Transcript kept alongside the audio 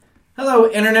Hello,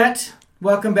 Internet.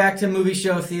 Welcome back to Movie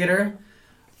Show Theater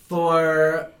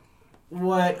for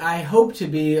what I hope to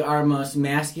be our most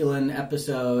masculine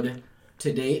episode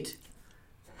to date.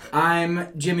 I'm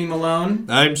Jimmy Malone.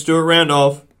 I'm Stuart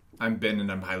Randolph. I'm Ben,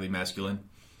 and I'm highly masculine.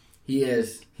 He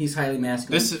is. He's highly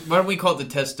masculine. Why don't we call it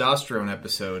the testosterone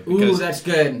episode? Ooh, that's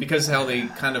good. Because how they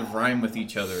kind of rhyme with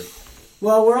each other.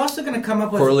 Well, we're also going to come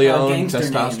up with Corleone, gangster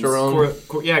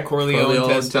testosterone. names. Corleone,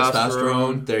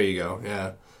 testosterone. There you go,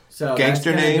 yeah. So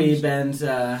gangster that's names? be Ben's,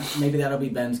 maybe that'll be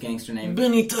Ben's gangster name.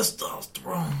 Benny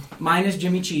Testosterone. Mine is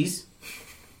Jimmy Cheese.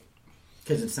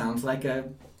 Because it sounds like a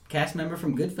cast member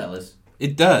from Goodfellas.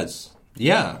 It does.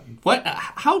 Yeah. What?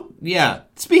 How? Yeah.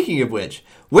 Speaking of which,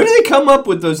 where do they come up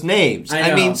with those names?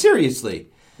 I mean, seriously.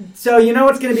 So you know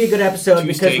what's going to be a good episode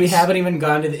because we steaks. haven't even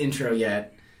gone to the intro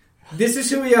yet. This is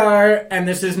who we are, and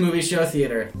this is Movie Show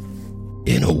Theater.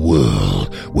 In a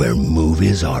world where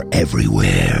movies are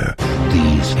everywhere,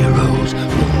 these heroes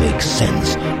will make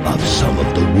sense of some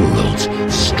of the world's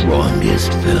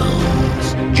strongest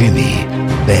films. Jimmy,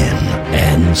 Ben,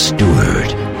 and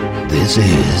Stuart. This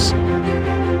is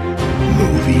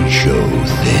Movie Show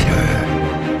Theater.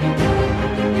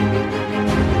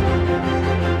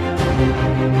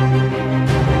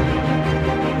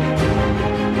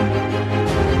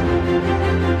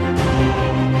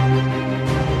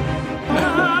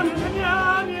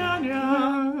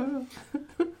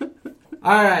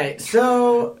 Alright,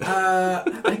 so I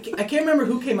can't remember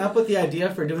who came up with the idea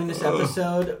for doing this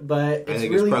episode, but I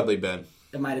think it's probably Ben.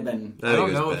 It might have been. I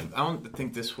don't know. I don't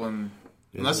think this one...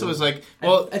 Unless it was like...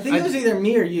 Well, I think it was either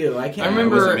me or you. I can't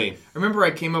remember. Me. I remember I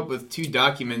came up with 2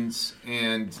 documents,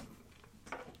 and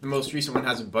the most recent one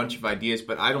has a bunch of ideas,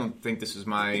 but I don't think this is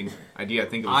my idea. I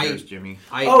think it was yours, Jimmy.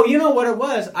 Oh, you know what it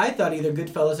was? I thought either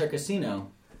Goodfellas or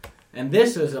Casino. And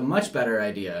this was a much better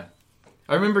idea.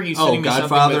 I remember you sending me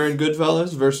Godfather something and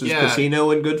Goodfellas versus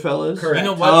Casino and Goodfellas? Correct. You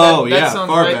know what? That sounds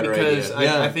far right better because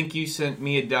idea. I think you sent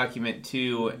me a document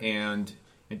too, and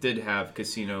it did have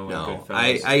Casino and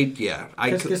Goodfellas.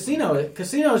 Because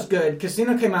Casino is good.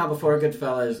 Casino came out before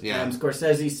Goodfellas, Yeah. and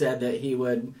Scorsese said that he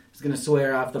was going to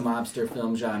swear off the mobster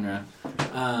film genre.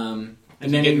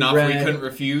 And then he he we couldn't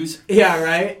refuse. Yeah,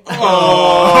 right?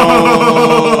 Oh!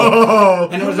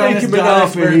 And it was on his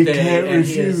daughter's birthday, and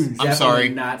he is definitely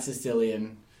not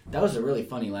Sicilian. That was a really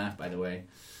funny laugh, by the way.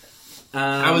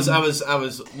 I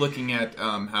was looking at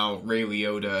how Ray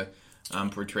Liotta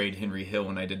portrayed Henry Hill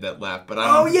when I did that laugh, but I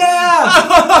don't... Oh yeah!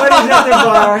 But he's at the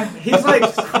bar. He's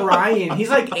like crying. He's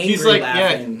like angry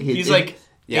laughing. He's like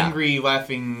angry,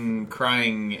 laughing,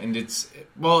 crying, and it's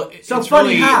funny.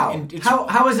 really,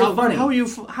 How is it funny?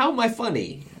 How am I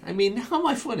funny? I mean, how am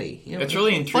I funny? You know, it's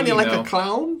really intriguing. Funny like a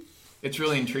clown? It's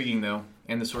really intriguing, though.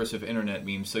 And the source of internet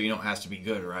memes, so you know it has to be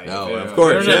good, right? Oh, of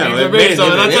course, internet memes so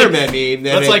that's internet meme.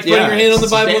 That's like putting your hand on the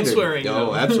Bible and swearing.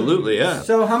 Oh, absolutely, yeah.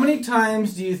 So, how many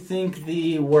times do you think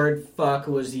the word "fuck"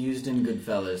 was used in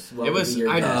Goodfellas?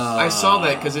 I saw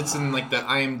that because it's in like the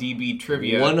IMDb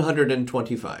trivia.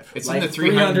 125. It's like in the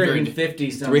 300.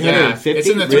 350 something. 350. Yeah, it's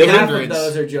in the 300s. Half of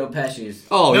those are Joe Pesci's.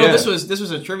 Oh, no, yeah. this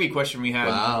was a trivia question we had.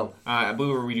 Wow. I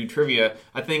believe where we do trivia.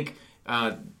 I think.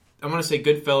 I want to say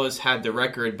Goodfellas had the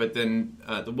record, but then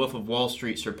The Wolf of Wall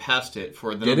Street surpassed it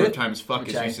for the number of times "fuck"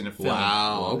 is used in a film.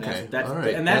 Wow, okay. That's all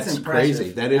right. And that's impressive.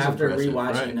 Crazy. That is after impressive.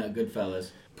 rewatching right. Goodfellas.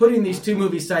 Putting these two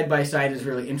movies side by side is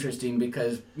really interesting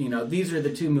because, you know, these are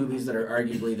the two movies that are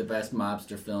arguably the best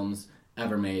mobster films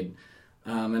ever made.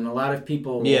 And a lot of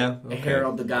people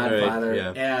herald The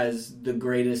Godfather as the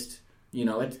greatest. You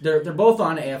know, they're both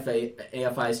on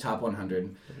AFI's top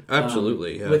 100.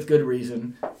 Absolutely, with good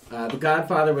reason. The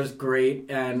Godfather was great,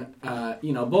 and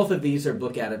you know, both of these are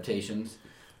book adaptations,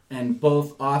 and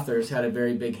both authors had a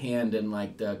very big hand in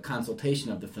like the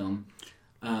consultation of the film.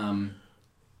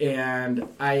 And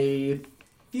I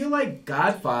feel like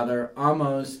Godfather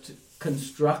almost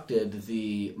constructed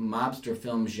the mobster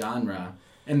film genre,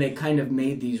 and they kind of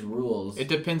made these rules. It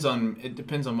depends on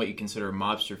what you consider a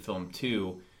mobster film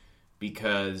too.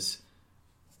 Because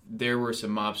there were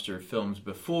some mobster films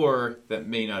before that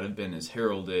may not have been as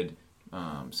heralded.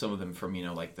 Some of them from, you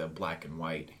know, like the black and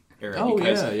white era. Oh,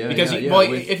 because,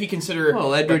 if you consider...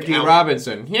 Well, Edward G.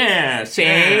 Robinson. Yeah, see?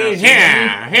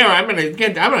 Yeah. Here, I'm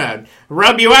gonna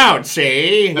rub you out,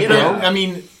 see? You know? I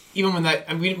mean... Even when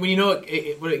when you know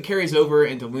when it carries over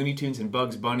into Looney Tunes and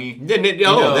Bugs Bunny,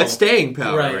 that's staying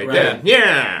power right there.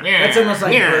 Yeah, that's almost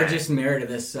like Burgess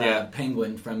Meredith,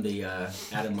 penguin from the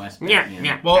Adam West.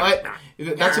 Yeah. Well,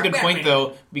 that's a good point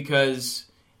though, because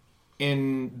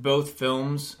in both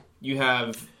films you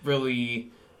have really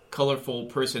colorful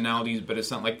personalities, but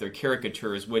it's not like they're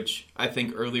caricatures. Which I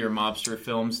think earlier mobster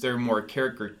films they're more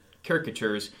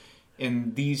caricatures.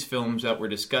 in these films that we're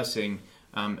discussing,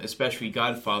 especially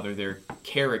Godfather, they're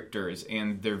characters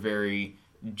and they're very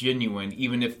genuine,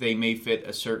 even if they may fit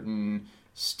a certain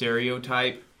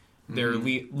stereotype. They're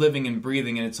living and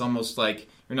breathing, and it's almost like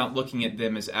you're not looking at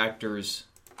them as actors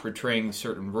portraying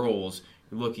certain roles.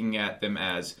 You're looking at them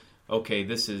as, okay,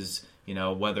 this is,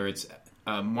 whether it's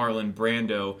Marlon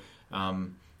Brando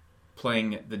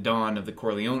playing the Don of the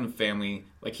Corleone family.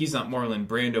 Like, he's not Marlon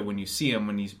Brando when you see him,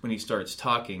 when he starts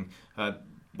talking.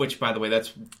 Which, by the way,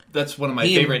 that's one of my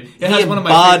favorite. He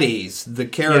embodies the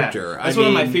character. Yeah, that's one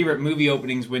of my favorite movie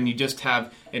openings, when you just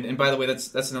have. And by the way,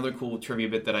 that's another cool trivia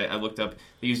bit that I looked up.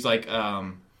 They used like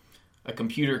a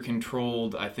computer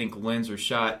controlled, I think, lens or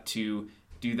shot to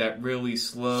do that really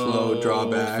slow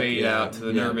drawback fade out to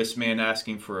the nervous man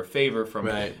asking for a favor from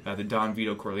the Don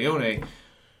Vito Corleone.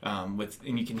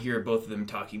 And you can hear both of them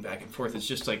talking back and forth. It's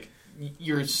just like,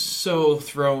 you're so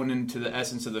thrown into the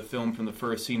essence of the film from the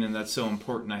first scene, and that's so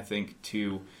important, I think,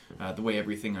 to the way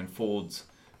everything unfolds.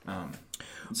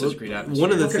 Such great atmosphere.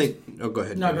 One of the things... Oh, go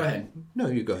ahead. No, go ahead. No,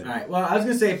 you go ahead. All right. Well, I was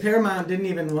going to say, Paramount didn't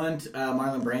even want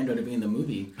Marlon Brando to be in the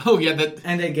movie. Oh, yeah.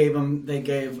 And they gave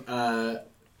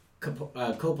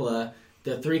Coppola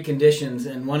the 3 conditions,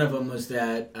 and one of them was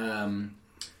that Marlon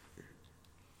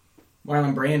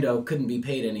Brando couldn't be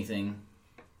paid anything.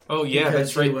 Oh, yeah,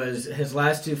 that's right. His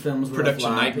last 2 films were Production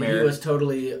a flop. nightmare. He was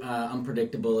totally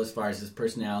unpredictable as far as his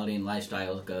personality and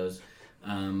lifestyle goes.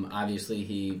 Obviously,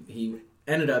 he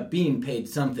ended up being paid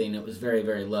something. It was very,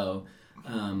 very low.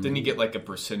 Didn't he get like a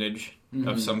percentage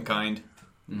of some kind?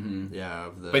 Mm-hmm.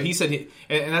 Yeah. But he said,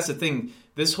 and that's the thing,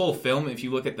 this whole film, if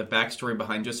you look at the backstory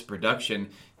behind just the production,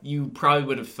 you probably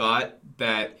would have thought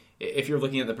that if you're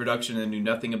looking at the production and knew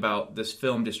nothing about this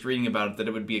film, just reading about it, that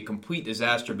it would be a complete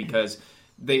disaster, because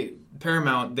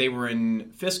Paramount, they were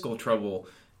in fiscal trouble.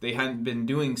 They hadn't been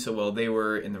doing so well. They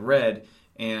were in the red,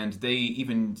 and they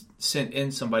even sent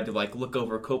in somebody to look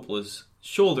over Coppola's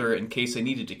shoulder in case they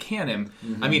needed to can him.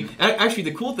 Mm-hmm. I mean, actually,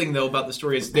 the cool thing though about the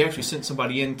story is they actually sent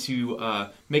somebody in to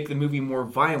make the movie more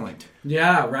violent.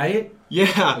 Yeah, right?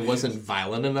 Yeah, it wasn't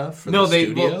violent enough for the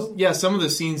studio. Yeah, some of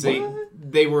the scenes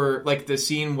they were like the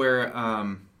scene where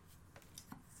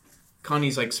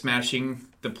Connie's smashing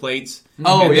the plates.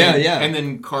 Oh, yeah. And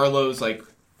then Carlo's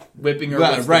whipping her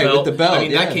with the belt. I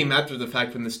mean, that came after the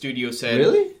fact when the studio said...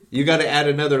 Really? You got to add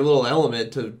another little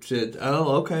element to...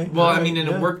 Oh, okay. Well, I mean, and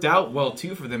it worked out well,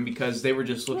 too, for them, because they were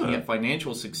just looking at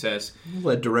financial success. It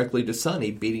led directly to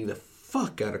Sonny beating the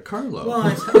fuck out of Carlo. Well,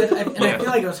 I feel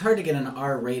like it was hard to get an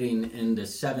R rating in the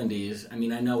 70s. I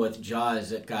mean, I know with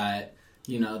Jaws it got...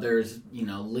 there's,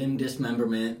 limb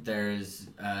dismemberment, there's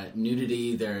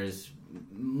nudity, there's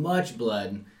much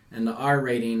blood, and the R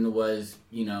rating was,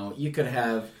 you could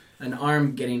have an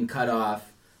arm getting cut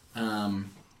off, and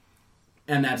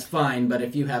that's fine, but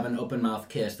if you have an open mouth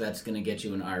kiss, that's going to get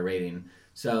you an R rating.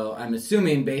 So I'm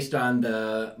assuming, based on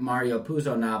the Mario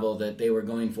Puzo novel, that they were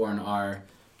going for an R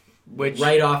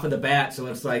right off of the bat, so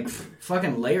it's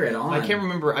fucking layer it on. I can't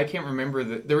remember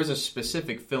that there was a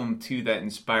specific film too that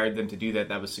inspired them to do that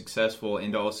was successful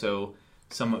and also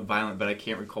somewhat violent, but I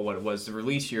can't recall what it was. The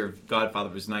release year of Godfather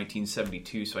was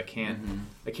 1972, so I can't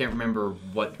remember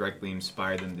what directly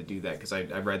inspired them to do that, because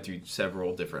I read through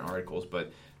several different articles,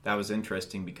 but that was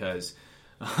interesting because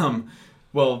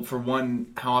well, for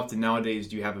one, how often nowadays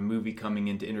do you have a movie coming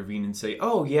in to intervene and say,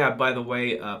 "Oh yeah, by the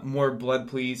way, more blood,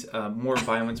 please, more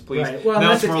violence, please." Right. Well,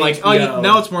 now it's more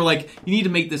now it's more like you need to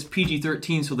make this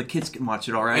PG-13 so the kids can watch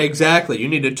it. All right, exactly. You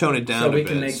need to tone it down so a we bit.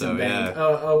 can make some bang.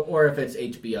 Or if it's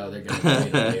HBO, they're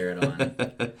going to layer it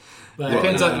on.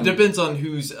 But, depends on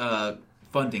who's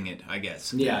funding it, I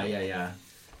guess. Yeah.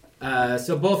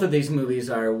 So both of these movies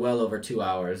are well over 2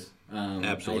 hours.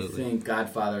 Absolutely. I think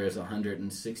Godfather is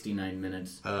 169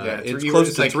 minutes. It's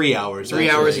close to 3 hours. 3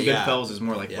 hours, and Goodfellas is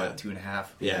more like, 2.5?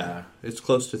 Yeah. It's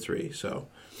close to 3, so.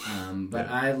 But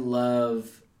I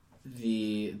love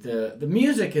the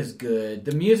music is good.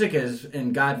 The music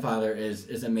in Godfather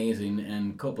is amazing,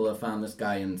 and Coppola found this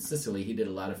guy in Sicily. He did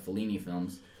a lot of Fellini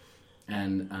films.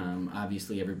 And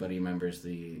obviously everybody remembers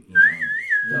the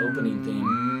opening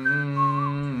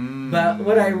theme. But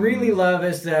what I really love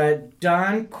is that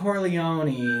Don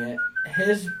Corleone,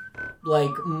 his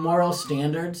moral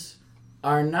standards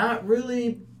are not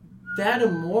really that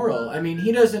immoral. I mean,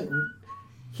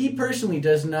 he personally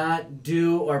does not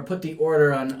do or put the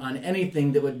order on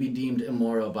anything that would be deemed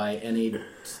immoral by any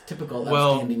typical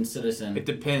upstanding citizen. It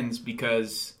depends,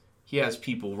 because he has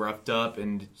people roughed up,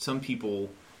 and some people...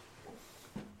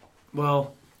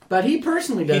 Well, but he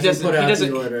personally doesn't put out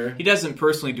the order. He doesn't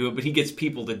personally do it, but he gets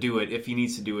people to do it if he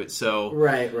needs to do it. So,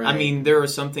 right. I mean, there are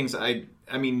some things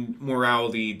I mean,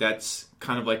 morality, that's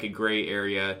kind of like a gray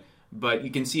area. But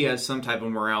you can see he has some type of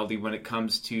morality when it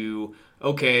comes to,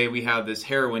 okay, we have this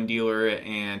heroin dealer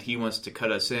and he wants to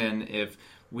cut us in if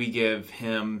we give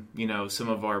him, some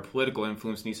of our political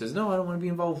influence. And he says, no, I don't want to be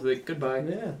involved with it. Goodbye.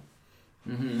 Yeah.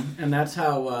 Mm-hmm. And that's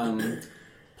how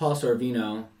Paul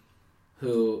Sorvino,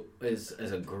 who is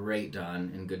a great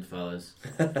Don in Goodfellas.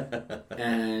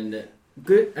 And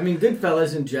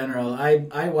Goodfellas in general.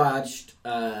 I watched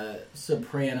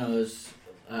Sopranos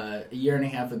a year and a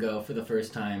half ago for the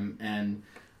first time, and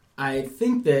I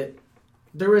think that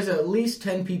there was at least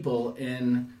 10 people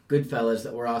in Goodfellas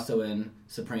that were also in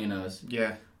Sopranos.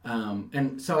 Yeah.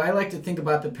 And so I like to think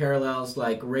about the parallels,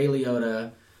 like Ray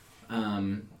Liotta,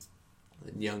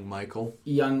 young Michael.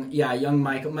 Young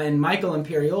Michael. And Michael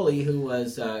Imperioli, who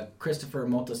was Christopher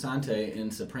Moltisanti in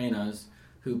Sopranos,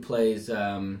 who plays,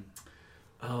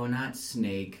 not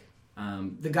Snake,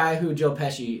 the guy who Joe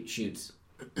Pesci shoots.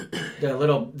 The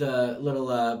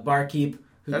little barkeep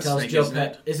who That's tells Snake, Joe isn't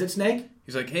Pesci. it? Is it Snake?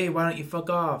 He's like, hey, why don't you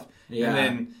fuck off? Yeah. And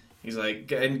then he's like,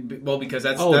 because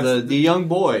that's... the young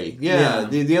boy. Yeah.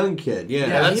 The young kid.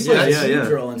 Yeah. He plays a huge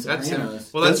role in That's Sopranos. him.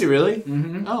 Well, Does he really?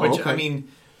 Mm-hmm. Oh, Which, okay. I mean,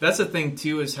 that's the thing,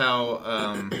 too, is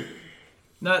how...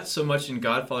 not so much in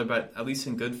Godfather, but at least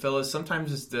in Goodfellas,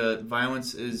 sometimes the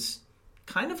violence is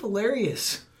kind of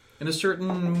hilarious in a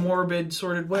certain morbid,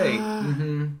 sordid way.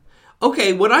 Mm-hmm.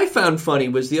 Okay, what I found funny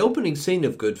was the opening scene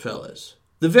of Goodfellas.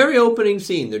 The very opening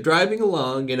scene. They're driving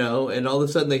along, and all of a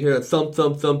sudden they hear a thump,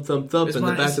 thump, thump, thump, thump in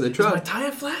the back of the trunk. Is my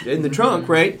tire flat? In the trunk,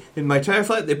 right? In my tire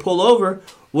flat, they pull over.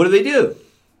 What do?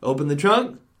 Open the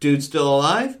trunk. Dude's still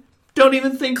alive. Don't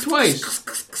even think twice.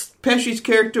 Pesci's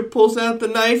character pulls out the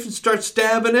knife and starts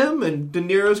stabbing him, and De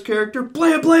Niro's character,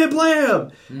 blam, blam,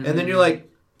 blam. Mm-hmm. And then you're like,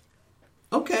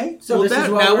 okay. So well, this is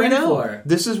what we're in for.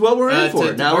 This is what we're in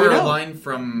for. Now we know. A line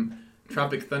from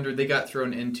Tropic Thunder, they got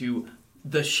thrown into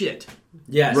the shit.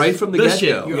 Yes. Right from the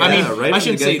get-go. Yeah. I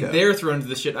shouldn't say they're thrown into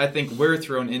the shit. I think we're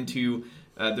thrown into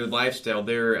their lifestyle,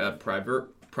 their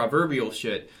proverbial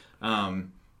shit.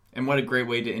 And what a great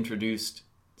way to introduce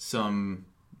some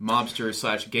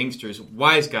mobsters / gangsters,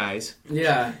 wise guys.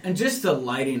 Yeah, and just the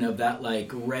lighting of that,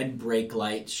 red brake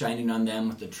light shining on them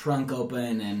with the trunk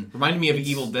open. And reminded me of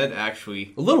Evil Dead,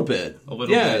 actually. A little bit.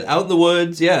 Yeah, out in the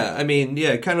woods, yeah. I mean,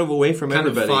 kind of away from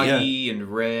everybody. Kind of foggy and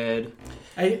red.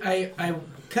 I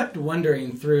kept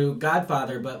wondering through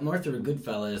Godfather, but more through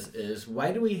Goodfellas, is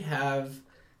why do we have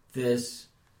this,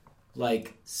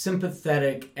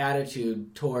 sympathetic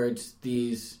attitude towards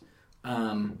these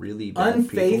really bad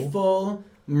unfaithful, people?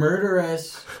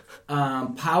 Murderous,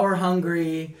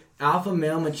 power-hungry, alpha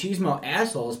male machismo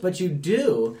assholes, but you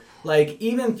do.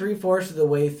 Even 3/4 of the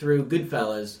way through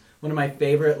Goodfellas, one of my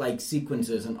favorite,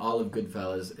 sequences in all of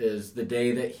Goodfellas is the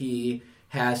day that he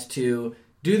has to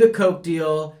do the coke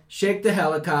deal, shake the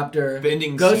helicopter,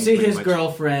 go see his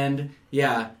girlfriend,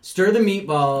 stir the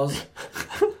meatballs,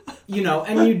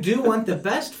 and you do want the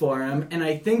best for him, and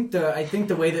I think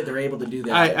the way that they're able to do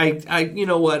that. You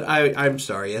know what? I'm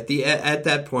sorry. At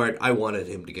that point, I wanted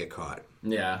him to get caught.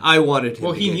 Yeah, I wanted him.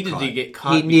 Well, he needed to get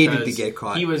caught. He needed to get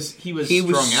caught. He was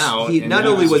strung out. Not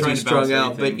only was he strung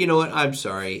out, but you know what? I'm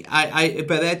sorry. I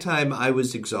by that time I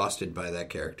was exhausted by that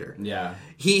character. Yeah,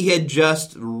 he had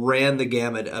just ran the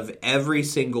gamut of every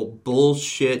single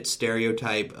bullshit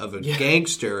stereotype of a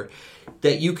gangster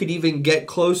that you could even get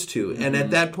close to. And at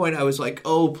that point, I was like,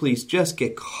 oh, please, just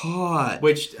get caught.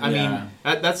 Which, I mean,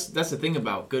 that's the thing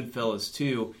about Goodfellas,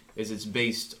 too, is it's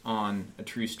based on a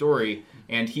true story.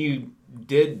 And he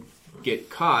did get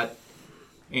caught,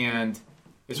 and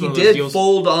he did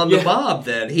fold on the mob.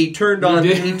 Then he turned on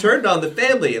the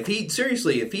family. If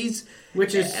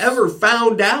he's ever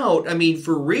found out, I mean,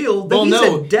 for real, then he's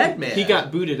a dead man. He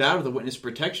got booted out of the witness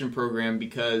protection program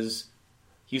because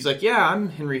he's like, I'm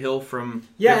Henry Hill from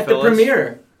at the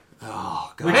premiere.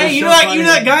 Oh God! Hey, you know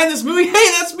that guy in this movie?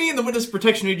 Hey, that's me. And the witness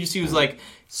protection agency was like,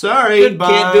 sorry, goodbye.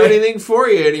 Can't do anything for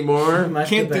you anymore.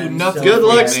 Can't do nothing. Good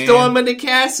luck storming the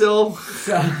castle.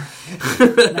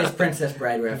 Nice Princess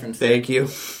Bride reference. Thank you.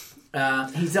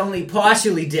 He's only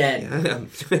partially dead.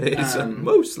 He's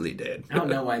mostly dead. I don't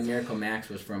know why Miracle Max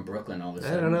was from Brooklyn all of a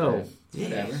sudden. I don't know.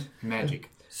 Whatever. Magic.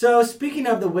 So, speaking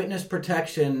of the witness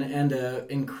protection and an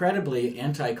incredibly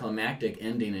anticlimactic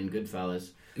ending in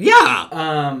Goodfellas.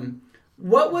 Yeah!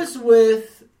 What was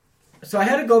with... So, I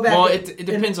had to go back... Well, it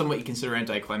depends on what you consider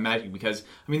anticlimactic, because,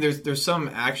 I mean, there's some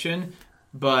action,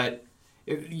 but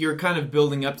you're kind of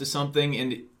building up to something,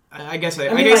 and I guess the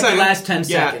last 10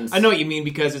 seconds. I know what you mean,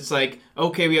 because it's like,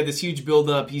 okay, we have this huge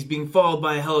build-up. He's being followed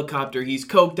by a helicopter. He's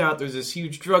coked out. There's this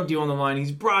huge drug deal on the line.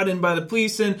 He's brought in by the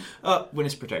police and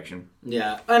witness protection.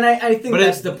 Yeah, and I think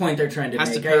that's the point they're trying to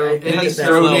make. And he's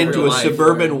thrown into a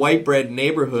suburban white bread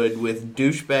neighborhood with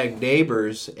douchebag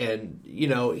neighbors, and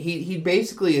he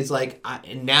basically is like,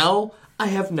 now I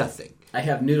have nothing. I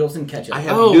have noodles and ketchup.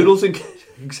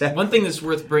 Exactly. One thing that's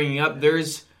worth bringing up,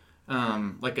 there's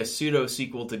like a pseudo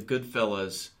sequel to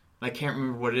Goodfellas. I can't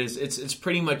remember what it is. It's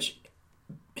pretty much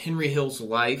Henry Hill's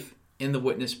life in the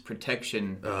witness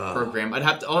protection program. I'll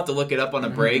have to look it up on a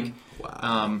break.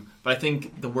 Wow. But I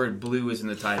think the word blue is in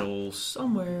the title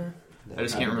somewhere. I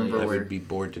just can't remember where. I would be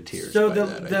bored to tears. So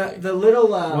the little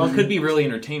well, it could be really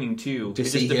entertaining too. It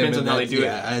just depends on how they do it.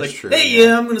 That's like, true,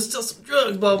 hey, I'm going to steal some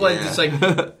drugs. Blah blah. Yeah. It's like,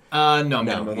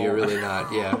 no, you're really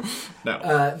not. Yeah.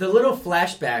 No. The little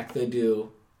flashback they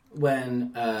do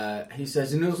when he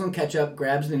says noodles and ketchup,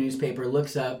 grabs the newspaper,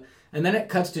 looks up, and then it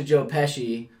cuts to Joe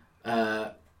Pesci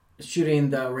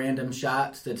shooting the random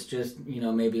shots. That's just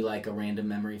maybe like a random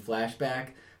memory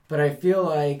flashback. But I feel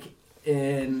like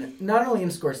not only in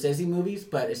Scorsese movies,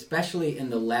 but especially in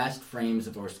the last frames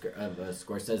of a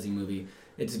Scorsese movie,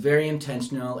 it's very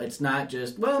intentional. It's not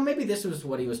just, maybe this was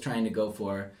what he was trying to go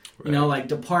for. Right. Like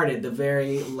Departed, the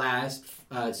very last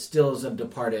stills of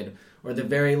Departed, or the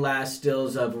very last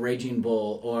stills of Raging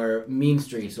Bull, or Mean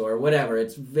Streets, or whatever.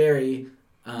 It's very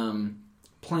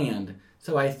planned.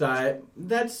 So I thought,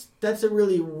 that's a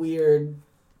really weird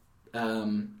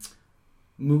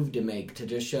move to make, to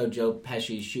just show Joe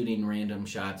Pesci shooting random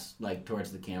shots like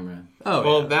towards the camera.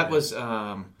 That was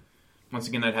once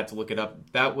again, I'd have to look it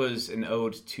up. That was an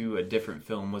ode to a different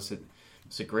film. Was it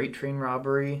Great Train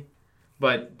Robbery?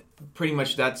 But pretty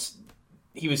much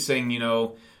he was saying,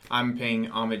 I'm paying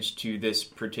homage to this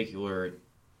particular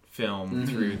film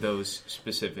through those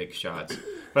specific shots.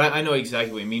 But I know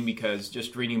exactly what you mean, because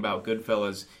just reading about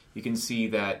Goodfellas, you can see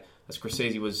that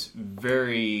Scorsese was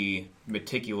very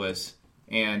meticulous.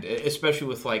 And especially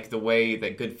with like the way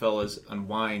that Goodfellas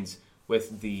unwinds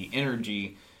with the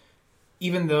energy,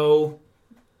 even though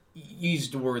you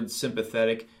used the word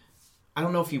sympathetic, I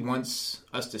don't know if he wants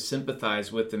us to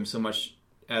sympathize with them so much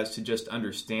as to just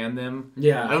understand them.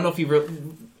 Yeah, I don't know if he really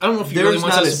wants There's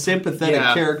not a to, sympathetic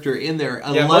character in there,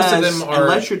 unless most of them are,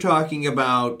 unless you're talking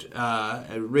about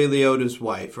Ray Liotta's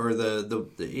wife, or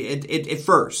at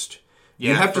first.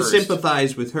 You have to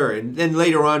sympathize with her, and then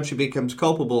later on she becomes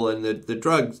culpable in the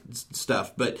drug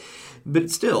stuff. But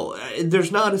still,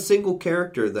 there's not a single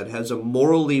character that has a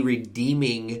morally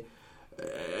redeeming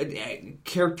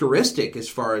characteristic, as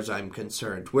far as I'm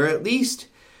concerned. Where at least,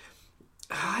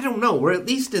 I don't know. Where at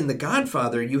least in The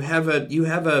Godfather,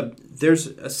 there's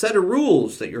a set of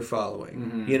rules that you're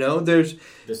following. There's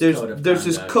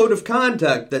this code of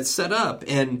conduct that's set up,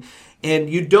 and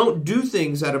you don't do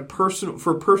things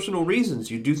for personal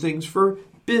reasons. You do things for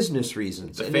business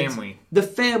reasons. The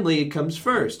family comes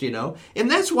first, and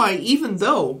that's why even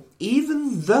though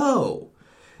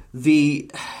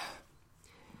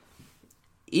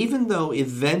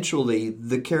eventually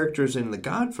the characters in the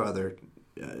Godfather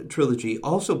trilogy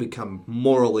also become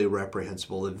morally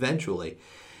reprehensible eventually,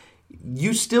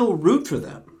 you still root for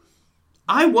them.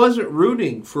 I wasn't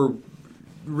rooting for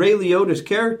Ray Liotta's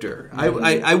character.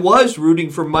 I was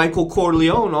rooting for Michael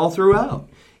Corleone all throughout.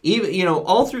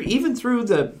 Even through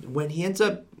when he ends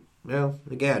up,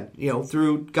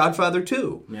 through Godfather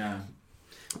 2. Yeah.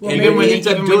 Well, and when he ends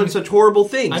up doing such horrible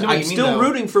things, I'm still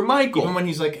rooting for Michael. Even when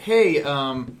he's like, "Hey,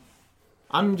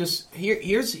 I'm just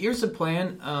here's the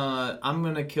plan. I'm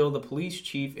gonna kill the police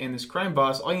chief and this crime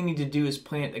boss. All you need to do is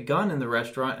plant a gun in the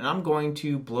restaurant, and I'm going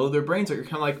to blow their brains out." You're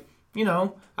kind of like,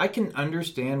 I can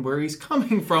understand where he's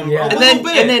coming from. Yeah. A little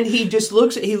bit. And then he just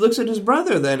looks at his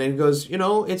brother then and goes,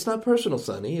 it's not personal,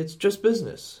 Sonny. It's just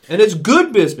business. And it's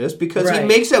good business, because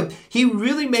he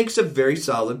really makes a very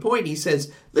solid point. He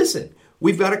says, listen,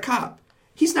 we've got a cop.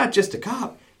 He's not just a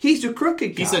cop. He's a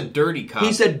crooked cop. He's a dirty cop.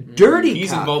 He's a dirty cop.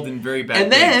 He's involved in very bad things.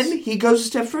 And then he goes a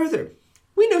step further.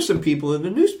 We know some people in the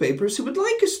newspapers who would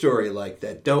like a story like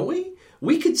that, don't we?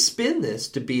 We could spin this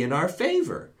to be in our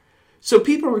favor. So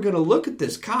people are going to look at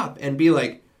this cop and be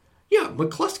like, yeah,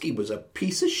 McCluskey was a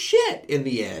piece of shit in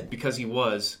the end. Because he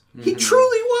was. He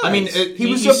truly was. I mean, he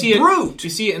was a brute. You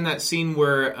see it in that scene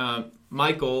where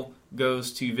Michael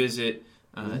goes to visit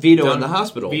Vito in the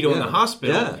hospital. In the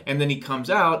hospital. And then he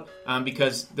comes out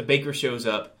because the baker shows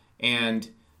up, and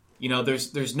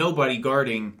there's nobody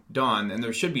guarding Don, and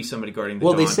there should be somebody guarding the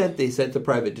Don. Well, they sent the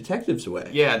private detectives away.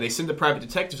 Yeah, they sent the private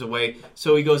detectives away.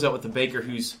 So he goes out with the baker,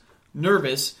 who's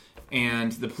nervous,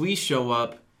 and the police show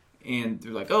up, and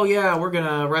they're like, "Oh yeah, we're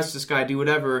gonna arrest this guy, do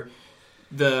whatever."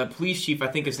 The police chief, I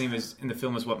think his name is in the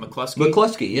film is what, McCluskey?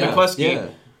 McCluskey, yeah.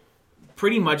 McCluskey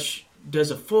pretty much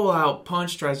does a full-out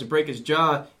punch, tries to break his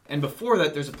jaw, and before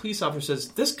that, there's a police officer who says,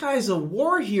 "This guy's a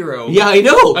war hero." Yeah, I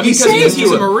know. Because he's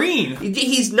a Marine.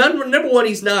 He's number one.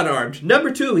 He's not armed.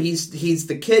 Number two, he's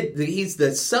the kid. He's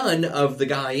the son of the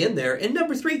guy in there. And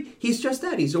number three, he's just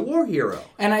that. He's a war hero.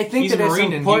 And I think he's that a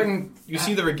Marine, it's important. You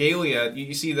see the regalia.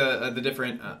 You see the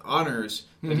different honors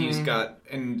that he's got,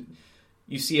 and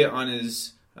you see it on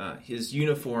his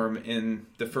uniform in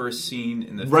the first scene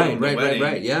in the film,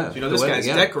 right, yeah. So, this guy's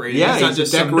decorated. Yeah, he's not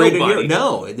just decorated some nobody. hero.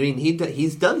 No, I mean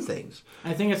he's done things.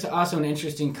 I think it's also an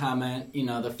interesting comment.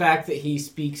 The fact that he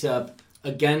speaks up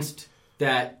against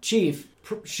that chief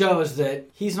shows that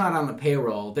he's not on the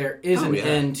payroll. There is an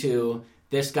end to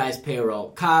this guy's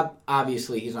payroll. Cobb,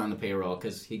 obviously, he's on the payroll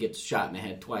because he gets shot in the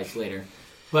head twice later.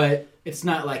 But it's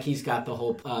not like he's got the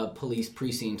whole police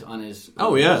precinct on his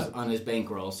on his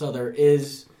bankroll. So there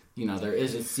is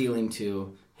a ceiling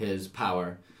to his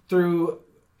power. Through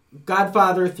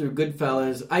Godfather, through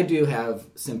Goodfellas, I do have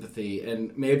sympathy,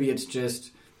 and maybe it's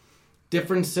just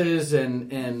differences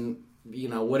and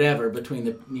whatever between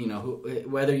the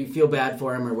whether you feel bad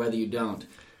for him or whether you don't.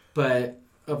 But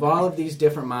of all of these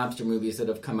different mobster movies that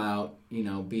have come out,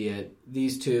 be it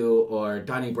these two or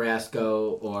Donnie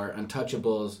Brasco or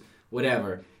Untouchables,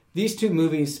 whatever, these two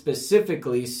movies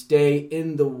specifically stay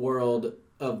in the world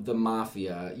of the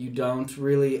mafia. You don't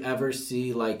really ever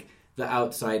see like the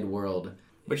outside world,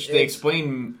 which they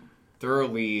explain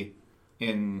thoroughly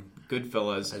in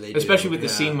Goodfellas, especially with the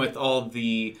scene with all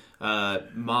the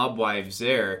mob wives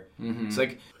there. Mm-hmm. It's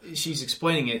like she's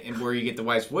explaining it, and where you get the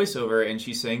wife's voiceover, and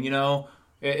she's saying,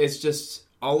 it's just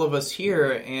all of us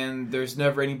here, and there's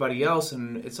never anybody else,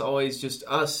 and it's always just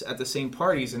us at the same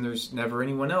parties, and there's never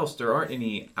anyone else. There aren't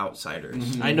any outsiders.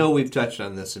 Mm-hmm. I know we've touched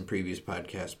on this in previous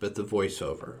podcasts, but the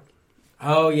voiceover.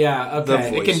 Oh, yeah,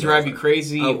 okay. It can drive you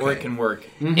crazy, or it can work.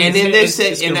 Mm-hmm. And in this,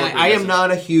 I am not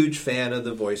a huge fan of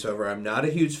the voiceover. I'm not a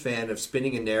huge fan of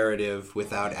spinning a narrative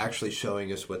without actually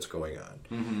showing us what's going on.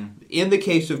 Mm-hmm. In the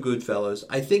case of Goodfellas,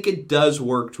 I think it does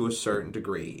work to a certain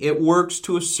degree. It works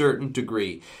to a certain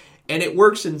degree. And it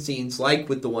works in scenes like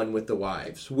with the one with the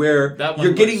wives, where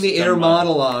you're getting the inner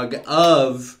monologue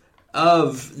of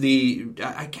the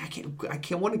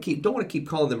don't want to keep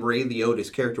calling him Ray Liotta's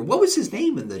character. What was his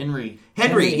name in the Henry?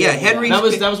 Henry.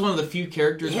 That was one of the few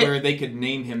characters where they could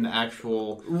name him the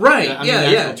actual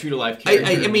actual true to life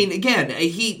character. I mean, again,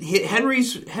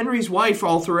 Henry's wife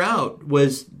all throughout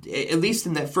was, at least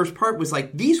in that first part, was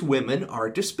like, these women are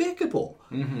despicable.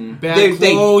 Mm-hmm. Bad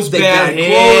clothes, bad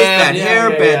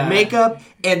hair, bad makeup,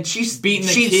 and she's beating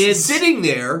the kids, sitting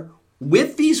there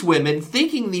with these women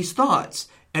thinking these thoughts.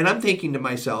 And I'm thinking to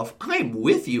myself, I'm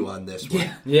with you on this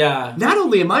one. Yeah. Not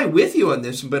only am I with you on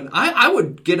this, but I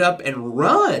would get up and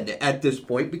run at this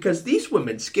point because these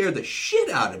women scare the shit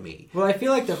out of me. Well, I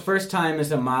feel like the first time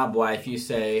as a mob wife you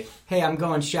say, hey, I'm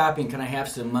going shopping, can I have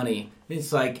some money?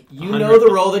 It's like, know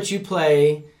the role that you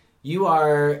play. You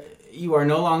are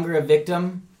no longer a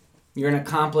victim. You're an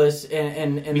accomplice.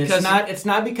 And it's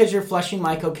not because you're flushing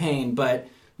my cocaine, but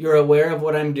you're aware of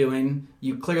what I'm doing.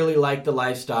 You clearly like the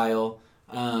lifestyle.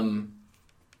 Well,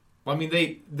 I mean,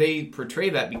 they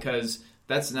portray that because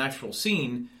that's an actual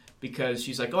scene. Because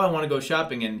she's like, "Oh, I want to go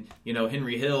shopping," and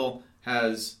Henry Hill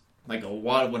has like a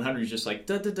wad of 100s, just like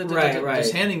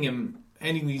just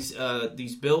handing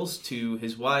these bills to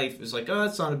his wife. Is like, "Oh,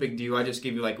 that's not a big deal. I just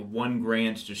gave you like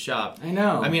 $1,000 to shop." I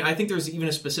know. I mean, I think there's even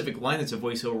a specific line that's a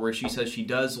voiceover where she says she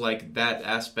does like that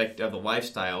aspect of the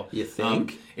lifestyle. You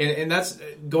think? And that's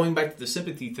going back to the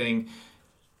sympathy thing.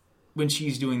 When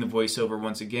she's doing the voiceover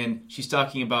once again, she's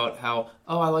talking about how,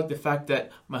 I like the fact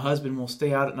that my husband will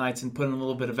stay out at nights and put in a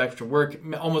little bit of extra work,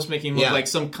 almost making him look like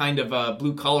some kind of a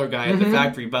blue-collar guy at the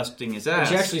factory busting his ass.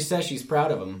 She actually says she's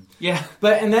proud of him. Yeah.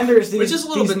 And then there's these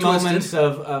moments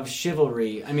of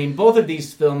chivalry. I mean, both of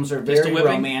these films are very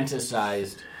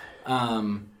romanticized.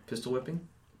 Pistol whipping?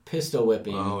 Pistol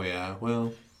whipping. Oh, yeah.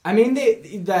 Well, I mean,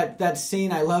 that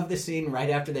scene, I love the scene right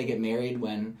after they get married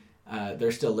when...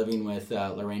 they're still living with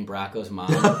Lorraine Bracco's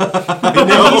mom.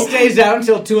 He stays out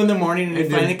until 2 a.m. and he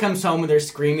finally comes home and they're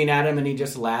screaming at him and he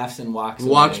just laughs and walks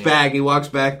away. He walks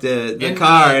back to the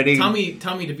car. And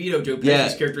Tommy DeVito, Joe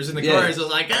Pesci's character, is in the car and he's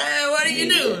like, hey, what are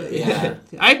you doing? Yeah.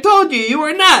 I told you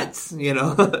were nuts,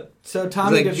 So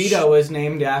Tommy DeVito was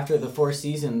named after the Four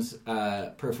Seasons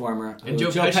performer, and Joe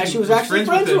Pesci was actually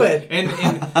friends with. And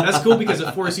that's cool because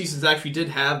the Four Seasons actually did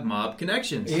have mob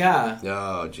connections. Yeah.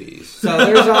 Oh, jeez. So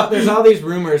there's all these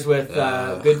rumors with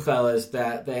Goodfellas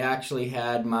that they actually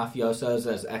had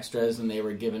mafiosos as extras, and they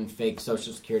were given fake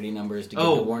Social Security numbers to give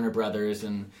to Warner Brothers,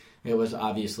 and it was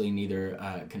obviously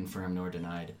neither confirmed nor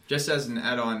denied. Just as an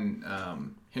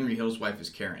add-on, Henry Hill's wife is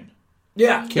Karen.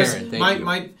 Yeah, Karen. Thank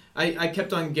you. I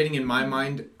kept on getting in my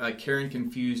mind Karen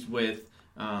confused with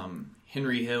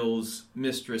Henry Hill's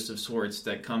mistress of sorts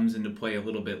that comes into play a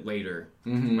little bit later.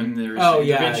 Mm-hmm. When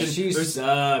there's she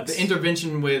sucks. The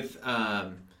intervention with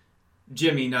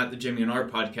Jimmy, not the Jimmy on our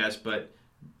podcast, but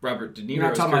Robert De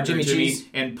Niro's character Jimmy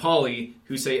and Paulie,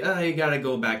 who say, you gotta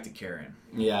go back to Karen.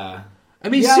 Yeah. I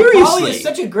mean, seriously. Paulie is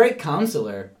such a great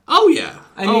counselor. Oh, yeah.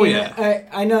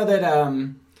 I know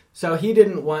that... So he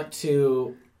didn't want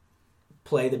to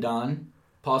play the Don.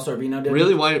 Paul Sorvino did.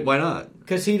 Really? Why not?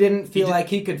 Because he didn't feel like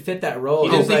he could fit that role.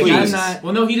 He didn't think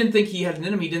he didn't think he had an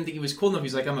enemy. He didn't think he was cool enough.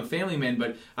 He's like, I'm a family man.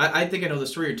 But I think I know the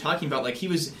story you're talking about. Like he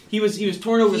was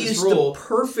torn over this role. He's the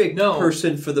perfect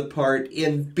person for the part,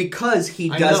 because he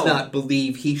does not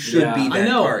believe he should be that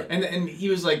part. And he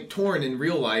was like torn in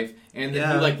real life. And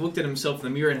then he like looked at himself in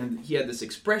the mirror and he had this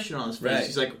expression on his face. Right.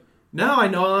 He's like, now I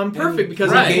know I'm perfect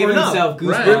because I gave himself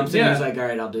goosebumps and he was like, all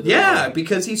right, I'll do that. Yeah,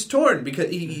 because he's torn.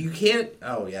 Because you can't...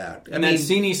 Oh, yeah. That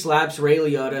scene he slaps Ray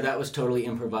Liotta, that was totally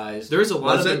imposed. There's a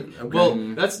lot of it. Okay. Well,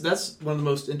 that's one of the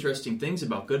most interesting things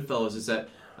about Goodfellas is that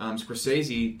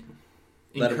Scorsese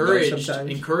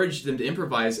encouraged them to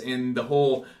improvise, and the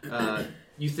whole...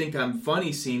 You think I'm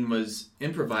funny scene was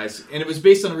improvised, and it was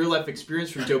based on a real life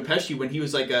experience from Joe Pesci when he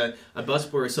was like a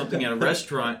busboy or something at a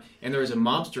restaurant, and there was a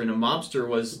mobster, and a mobster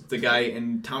was the guy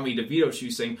in Tommy DeVito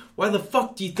shoes saying, "Why the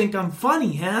fuck do you think I'm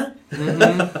funny, huh?"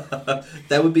 Mm-hmm.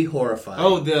 That would be horrifying.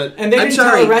 And they didn't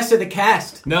tell the rest of the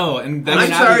cast. No, and I'm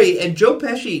sorry. And Joe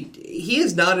Pesci, he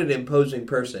is not an imposing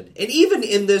person, and even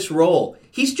in this role,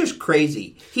 he's just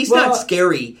crazy. He's not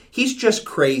scary. He's just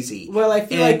crazy. Well, I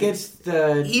feel like it's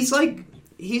the. He's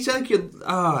like your...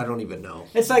 Oh, I don't even know.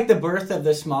 It's like the birth of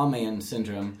the small man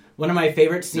syndrome. One of my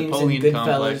favorite scenes Napoleon in Goodfellas.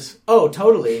 Complex. Oh,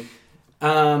 totally.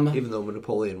 Even though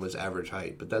Napoleon was average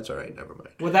height, but that's all right. Never mind.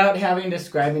 Without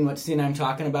describing what scene I'm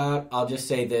talking about, I'll just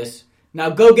say this. Now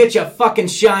go get your fucking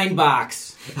shine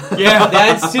box. Yeah.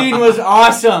 That scene was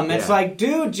awesome. It's like,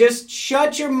 dude, just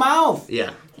shut your mouth.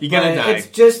 Yeah. You're gonna die. It's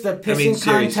just the pissing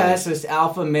contest, this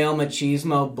alpha male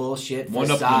machismo bullshit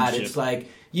facade. It's like...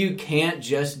 You can't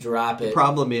just drop it. The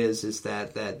problem is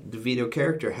that DeVito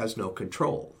character has no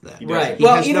control. Right.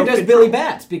 Well, neither does Billy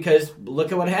Batts, because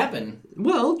look at what happened.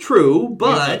 Well, true,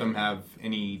 but... Neither of them have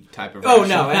any type of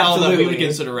rationale absolutely. that we would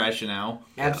consider rationale.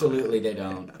 Absolutely they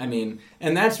don't. I mean,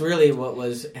 and that's really what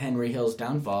was Henry Hill's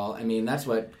downfall. I mean, that's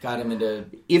what got him into...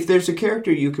 If there's a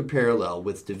character you could parallel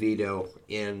with DeVito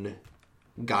in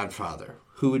Godfather,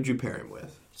 who would you pair him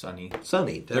with? Sonny.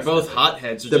 Definitely. They're both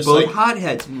hotheads. They're both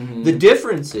hotheads. Mm-hmm. The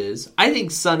difference is, I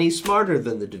think Sonny's smarter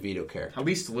than the DeVito character. At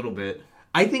least a little bit.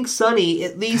 I think Sonny,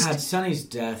 at least... God, Sonny's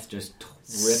death just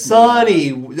ripped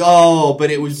Sonny! Oh,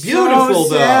 but it was beautiful,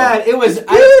 so sad. though. It was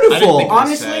beautiful.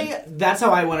 Honestly, that's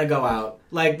how I want to go out.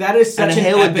 Like, that is such an epic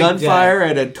hail of gunfire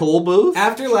death. at a toll booth?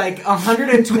 After, like,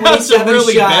 127 That's a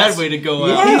really shots, bad way to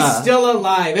go out. He's still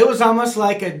alive. It was almost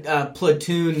like a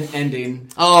Platoon ending.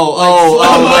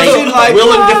 Like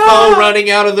Willem Dafoe running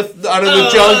out of the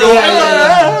jungle.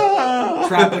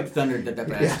 Tropic Thunder did that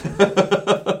best.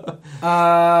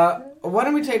 Why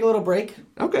don't we take a little break?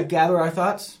 Okay. Gather our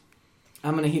thoughts.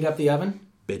 I'm going to heat up the oven.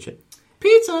 Bitch it.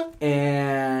 Pizza.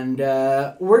 And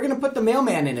we're going to put the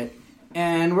mailman in it.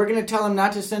 And we're going to tell him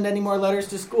not to send any more letters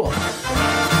to school.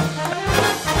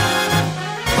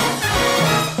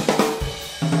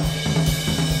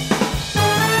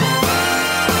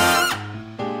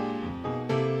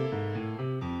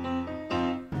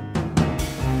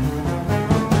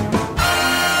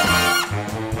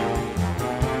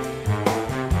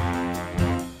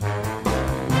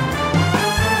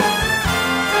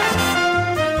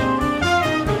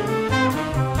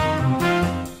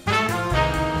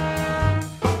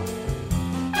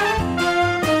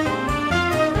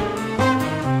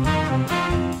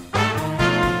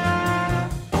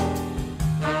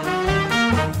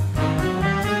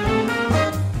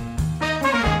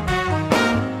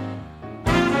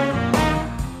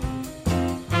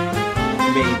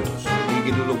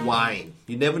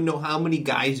 You never know how many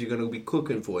guys you're going to be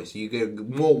cooking for, so you get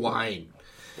more wine.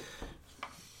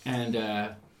 And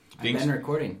I've been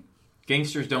recording.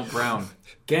 Gangsters don't brown.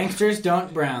 Gangsters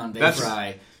don't brown. They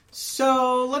fry.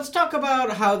 So let's talk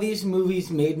about how these movies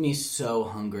made me so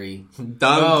hungry.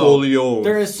 Don Corleone.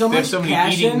 There is so much many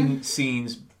passion. eating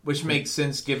scenes, which makes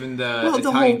sense given the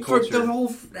Italian culture. The whole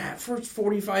first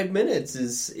 45 minutes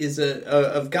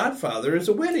of Godfather is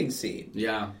a wedding scene.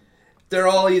 Yeah. They're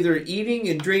all either eating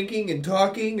and drinking and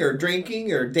talking, or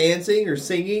drinking or dancing or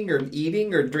singing or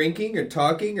eating or drinking or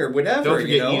talking or whatever. Don't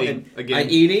forget eating again.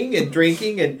 Eating and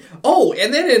drinking and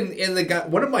and then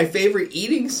in one of my favorite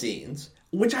eating scenes,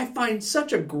 which I find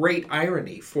such a great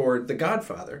irony for The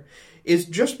Godfather, is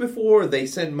just before they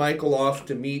send Michael off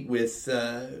to meet with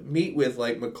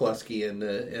like McCluskey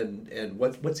and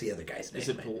what's the other guy's name? Is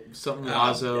it something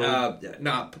Lazo?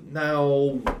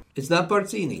 No, it's not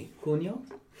Barzini. Cuneo?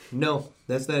 No,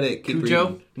 that's not it. Keep Cujo?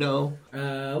 reading. No.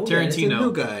 Tarantino. It's a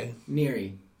new guy.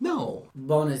 Neri. No.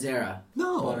 Bonasera.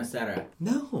 No. Bonasera.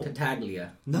 No.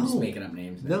 Tattaglia. No. I'm just making up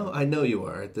names now. No, I know you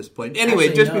are at this point. Anyway,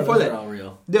 Actually, just no, before those that. are all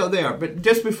real. No, they are. But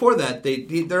just before that,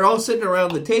 they're all sitting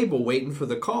around the table waiting for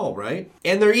the call, right?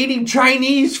 And they're eating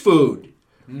Chinese food.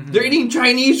 Mm-hmm. They're eating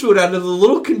Chinese food out of the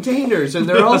little containers, and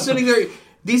they're all sitting there.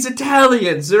 These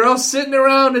Italians, they're all sitting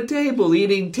around a table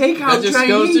eating takeout Chinese. That just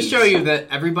goes to show you that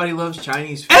everybody loves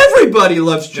Chinese food. Everybody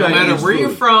loves Chinese food. No matter where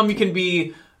you're from, you can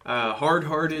be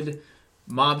hard-hearted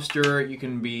mobster. You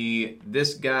can be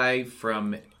this guy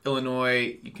from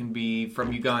Illinois. You can be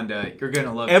from Uganda. You're going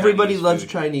to love Everybody Chinese loves food.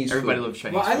 Chinese food. Everybody loves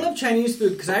Chinese food. Well, I love Chinese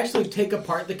food because I actually take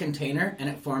apart the container and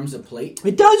it forms a plate.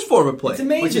 It does form a plate. It's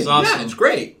amazing. Which is awesome. Yeah, it's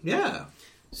great. Yeah.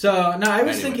 So, no, I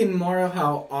was thinking more of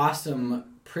how awesome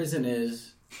prison is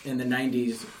in the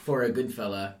 90s for a good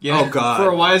fella. Yeah, oh, God. For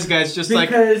a wise guy, it's just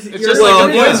because it's just like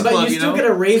a boys' club, but you still get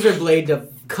a razor blade to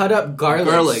cut up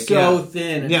garlic so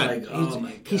thin. It's like, oh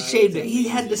my God. He shaved it. He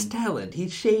had this talent.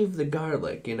 He'd shave the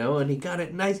garlic, and he got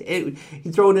it nice.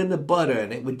 He'd throw it in the butter,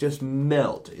 and it would just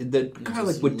melt. The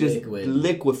garlic would just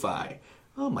liquefy.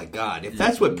 Oh my God. If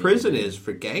that's what prison is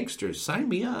for gangsters, sign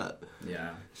me up.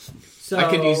 Yeah. So I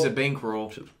could use a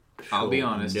bankroll. I'll be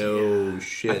honest. No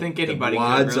shit. I think anybody the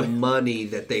wads could, really. of money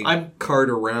that they cart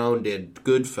around in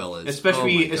Goodfellas.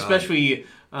 Especially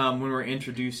when we're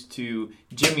introduced to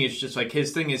Jimmy, it's just like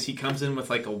his thing is he comes in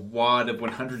with like a wad of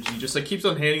 100s. He just like keeps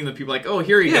on handing the people like, oh,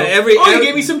 here you go. You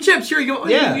gave me some chips. Here you go. Oh,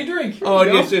 yeah. You drink.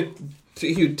 Here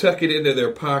you tuck it into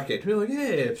their pocket. You're like,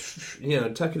 hey,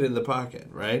 tuck it in the pocket,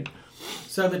 right?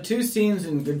 So the two scenes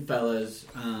in Goodfellas.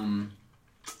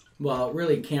 Well,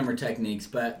 really camera techniques,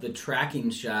 but the tracking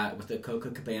shot with the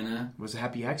Coca Cabana was a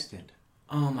happy accident.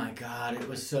 Oh my God, it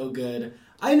was so good.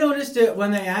 I noticed it when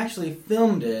they actually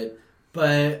filmed it,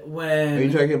 but when... Are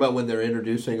you talking about when they're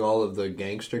introducing all of the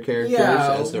gangster characters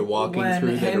as they're walking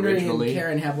through that originally? When Henry and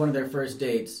Karen have one of their first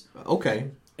dates. Okay.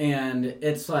 And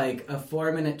it's like a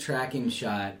 4-minute tracking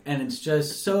shot, and it's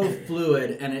just so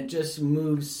fluid, and it just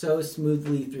moves so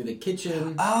smoothly through the kitchen,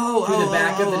 through the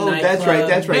back of the nightclub.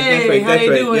 That's right. Hey, how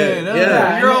you doing?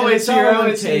 Yeah. You're always here.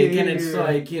 Always take, and it's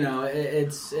like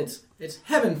it's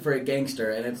heaven for a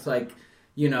gangster, and it's like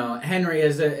Henry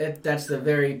is that's the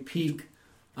very peak.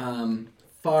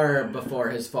 Far before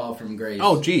his fall from grace.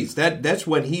 Oh, geez, that's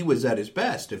when he was at his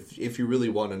best, if you really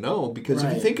want to know. Because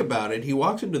if you think about it, he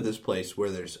walks into this place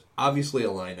where there's obviously a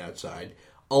line outside,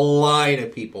 a line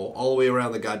of people all the way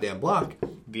around the goddamn block.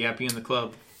 VIP in the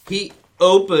club. He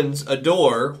opens a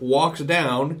door, walks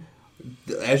down,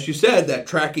 as you said, that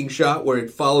tracking shot where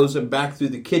it follows him back through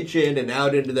the kitchen and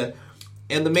out into the...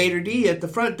 And the maitre d' at the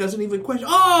front doesn't even question,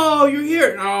 oh, you're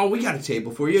here. Oh, we got a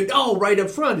table for you. Oh, right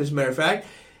up front, as a matter of fact.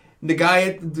 The guy,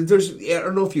 I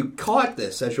don't know if you caught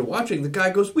this as you're watching, the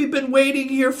guy goes, we've been waiting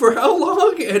here for how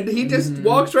long? And he just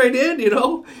walks right in,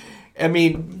 I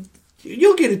mean,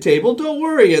 you'll get a table, don't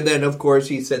worry. And then, of course,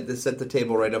 he set the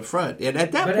table right up front. And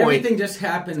at that point... But everything just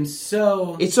happens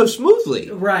so... It's so smoothly.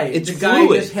 Right. It's the fluid.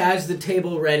 Guy just has the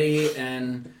table ready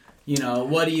and...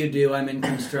 what do you do? I'm in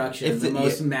construction. The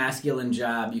most masculine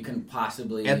job you can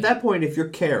possibly... At that point, if you're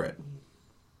Karen,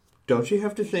 don't you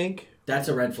have to think... That's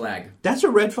a red flag. That's a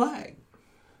red flag.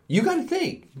 You got to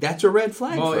think. That's a red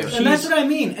flag. Well, and that's what I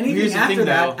mean. Anything after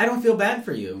that, I don't feel bad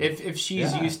for you. If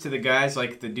she's used to the guys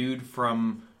like the dude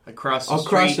from across the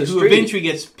street who eventually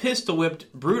gets pistol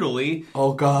whipped brutally.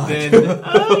 Oh God! Then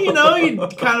you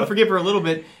kind of forgive her a little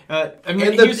bit. I mean,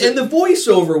 and the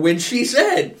voiceover when she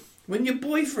said, "When your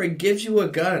boyfriend gives you a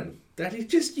gun that he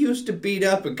just used to beat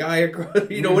up a guy across,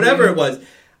 whatever it was,"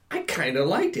 I kind of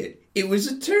liked it. It was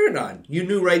a turn on. You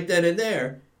knew right then and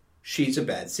there, she's a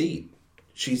bad seed.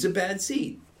 She's a bad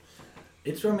seed.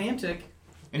 It's romantic.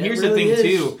 And here's the thing,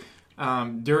 too.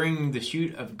 During the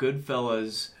shoot of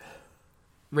Goodfellas,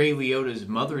 Ray Liotta's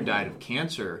mother died of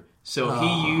cancer. So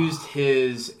he used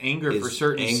his anger for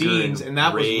certain scenes, and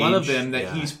that was one of them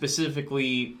that he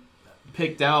specifically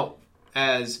picked out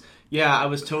as, I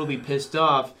was totally pissed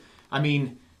off. I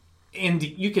mean, and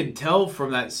you could tell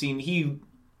from that scene, he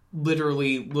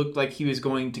literally looked like he was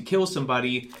going to kill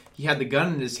somebody. He had the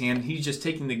gun in his hand. He's just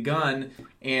taking the gun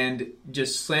and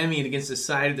just slamming it against the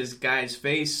side of this guy's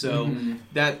face. So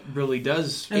that really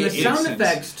does. And the sound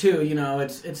effects too.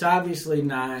 It's obviously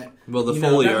not. Well, the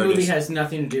Foley that artist movie has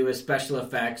nothing to do with special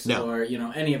effects or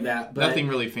any of that. But nothing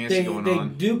really fancy going on.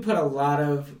 They do put a lot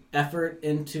of effort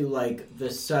into like the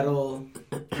subtle,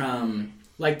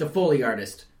 like the Foley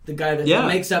artist. The guy that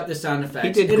makes up the sound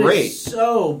effects. He did great. It is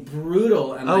so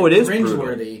brutal and it is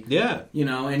cringeworthy. Yeah.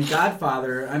 In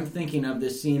Godfather, I'm thinking of the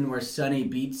scene where Sonny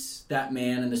beats that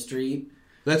man in the street.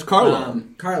 That's Carlo.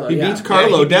 Carlo, he beats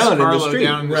Carlo down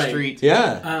in the street.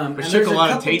 Yeah. Which took a lot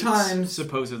of takes,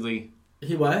 supposedly.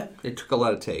 He what? It took a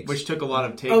lot of takes. Which took a lot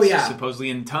of takes,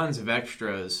 supposedly, and tons of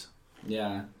extras.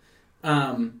 Yeah.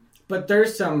 But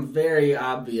there's some very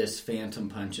obvious phantom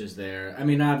punches there. I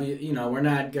mean, we're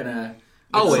not gonna...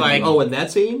 in that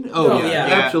scene?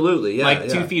 Absolutely. Yeah, like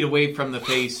 2 feet away from the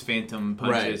face, phantom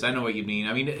punches. Right. I know what you mean.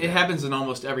 I mean, it happens in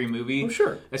almost every movie. Oh,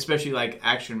 sure. Especially like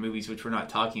action movies, which we're not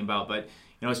talking about. But,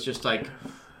 it's just like,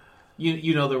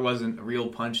 there wasn't a real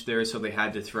punch there, so they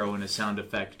had to throw in a sound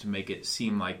effect to make it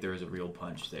seem like there was a real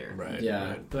punch there. Right.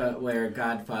 Yeah, but where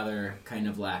Godfather kind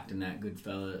of lacked in that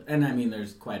Goodfellas. And I mean,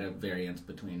 there's quite a variance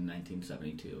between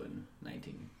 1972 and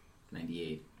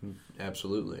 1998.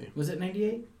 Absolutely. Was it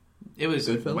 98? It was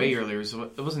way earlier.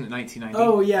 It wasn't 1990.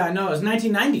 Oh, yeah, no, it was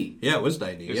 1990. Yeah, it was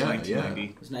 90. It was 1990.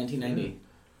 It was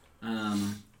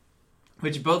 1990.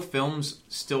 Which both films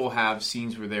still have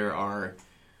scenes where there are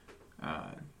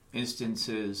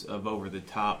instances of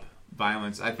over-the-top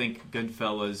violence. I think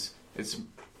Goodfellas, it's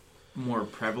more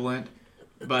prevalent.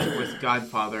 But with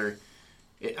Godfather...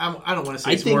 I don't want to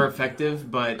say it's more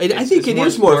effective, but... I think it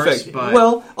is more effective.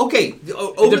 Well, okay,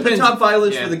 over-the-top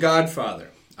violence for The Godfather.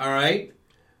 All right?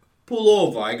 Pull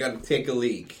over, I gotta take a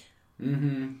leak.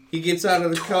 Mm-hmm. He gets out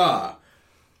of the car.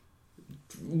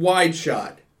 Wide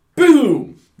shot.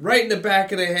 Boom! Right in the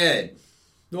back of the head.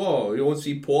 Oh, you won't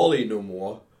see Paulie no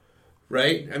more.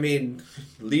 Right? I mean,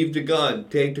 leave the gun,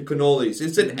 take the cannolis.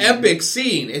 It's an epic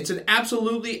scene. It's an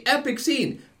absolutely epic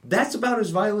scene. That's about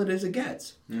as violent as it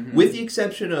gets. Mm-hmm. With the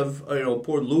exception of,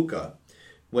 poor Luca.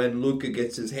 When Luca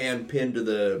gets his hand pinned to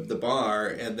the bar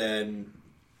and then...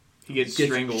 He gets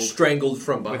strangled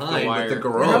from behind with the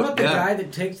garrote. How about the guy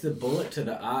that takes the bullet to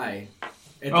the eye?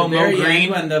 At the very Mo Green?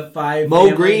 end when the 5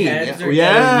 Mo Green. heads are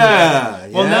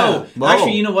Well, no. Mo.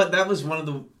 Actually, you know what? That was one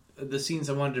of the scenes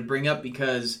I wanted to bring up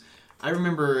because I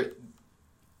remember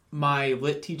my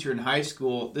lit teacher in high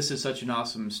school. This is such an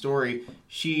awesome story.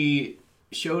 She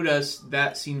showed us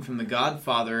that scene from The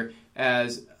Godfather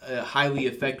as a highly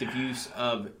effective use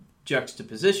of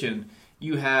juxtaposition.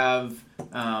 You have...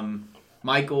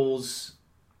 Michael's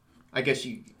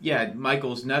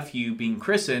nephew being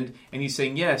christened, and he's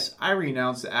saying, yes, I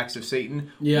renounce the acts of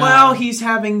Satan. Yeah. Well, he's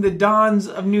having the Dons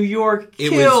of New York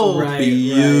killed. It was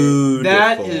beautiful.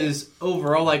 That is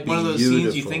overall like one of those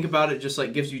scenes you think about it, just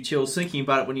like gives you chills thinking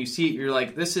about it. When you see it, you're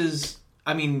like, this is,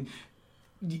 I mean,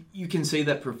 you can say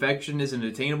that perfection isn't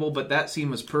attainable, but that scene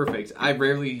was perfect. I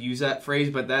rarely use that phrase,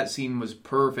 but that scene was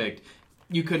perfect.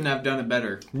 You couldn't have done it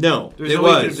better. No, there's no way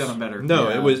you could have done it better. No,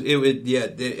 it was.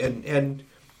 And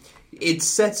it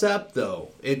sets up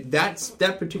though.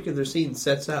 That particular scene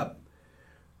sets up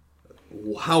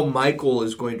how Michael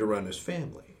is going to run his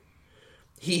family.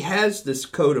 He has this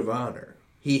code of honor.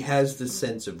 He has this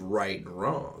sense of right and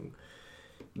wrong,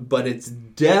 but it's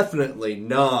definitely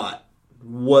not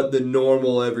what the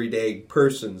normal everyday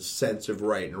person's sense of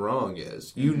right and wrong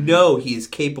is. You know he is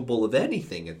capable of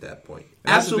anything at that point.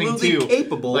 Absolutely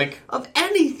capable of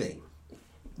anything.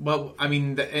 Well, I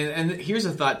mean, and here's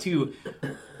a thought too.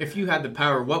 If you had the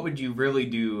power, what would you really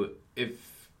do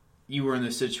if you were in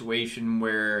the situation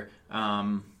where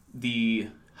the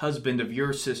husband of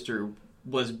your sister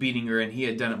was beating her and he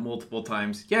had done it multiple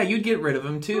times? Yeah, you'd get rid of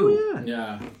him too. Oh,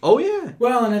 yeah. Oh, yeah.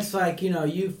 Well, and it's like,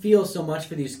 you feel so much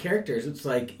for these characters. It's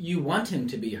like, you want him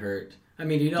to be hurt. I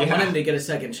mean, you don't want him to get a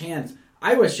second chance.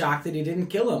 I was shocked that he didn't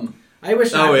kill him. I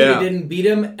was shocked that he didn't beat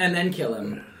him and then kill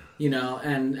him.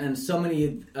 And so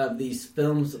many of these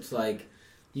films, it's like,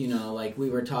 like we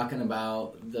were talking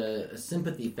about the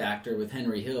sympathy factor with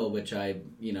Henry Hill, which I'm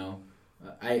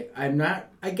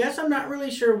not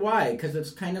really sure why, because it's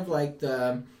kind of like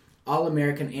the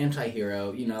all-American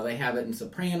anti-hero. They have it in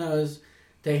Sopranos,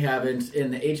 they have it in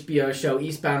the HBO show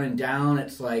Eastbound and Down.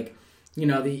 It's like,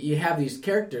 you have these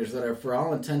characters that are, for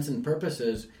all intents and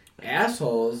purposes,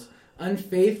 assholes,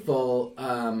 unfaithful,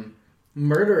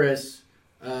 murderous,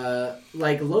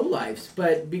 like lowlifes.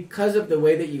 But because of the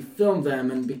way that you film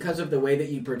them and because of the way that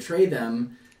you portray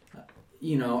them,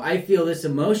 I feel this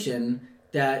emotion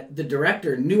that the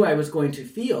director knew I was going to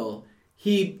feel.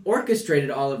 He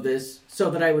orchestrated all of this so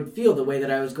that I would feel the way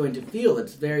that I was going to feel.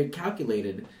 It's very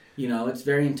calculated. It's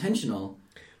very intentional.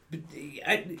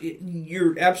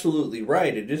 You're absolutely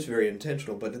right. It is very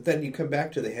intentional. But then you come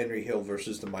back to the Henry Hill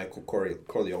versus the Michael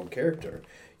Corleone character.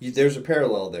 There's a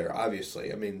parallel there,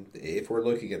 obviously. I mean, if we're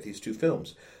looking at these two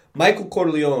films. Michael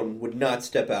Corleone would not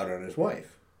step out on his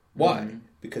wife. Why? Mm-hmm.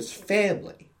 Because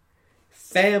family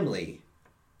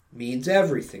means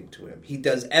everything to him. He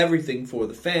does everything for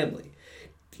the family.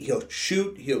 He'll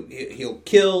shoot, he'll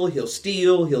kill, he'll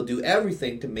steal, he'll do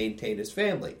everything to maintain his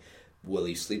family. Will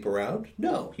he sleep around?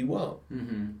 No, he won't.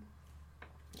 Mm-hmm.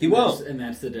 He won't. And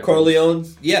that's the difference.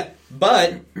 Corleone's, yeah.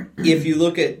 But if you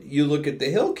look at the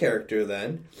Hill character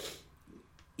then,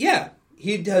 yeah,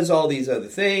 he does all these other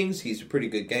things. He's a pretty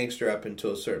good gangster up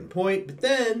until a certain point. But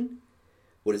then,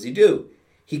 what does he do?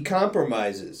 He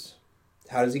compromises.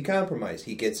 How does he compromise?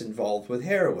 He gets involved with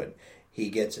heroin. He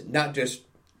gets not just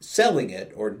selling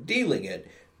it or dealing it,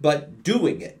 but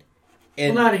doing it.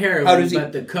 And not heroin,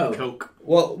 but the coke.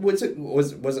 Well, wasn't?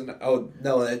 Oh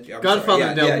no,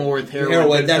 Godfather dealt more with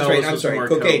heroin. That's right. I'm sorry,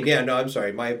 cocaine. Coke. Yeah, no, I'm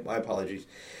sorry. My apologies.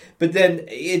 But then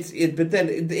it's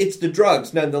the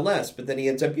drugs nonetheless. But then he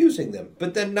ends up using them.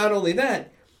 But then not only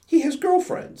that, he has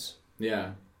girlfriends.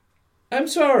 Yeah. I'm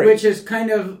sorry. Which is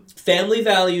kind of... Family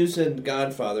values in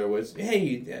Godfather was,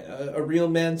 hey, a real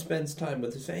man spends time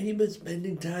with his family. But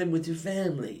spending time with your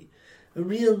family. A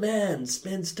real man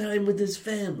spends time with his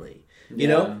family. You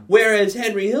know? Whereas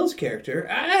Henry Hill's character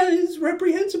is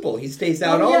reprehensible. He stays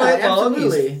out all night long.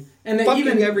 Absolutely. And they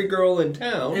fucking every girl in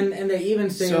town. And they even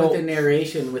say with the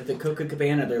narration, with the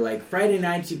Coca-Cabana, they're like, Friday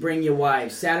nights you bring your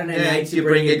wives, Saturday nights you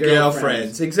bring your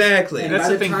girlfriends. Exactly. And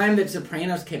by the time that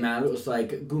Sopranos came out, it was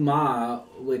like guma,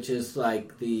 which is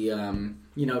like the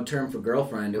term for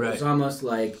girlfriend. It was almost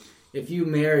like if you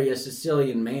marry a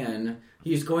Sicilian man,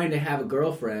 he's going to have a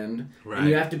girlfriend, and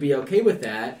you have to be okay with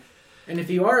that. And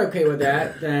if you are okay with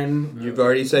that, then you've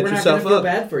already set yourself up. We're not going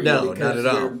to feel bad for you. No, because not at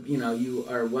all. You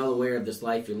are well aware of this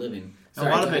life you're living.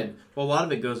 Sorry, a lot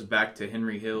of it goes back to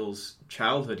Henry Hill's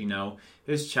childhood.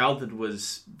 His childhood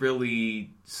was really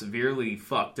severely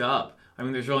fucked up. I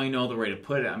mean, there's really no other way to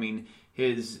put it. I mean,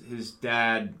 his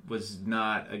dad was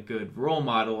not a good role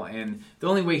model, and the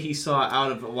only way he saw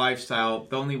out of a lifestyle,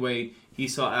 the only way he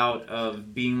saw out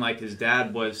of being like his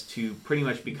dad was to pretty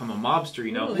much become a mobster,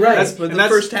 Right. That's the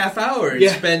first half hour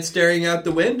is spent staring out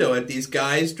the window at these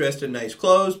guys dressed in nice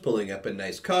clothes, pulling up in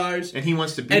nice cars. And he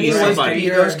wants to be somebody. Wants to be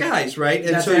those guys, right?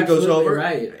 And so he goes over.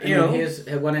 Right.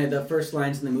 One of the first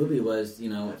lines in the movie was,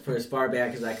 for as far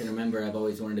back as I can remember, I've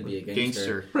always wanted to be a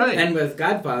gangster. Right. And with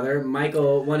Godfather,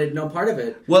 Michael wanted no part of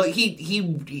it. Well,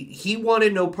 he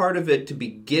wanted no part of it to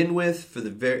begin with.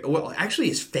 Actually,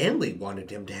 his family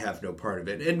wanted him to have no part of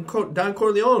it. And Don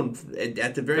Corleone,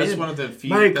 at the very end, one of the few.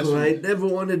 Michael, I never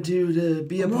wanted you to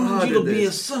be a part of this. Be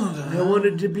a son. I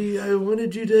wanted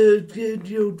you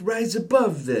to rise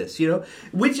above this.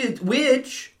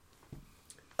 Which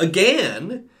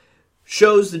again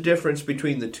shows the difference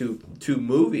between the two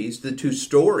movies, the two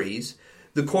stories.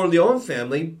 The Corleone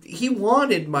family, he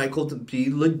wanted Michael to be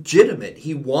legitimate.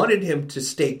 He wanted him to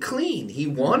stay clean. He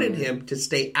wanted him to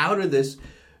stay out of this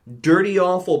dirty,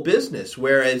 awful business.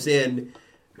 Whereas in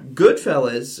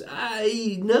Goodfellas,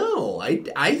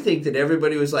 I think that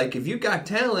everybody was like, if you got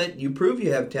talent, you prove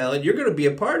you have talent, you're going to be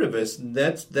a part of us. And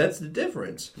that's the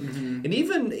difference. Mm-hmm. And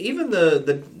even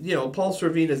the Paul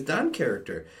Sorvino's Don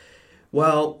character,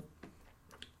 well,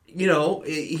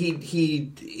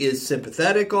 he is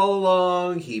sympathetic all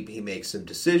along. He makes some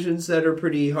decisions that are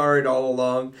pretty hard all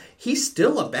along. He's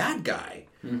still a bad guy.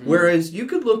 Mm-hmm. Whereas you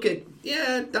could look at,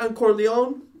 Don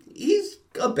Corleone, he's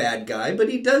a bad guy, but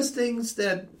he does things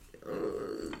that...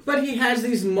 But he has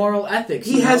these moral ethics.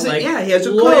 He has a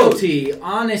loyalty, code.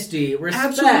 Honesty,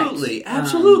 respect.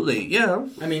 Absolutely, yeah.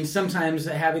 I mean, sometimes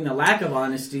having the lack of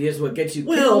honesty is what gets you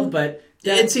killed, but...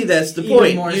 And see, that's the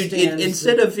point.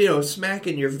 Instead of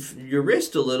smacking your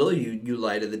wrist a little, you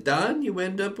lie to the Don. You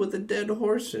end up with a dead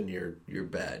horse in your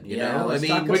bed. We gotta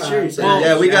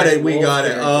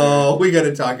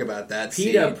talk about that.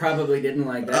 PETA probably didn't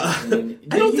like that.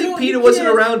 I don't think PETA wasn't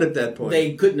around at that point.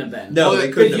 They couldn't have been. No,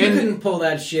 they couldn't. You couldn't pull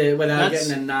that shit without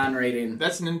getting a non-rating.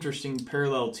 That's an interesting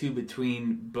parallel too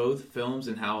between both films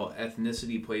and how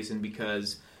ethnicity plays in,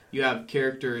 because you have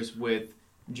characters with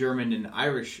German and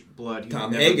Irish blood who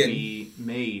would never be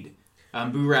made.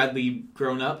 Boo Radley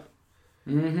grown up.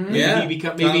 Mm-hmm. Yeah.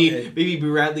 Maybe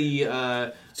Bradley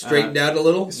straightened out a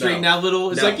little. It's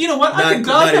like, you know what? I can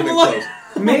dog him a little.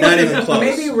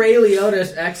 Maybe Ray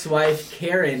Liotta's ex-wife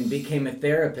Karen became a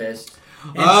therapist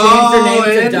and changed her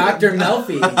name to Dr.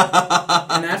 Melfi,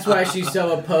 and that's why she's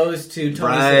so opposed to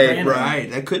Tony Soprano. Right,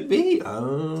 that could be.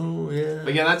 Oh, yeah.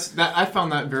 But yeah, I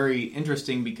found that very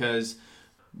interesting because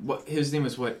his name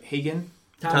was Hagen?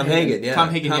 Tom Hagen, yeah. Tom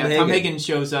Hagen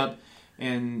shows up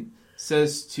and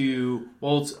says to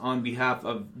Waltz on behalf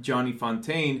of Johnny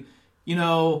Fontaine, you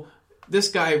know, this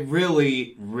guy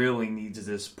really, really needs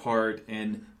this part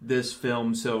in this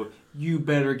film, so you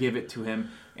better give it to him.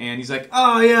 And he's like,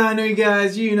 oh yeah, I know you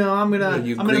guys. You know, I'm gonna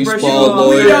brush you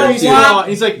off.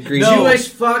 He's like, no. Jewish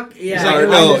fuck. Yeah.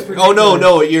 Like,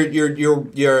 no.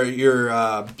 You're.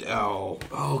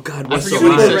 Oh God, what's the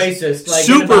super racist? Like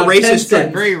super racist.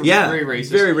 Very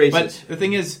racist. Very racist. But the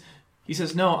thing is, he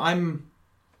says, no, I'm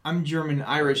German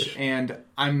Irish, and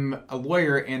I'm a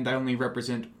lawyer, and I only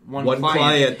represent one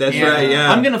client. That's right.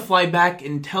 Yeah, I'm gonna fly back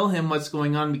and tell him what's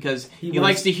going on because he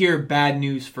likes to hear bad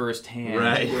news firsthand.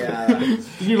 Right. Yeah.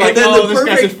 You're like, this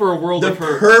guy's in for a world of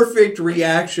hurt. The perfect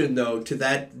reaction, though, to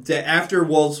that after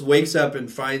Waltz wakes up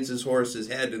and finds his horse's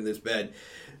head in this bed,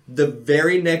 the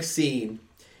very next scene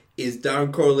is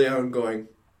Don Corleone going,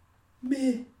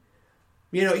 meh.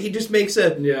 You know, he just makes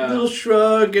a little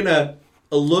shrug and a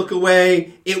look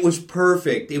away. It was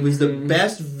perfect. It was the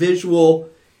best visual.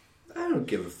 I don't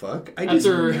give a fuck. You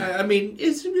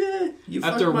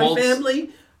fuck my family,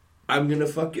 I'm gonna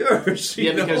fuck yours.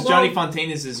 Because Johnny Fontaine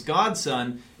is his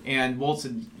godson, and Waltz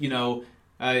had,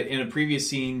 in a previous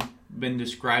scene, been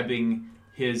describing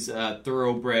his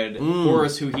thoroughbred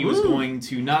horse, who he was going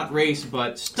to not race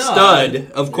but stud.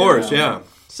 Stud, of course, yeah.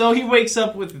 So he wakes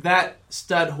up with that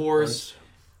stud horse.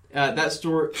 That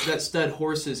stud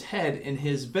horse's head in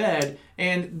his bed,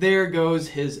 and there goes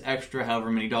his extra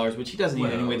however many dollars, which he doesn't need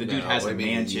anyway. The dude has a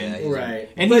mansion, right?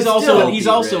 And he's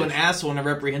also an asshole and a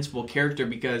reprehensible character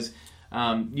because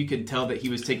you could tell that he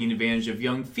was taking advantage of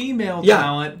young female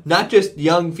talent, not just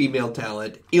young female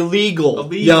talent,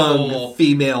 illegal young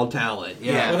female talent.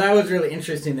 Yeah. Well, that was really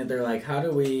interesting. That they're like, how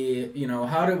do we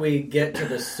get to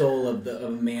the soul of a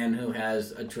man who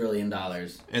has $1 trillion?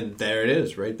 And there it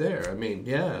is, right there. I mean,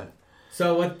 yeah.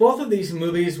 So with both of these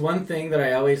movies, one thing that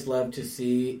I always love to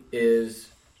see is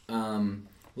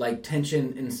like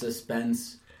tension and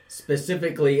suspense,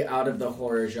 specifically out of the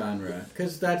horror genre,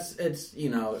 because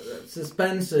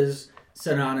suspense is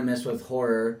synonymous with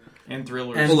horror and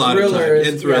thrillers. A lot of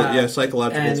times.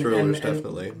 Psychological thrillers,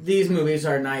 definitely. These movies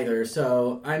are neither.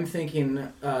 So I'm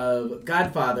thinking of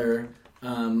Godfather.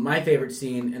 My favorite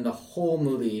scene in the whole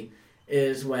movie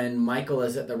is when Michael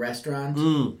is at the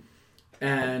restaurant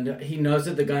and he knows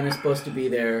that the gun is supposed to be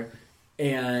there,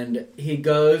 and he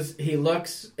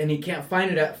looks, and he can't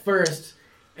find it at first.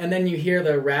 And then you hear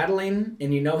the rattling,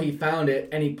 and you know he found it,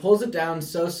 and he pulls it down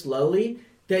so slowly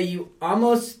that you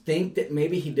almost think that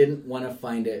maybe he didn't want to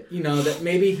find it. You know, that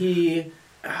maybe he,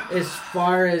 as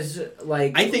far as,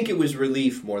 like... I think it was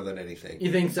relief more than anything.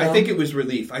 You think so? I think it was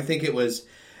relief. I think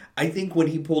when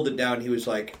he pulled it down, he was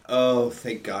like, oh,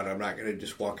 thank God, I'm not going to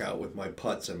just walk out with my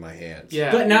putts in my hands.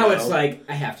 Yeah. But now it's like,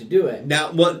 I have to do it.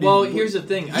 Now, here's the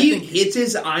thing. It's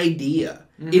his idea.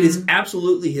 Mm-hmm. It is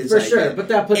absolutely his idea. For sure, but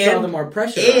that puts all the more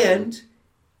pressure on him. And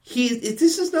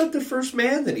this is not the first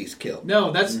man that he's killed.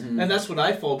 No, and that's what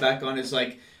I fall back on, is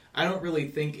like, I don't really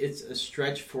think it's a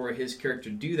stretch for his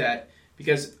character to do that,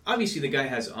 because obviously the guy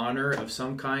has honor of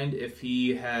some kind if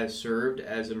he has served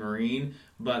as a Marine,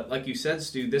 but like you said,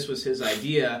 Stu, this was his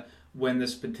idea when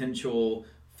this potential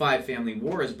 5-family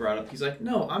war is brought up. He's like,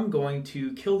 no, I'm going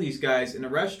to kill these guys in a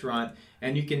restaurant,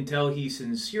 and you can tell he's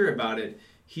sincere about it.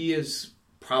 He has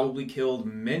probably killed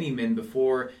many men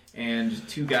before, and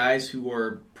 2 guys who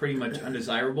are pretty much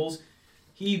undesirables.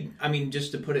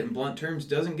 Just to put it in blunt terms,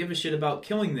 doesn't give a shit about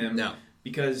killing them. No.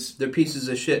 Because they're pieces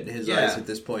of shit in his eyes at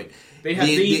this point. There are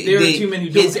 2 men who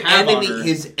don't have honor.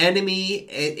 His enemy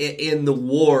in the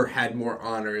war had more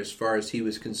honor as far as he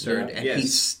was concerned, and he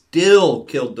still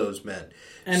killed those men.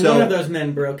 And one of those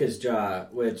men broke his jaw,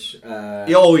 which...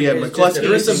 McCluskey.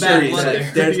 There's some bad blood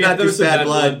there. There's not just bad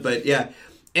blood, but yeah.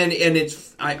 And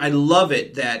it's... I love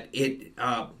it that it...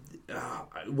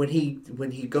 when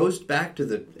he goes back to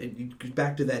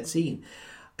that scene,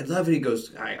 I love it. He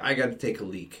goes, I got to take a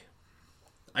leak.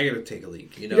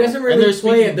 You know? He doesn't really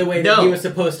play it the way that he was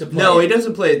supposed to play. No, he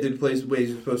doesn't play it the way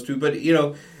he's supposed to. But you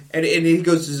know, and he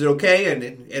goes, "Is it okay?"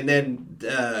 And then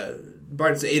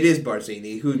it is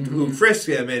Barzini who frisks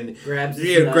him and grabs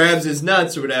his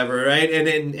nuts or whatever, right?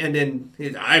 And then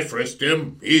I frisked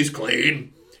him. He's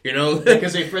clean. You know,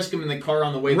 because they frisk him in the car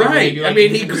on the way. Right. Like, I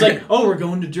mean, he's like, "Oh, we're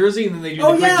going to Jersey," and then they do.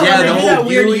 Oh the yeah, quick- they the do whole that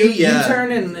weird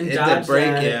U-turn and dodge break.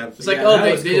 that. Yeah, It's like,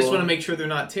 they just want to make sure they're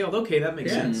not tailed. Okay, that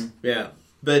makes sense. Yeah,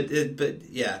 but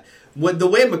yeah. The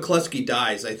way McCluskey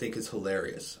dies, I think, is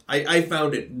hilarious. I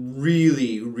found it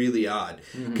really, really odd.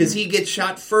 Because he gets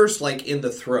shot first, like, in the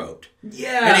throat.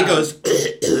 Yeah. And he goes...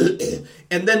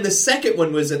 and then the second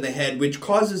one was in the head, which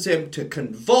causes him to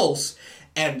convulse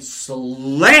and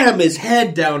slam his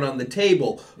head down on the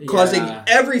table, causing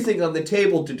everything on the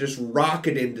table to just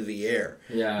rocket into the air.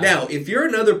 Yeah. Now, if you're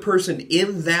another person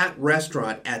in that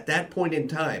restaurant at that point in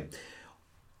time...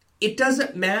 It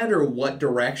doesn't matter what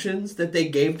directions that they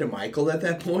gave to Michael at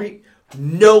that point.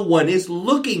 No one is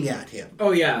looking at him. Oh,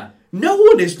 yeah. No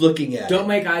one is looking at him. Don't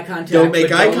make eye contact. Don't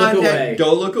make eye look contact. away.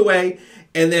 Don't look away.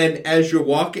 And then as you're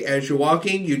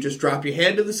walking, you just drop your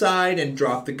hand to the side and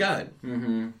drop the gun.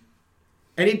 Mm-hmm.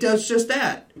 And he does just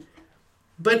that.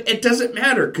 But it doesn't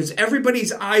matter because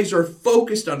everybody's eyes are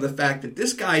focused on the fact that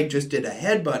this guy just did a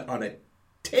headbutt on a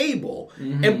table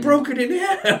and broke it in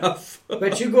half.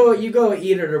 But you go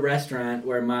eat at a restaurant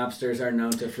where mobsters are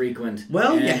known to frequent.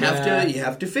 Well, and, you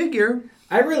have to figure.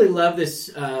 I really love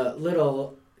this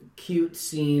little cute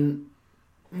scene.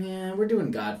 Yeah, we're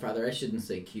doing Godfather. I shouldn't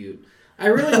say cute. I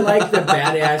really like the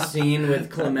badass scene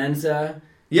with Clemenza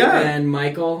and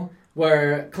Michael,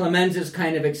 where Clemenza's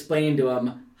kind of explaining to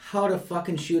him how to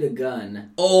fucking shoot a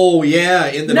gun. Oh, yeah,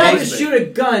 in the Not basement. to shoot a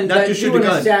gun, Not but to shoot do a an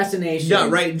gun. assassination. Yeah,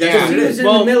 right. That's Because what he it was is. in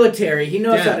the military. He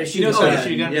knows how to shoot a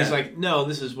gun. Yeah. He's like, no,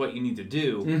 this is what you need to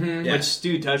do. Which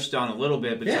Stu touched on a little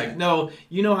bit, but it's like, no,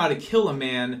 you know how to kill a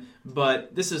man,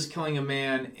 but this is killing a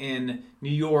man in New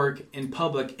York, in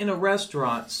public, in a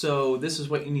restaurant, so this is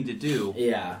what you need to do.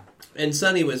 Yeah. And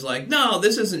Sonny was like, no,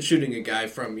 this isn't shooting a guy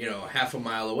from, half a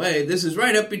mile away. This is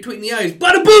right up between the eyes.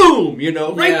 Bada boom!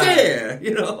 Right there.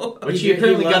 Which he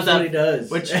apparently got that. What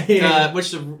he does.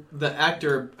 Which the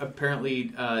actor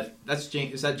apparently, that's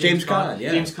James. Is that James Caan?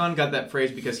 Yeah. James Caan got that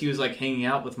phrase because he was like hanging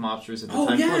out with mobsters at the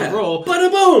time for the role.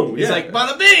 Bada boom! He's like,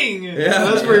 bada bing! Yeah.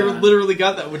 So that's where he literally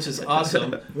got that, which is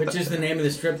awesome. Which is the name of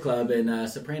the strip club in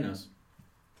Sopranos.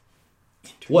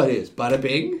 What is? Bada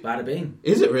Bing? Bada Bing.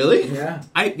 Is it really? Yeah.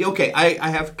 I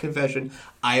have a confession.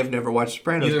 I have never watched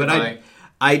Sopranos, Neither but have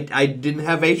I didn't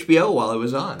have HBO while it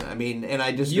was on. I mean, and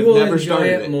I just You have will never enjoy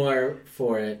started it more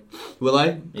for it. Will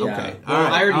I? Yeah. Okay. Well, All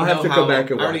right. I already I'll know have to how, go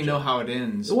back and watch I already it. know how it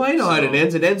ends. Well, I know how it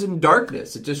ends. It ends in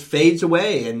darkness. It just fades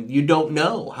away, and you don't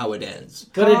know how it ends.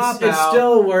 But it's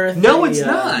still worth No, the, it's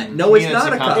not. No, it's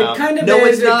not a cop It out. kind of No,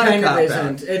 is. it's not it kind a of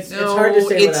cop-out. isn't. It's hard to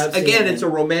say without seeing again, it. it's a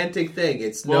romantic thing.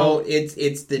 It's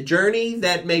the journey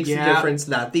that makes the difference,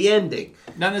 not the ending.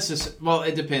 Not necessarily. Well,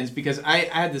 it depends because I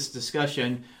had this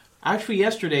discussion actually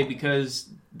yesterday because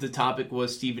the topic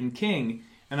was Stephen King.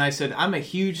 And I said, I'm a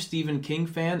huge Stephen King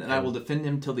fan, and I will defend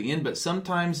him till the end. But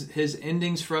sometimes his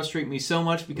endings frustrate me so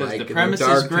much because the premise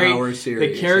is great,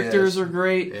 the characters are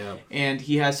great, and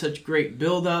he has such great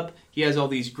build-up. He has all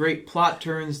these great plot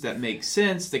turns that make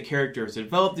sense. The characters are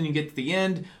developed, and you get to the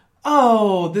end.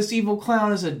 Oh, this evil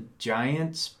clown is a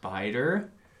giant spider.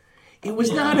 It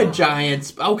was not a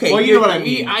giant... Okay, well, you know what I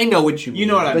mean. I know what you mean. You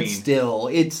know what I mean. But still,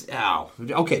 it's...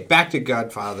 Okay, back to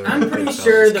Godfather. I'm pretty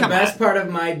sure the best part of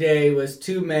my day was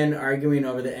two men arguing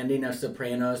over the ending of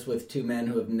Sopranos with two men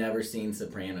who have never seen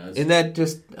Sopranos. Isn't that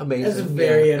just amazing? That's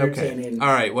very entertaining. Okay.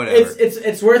 All right, whatever.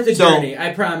 It's worth the journey,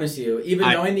 I promise you. Even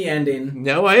knowing the ending.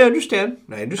 No, I understand.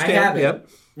 I have it. Yep.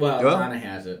 Well, Donna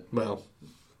has it. Well...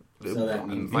 So that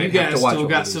means... You guys still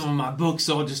got some of my books,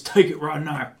 so I'll just take it right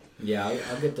now. Yeah,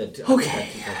 I'll get that too.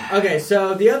 Okay,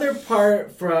 so the other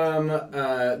part from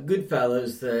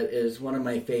Goodfellas that is one of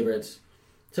my favorites.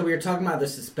 So we were talking about the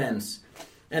suspense.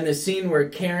 And the scene where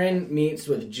Karen meets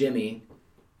with Jimmy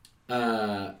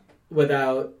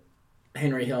without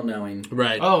Henry Hill knowing.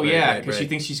 Right. Oh, yeah, because she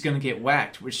thinks she's going to get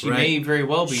whacked, which she may very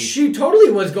well be. She totally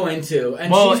was going to.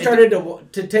 And she started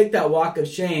to take that walk of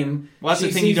shame. Well, that's the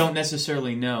thing you don't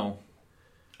necessarily know.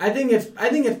 I think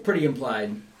it's pretty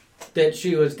implied that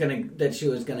she was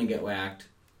gonna get whacked.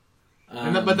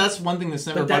 But that's one thing that's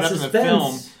never brought up in the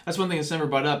film. That's one thing that's never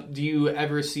brought up. Do you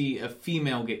ever see a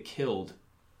female get killed?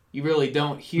 You really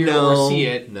don't hear or see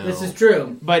it. No. This is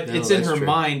true. But it's in her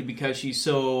mind because she's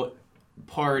so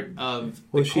part of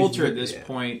the culture at this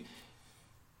point.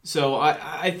 So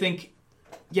I think,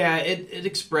 it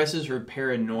expresses her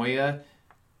paranoia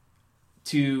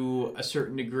to a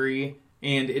certain degree.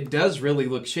 And it does really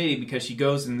look shady because she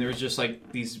goes and there's just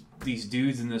like these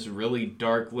dudes in this really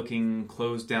dark looking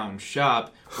closed down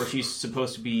shop where she's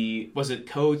supposed to be, was it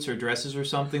coats or dresses or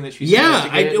something that she's supposed to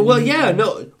get? Go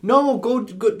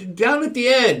down at the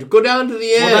end. Go down to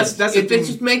the end. Well, that's the thing.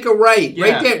 Just make a right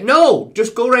there. No,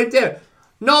 just go right there.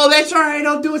 No, that's all right.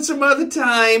 I'll do it some other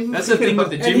time. That's the thing with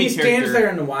the Jimmy and he character. stands there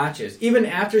and watches. Even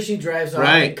after she drives off,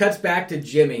 it cuts back to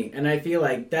Jimmy, and I feel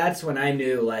like that's when I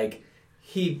knew like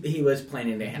he was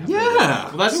planning to have.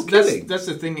 Yeah, well, that's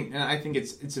the thing. And I think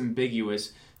it's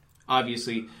ambiguous,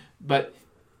 obviously, but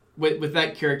with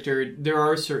that character, there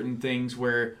are certain things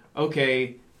where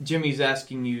Jimmy's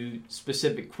asking you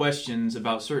specific questions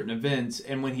about certain events,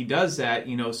 and when he does that,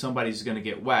 somebody's going to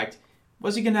get whacked.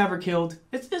 Was he going to have her killed?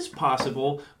 It's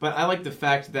possible, but I like the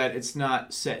fact that it's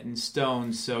not set in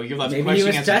stone, so you're left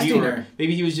questioning as a viewer.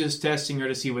 Maybe he was just testing her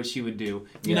to see what she would do.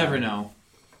 You never know.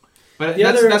 But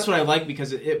that's what I like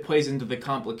because it plays into the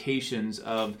complications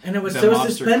of and it was the so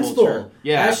mobster suspenseful. Culture.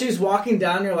 Yeah. As she's walking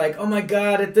down, you're like, oh my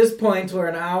god, at this point, we're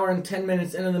an hour and 10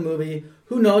 minutes into the movie.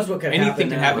 Who knows what could happen? Anything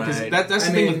can happen because that's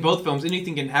the thing with both films.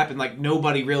 Anything can happen. Like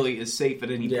nobody really is safe at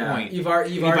any point. You've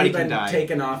already been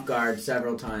taken off guard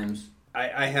several times.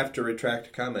 I have to retract a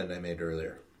comment I made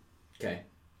earlier. Okay.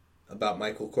 About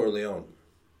Michael Corleone.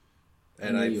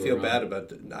 And I feel bad about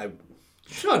that.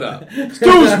 Shut up.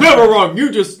 Stu's never wrong. You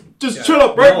just shut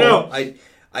up right now.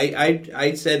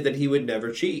 I said that he would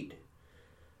never cheat.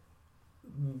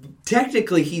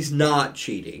 Technically, he's not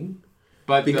cheating.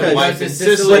 But because the wife in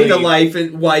Sicily.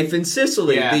 The wife in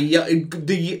Sicily. Yeah.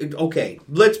 Okay,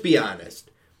 let's be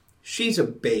honest. She's a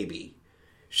baby.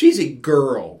 She's a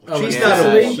girl. She's not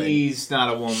a woman. She's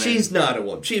not a woman. She's not a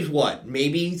woman. She's what?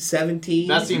 Maybe 17?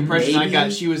 That's the impression I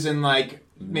got. She was in like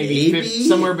maybe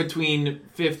somewhere between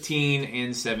 15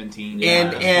 and 17.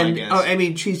 Yeah, I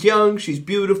mean, she's young, she's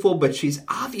beautiful, but she's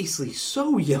obviously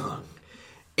so young.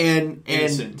 And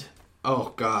innocent.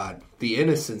 Oh God, the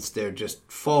innocence there just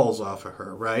falls off of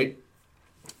her, right?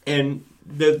 And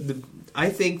I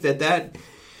think that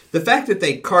the fact that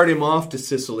they cart him off to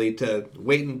Sicily to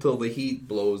wait until the heat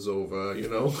blows over, I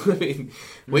mean,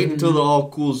 wait until it all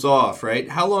cools off, right?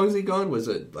 How long is he gone? Was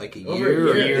it like a year?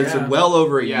 Over a year, It's well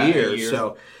over a year.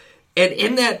 So, and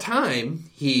in that time,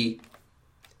 he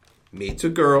meets a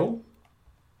girl,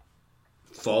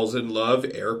 falls in love,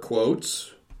 air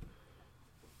quotes,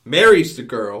 marries the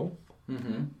girl,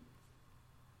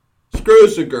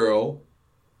 screws the girl,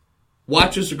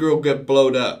 watches the girl get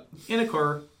blowed up in a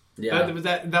car. Yeah,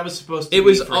 that was supposed to. It be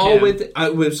was for all him.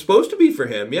 it was supposed to be for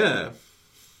him, yeah,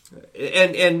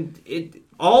 and it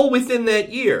all within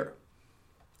that year,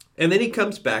 and then he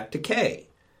comes back to Kay,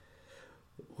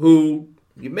 who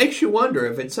it makes you wonder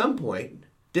if at some point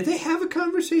did they have a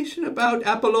conversation about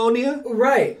Apollonia?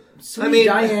 Right, sweet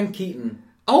Diane Keaton.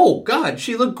 Oh God,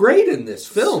 she looked great in this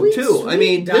film too. I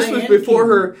mean, this was before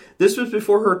her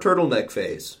turtleneck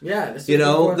phase. Yeah, this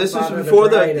was before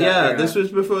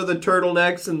the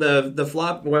turtlenecks and the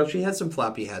flop. Well, she had some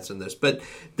floppy hats in this, but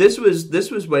this was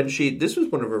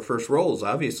one of her first roles,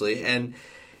 obviously. And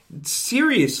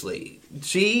seriously,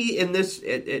 she in this,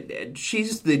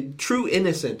 she's the true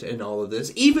innocent in all of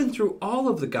this. Even through all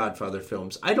of the Godfather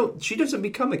films, she doesn't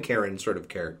become a Karen sort of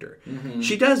character. Mm-hmm.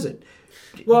 She doesn't.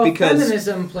 Well,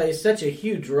 feminism plays such a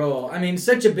huge role. I mean,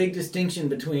 such a big distinction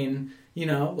between,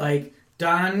 like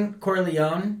Don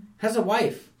Corleone has a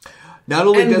wife. Not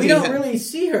only does we don't really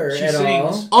see her at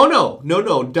all. Oh no!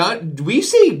 We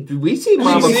see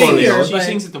Mama Corleone. She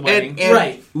sings at the wedding, and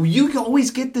right? You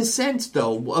always get the sense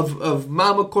though of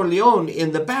Mama Corleone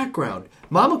in the background.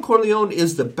 Mama Corleone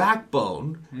is the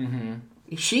backbone. Mm-hmm.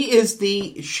 She is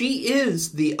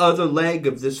the other leg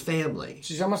of this family.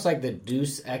 She's almost like the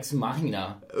Deus Ex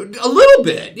Machina. A little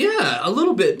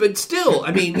bit, but still,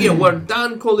 I mean, where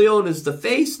Don Corleone is the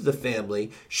face of the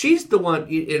family, she's the one.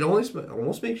 It almost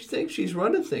makes you think she's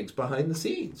running things behind the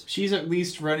scenes. She's at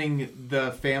least running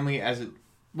the family as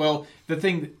well. The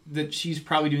thing that she's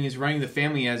probably doing is running the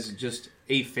family as just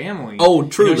a family. Oh,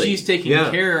 truly. She's taking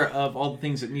care of all the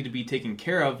things that need to be taken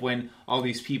care of when all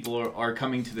these people are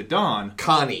coming to the Dawn.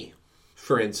 Connie,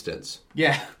 for instance.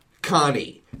 Yeah.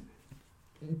 Connie.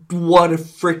 What a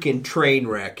freaking train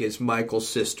wreck is Michael's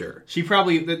sister. She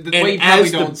probably, the way you probably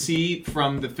don't see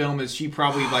from the film is she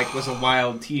probably was a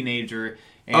wild teenager,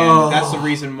 and that's the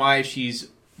reason why she's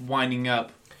winding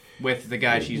up with the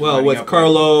guy she's with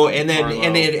Carlo, and then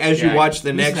as you watch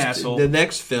the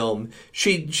next film,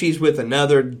 she's with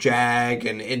another jag,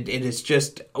 and it's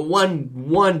just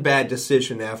one bad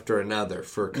decision after another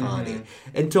for Connie,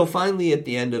 until finally at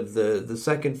the end of the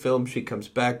second film she comes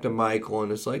back to Michael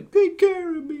and it's like, take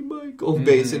care of me, Michael. Michael,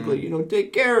 basically.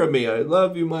 Take care of me. I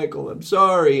love you, Michael. I'm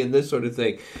sorry, and this sort of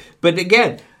thing. But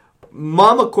again,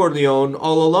 Mama Corleone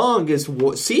all along is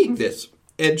seeing this,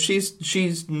 and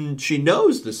she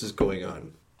knows this is going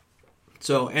on.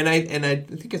 So, and I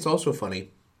think it's also funny,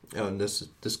 and this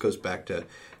goes back to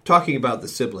talking about the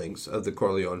siblings of the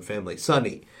Corleone family.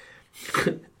 Sonny,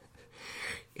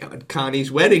 on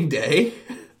Connie's wedding day,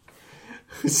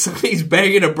 Sonny's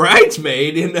banging a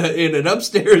bridesmaid in an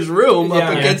upstairs room up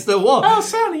against the wall. Oh,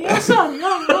 Sonny!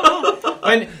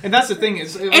 And that's the thing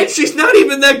is, and she's not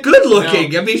even that good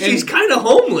looking. No. I mean, she's kind of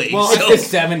homely. Well,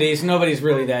 it's the 70s. Nobody's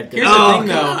really that good.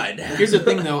 Here's the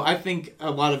thing, though. I think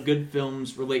a lot of good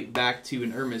films relate back to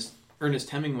an Ernest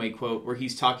Hemingway quote where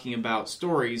he's talking about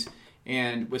stories,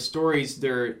 and with stories,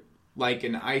 they're like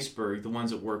an iceberg. The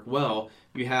ones that work well,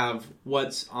 you have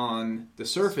what's on the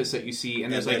surface that you see,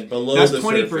 and there's like that's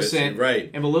 20%, right?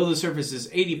 And below the surface is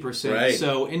 80%. Right.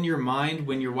 So in your mind,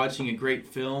 when you're watching a great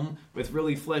film with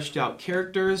really fleshed out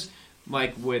characters,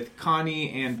 like with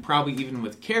Connie and probably even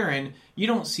with Karen, you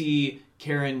don't see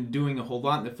Karen doing a whole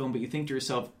lot in the film, but you think to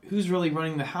yourself, who's really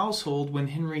running the household when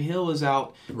Henry Hill is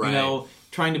out,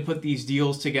 trying to put these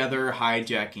deals together,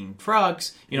 hijacking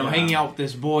trucks, hanging out with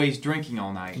this boys, drinking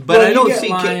all night. But I don't see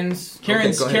lines.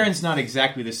 Karen's not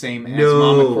exactly the same as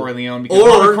Mama Corleone, because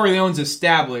Mama Corleone's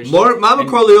established. Mama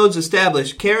Corleone's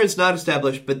established. Karen's not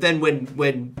established. But then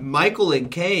when Michael and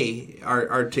Kay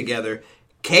are together,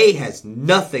 Kay has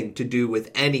nothing to do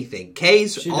with anything.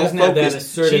 Kay's all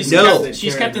focused.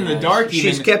 She's kept in the dark.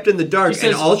 She's kept in the dark,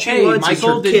 and all she wants is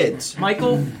her kids.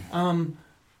 Michael,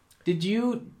 did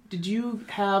you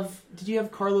have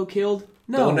Carlo killed?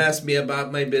 No. Don't ask me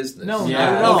about my business. No,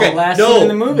 Okay. Last scene in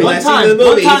the movie. One time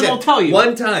I'll tell you.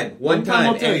 One time,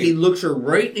 and he looks her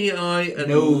right in the eye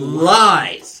and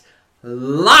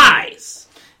lies.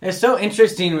 It's so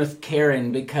interesting with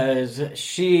Karen because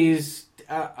she's.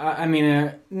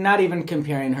 Not even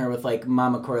comparing her with like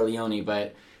Mama Corleone,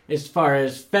 but as far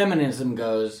as feminism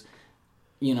goes,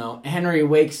 Henry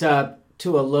wakes up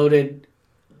to a loaded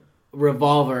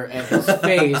revolver at his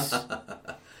face.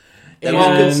 That was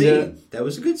a good scene. That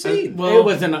was a good scene.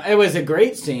 It was a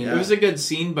great scene. Yeah. It was a good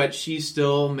scene, but she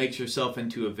still makes herself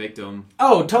into a victim.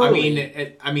 Oh,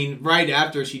 totally. I mean, right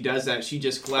after she does that, she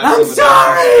just collapses. I'm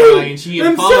sorry, and she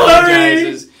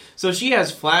apologizes. Sorry. So she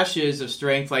has flashes of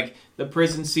strength, like the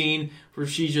prison scene where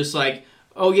she's just like,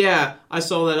 oh yeah, I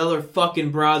saw that other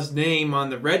fucking broad's name on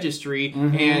the registry,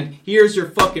 and here's your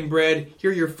fucking bread,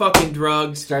 here are your fucking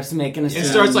drugs. Starts making a scene. And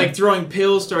starts like throwing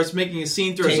pills, starts making a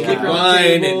scene, throws a liquor on the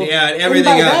table. And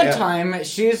everything. And by that time,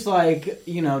 she's like,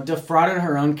 defrauding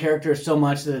her own character so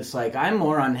much that it's like, I'm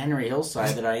more on Henry Hill's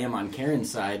side than I am on Karen's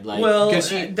side. Like,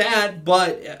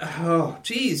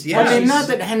 geez, yeah. I mean, not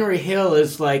that Henry Hill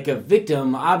is like a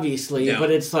victim, obviously,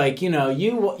 but it's like,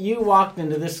 you walked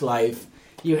into this life.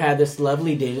 You had this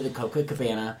lovely date at the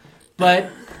Copacabana, but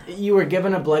you were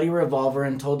given a bloody revolver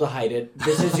and told to hide it.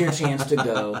 This is your chance to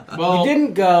go. You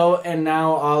didn't go, and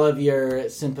now all of your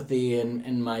sympathy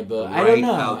in my book. I don't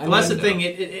know. That's the thing.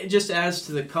 It just adds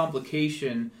to the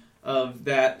complication of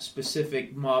that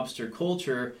specific mobster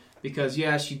culture because,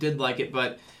 yeah, she did like it,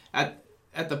 but at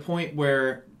the point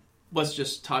where, let's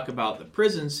just talk about the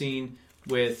prison scene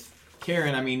with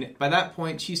Karen. I mean, by that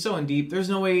point, she's so in deep, there's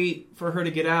no way for her to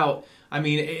get out. I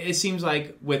mean, it seems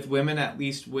like with women, at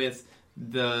least with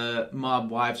the mob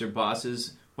wives or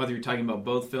bosses, whether you're talking about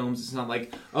both films, it's not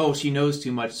like, oh, she knows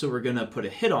too much, so we're going to put a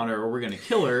hit on her or we're going to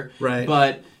kill her. Right.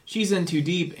 But she's in too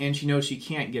deep and she knows she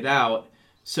can't get out.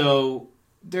 So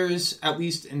there's, at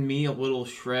least in me, a little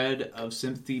shred of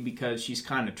sympathy because she's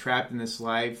kind of trapped in this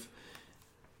life.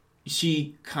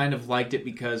 She kind of liked it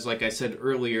because, like I said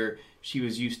earlier, she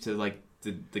was used to like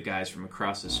the guys from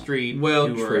across the street who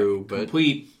were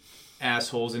complete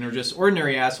assholes and are just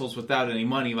ordinary assholes without any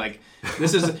money. Like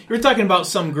this is you're talking about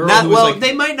some girl who was like,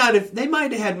 they might have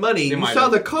had money. You saw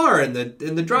the car in the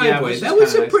driveway. That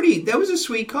was a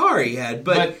sweet car he had.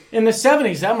 But in the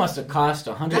 70s that must have cost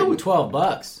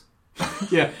 $112.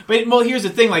 Yeah. But here's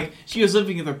the thing, like she was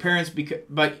living with her parents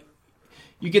but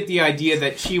you get the idea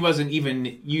that she wasn't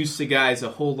even used to guys a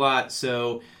whole lot,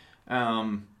 so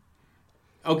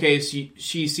okay,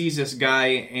 she sees this guy,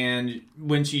 and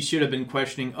when she should have been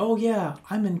questioning, oh yeah,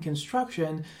 I'm in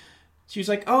construction, she's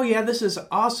like, oh yeah, this is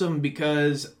awesome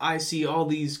because I see all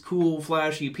these cool,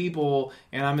 flashy people,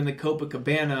 and I'm in the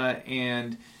Copacabana,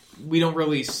 and we don't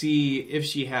really see if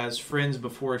she has friends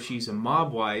before she's a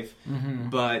mob wife,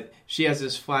 but she has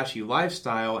this flashy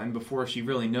lifestyle, and before she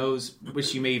really knows, which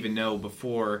she may even know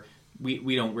before,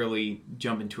 we don't really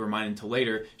jump into her mind until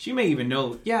later, she may even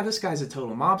know, yeah, this guy's a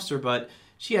total mobster, but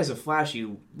she has a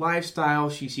flashy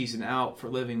lifestyle. She sees an out for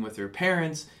living with her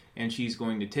parents, and she's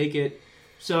going to take it.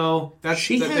 So that's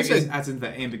in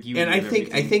the ambiguity. And I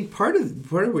think part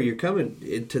of where you're coming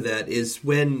into that is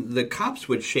when the cops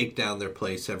would shake down their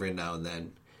place every now and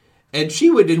then. And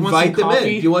she would invite them in. Do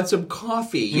you want some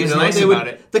coffee? He was nice about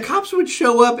it. The cops would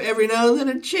show up every now and then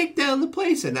and shake down the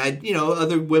place. And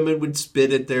other women would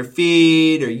spit at their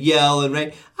feet or yell. And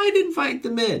I'd invite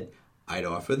them in. I'd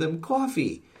offer them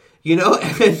coffee.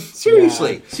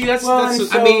 Seriously. Yeah. See,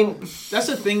 that's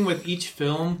the thing with each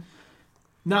film.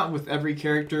 Not with every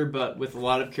character, but with a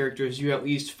lot of characters, you at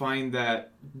least find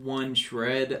that one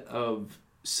shred of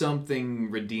something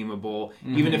redeemable,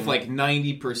 even if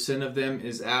 90% of them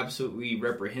is absolutely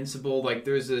reprehensible.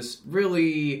 There's this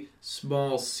really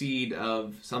small seed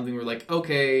of something where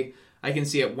okay, I can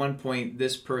see at one point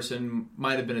this person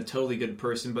might have been a totally good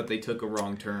person, but they took a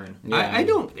wrong turn. Yeah. I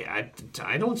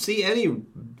don't see any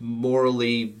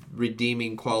morally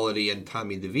redeeming quality in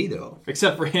Tommy DeVito,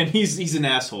 except for him. He's an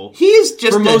asshole. He's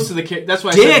just most of the. That's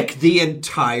why dick the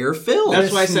entire film.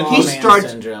 That's why I said he starts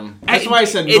syndrome. That's why I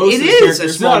said most of the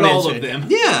characters, not all of them.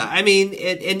 Yeah, and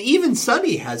even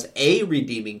Sonny has a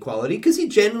redeeming quality because he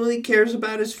genuinely cares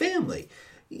about his family.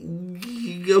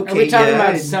 Okay, are we talking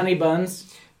about Sonny Buns?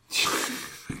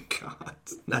 God,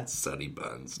 not Sonny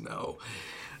Buns, no.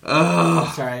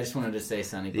 Sorry, I just wanted to say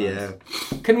Sonny Buns. Yeah.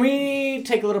 Can we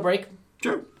take a little break?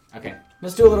 Sure. Okay,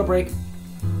 let's do a little break.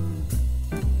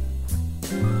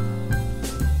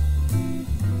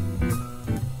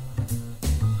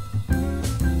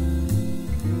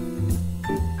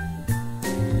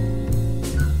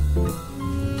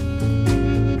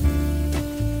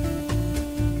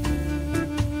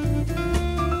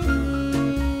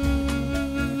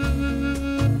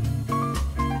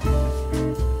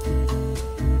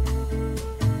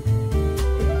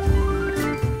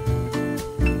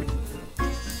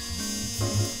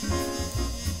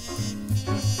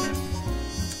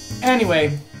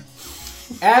 Anyway,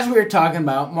 as we were talking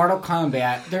about Mortal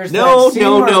Kombat, there's that scene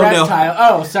where Reptile...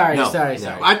 Oh, sorry.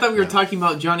 I thought we were talking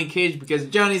about Johnny Cage because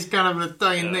Johnny's kind of an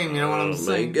Italian name, you know what I'm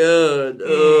saying? Oh, my God.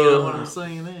 You know what I'm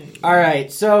saying? All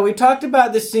right, so we talked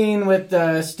about the scene with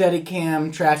the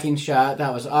Steadicam tracking shot.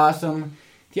 That was awesome.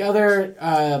 The other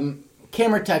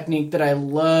camera technique that I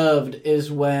loved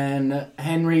is when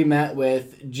Henry met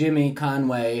with Jimmy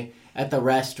Conway at the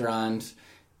restaurant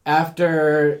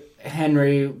after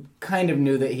Henry kind of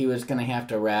knew that he was going to have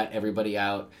to rat everybody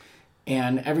out,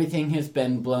 and everything has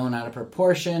been blown out of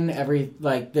proportion.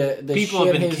 The people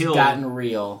shit have been has killed. Gotten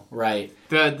real, right?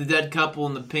 The dead couple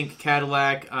in the pink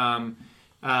Cadillac.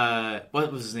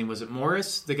 What was his name? Was it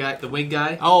Morris? The guy, the wig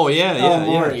guy? Oh yeah,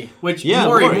 Maury.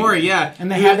 Maury, yeah.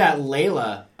 And they had that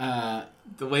Layla.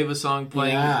 The Layla song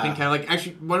playing with the pink Cadillac.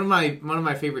 Actually, one of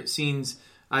my favorite scenes.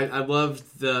 I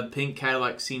loved the pink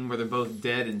Cadillac scene where they're both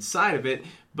dead inside of it,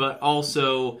 but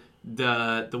also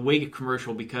the wig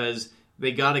commercial because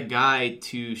they got a guy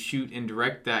to shoot and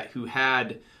direct that who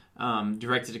had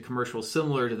directed a commercial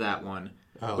similar to that one.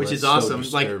 Oh, which is awesome.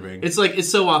 So disturbing. It's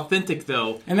so authentic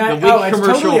though. And that the wig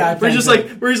commercial totally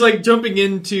authentic. where he's jumping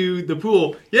into the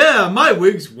pool. Yeah, my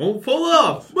wigs won't fall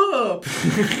off.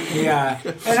 Yeah,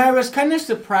 and I was kind of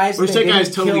surprised that they guy's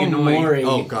didn't totally kill annoying. Maury.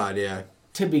 Oh God, yeah.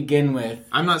 To begin with,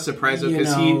 I'm not surprised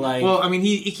because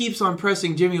he keeps on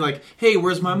pressing Jimmy hey,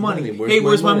 where's my money?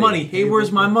 Where's my money? Hey,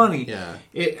 where's my money? Yeah.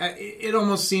 It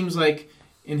almost seems like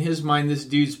in his mind this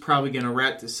dude's probably going to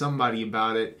rat to somebody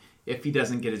about it if he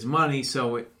doesn't get his money.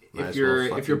 So if you're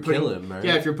putting him, right?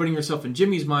 if you're putting yourself in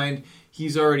Jimmy's mind,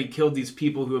 he's already killed these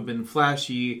people who have been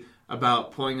flashy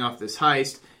about pulling off this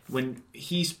heist when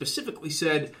he specifically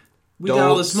said, we got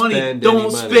all this money.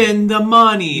 Don't spend the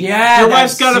money. Yeah, your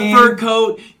wife's got a fur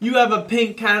coat. You have a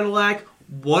pink Cadillac.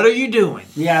 What are you doing?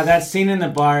 Yeah, that scene in the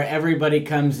bar, everybody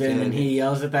comes in and he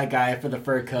yells at that guy for the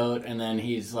fur coat, and then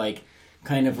he's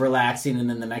kind of relaxing, and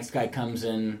then the next guy comes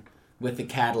in with the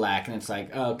Cadillac, and it's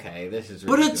okay, this is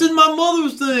really But it's in my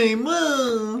mother's name.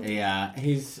 Yeah,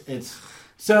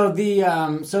 so they're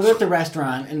at the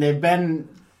restaurant, and they've been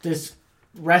this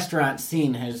restaurant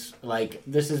scene has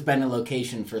this has been a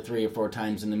location for 3 or 4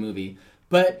 times in the movie,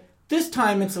 but this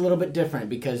time it's a little bit different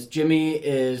because Jimmy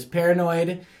is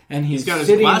paranoid and he's got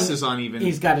sitting, his glasses on.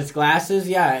 He's got his glasses,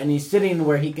 yeah, and he's sitting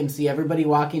where he can see everybody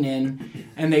walking in,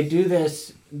 and they do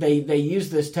this. They use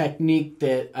this technique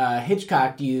that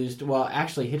Hitchcock used. Well,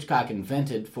 actually, Hitchcock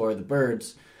invented for the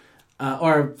Birds,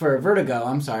 or for Vertigo.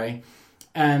 I'm sorry.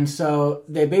 And so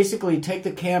they basically take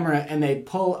the camera and they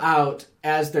pull out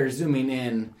as they're zooming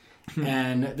in.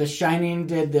 And The Shining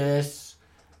did this.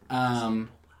 And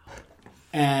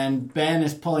Ben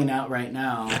is pulling out right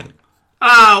now.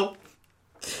 Ow!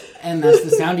 and that's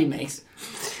the sound he makes.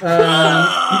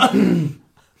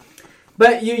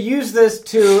 But you use this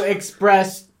to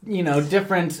express,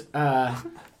 different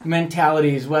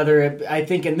mentalities. I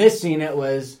think in this scene it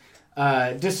was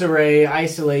disarray,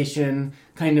 isolation,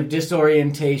 kind of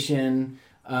disorientation.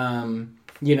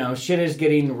 Shit is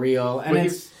getting real,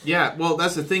 and well,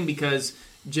 that's the thing, because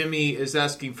Jimmy is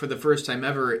asking for the first time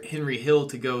ever Henry Hill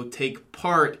to go take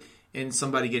part in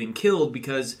somebody getting killed,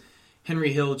 because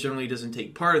Henry Hill generally doesn't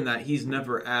take part in that. He's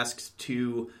never asked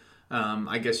to,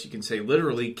 I guess you can say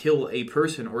literally, kill a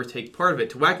person or take part of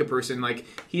it, to whack a person. Like,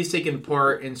 he's taken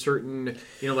part in certain,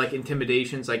 like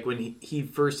intimidations, like when he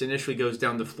first initially goes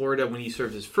down to Florida when he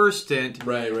serves his first stint.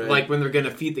 Right. Like when they're going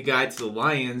to feed the guy to the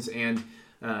lions, and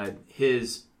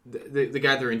the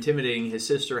guy they're intimidating, his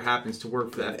sister happens to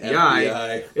work for the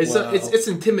FBI. It's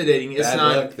intimidating. It's Bad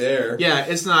not luck there. Yeah,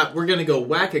 it's not we're gonna go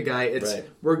whack a guy. It's right.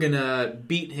 We're gonna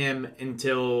beat him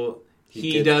until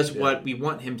he does what we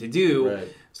want him to do. Right.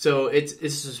 So it's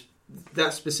just,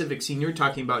 that specific scene you're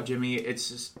talking about, Jimmy.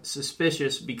 It's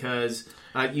suspicious because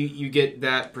you get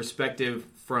that perspective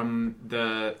from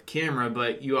the camera,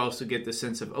 but you also get the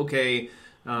sense of, okay.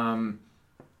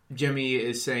 Jimmy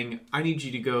is saying, I need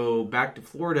you to go back to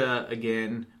Florida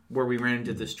again, where we ran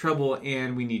into this trouble,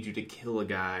 and we need you to kill a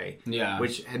guy. Yeah.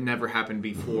 Which had never happened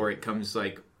before. It comes,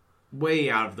 way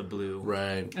out of the blue.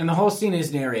 Right. And the whole scene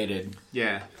is narrated.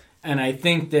 Yeah. And I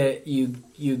think that you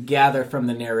gather from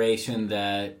the narration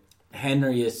that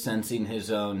Henry is sensing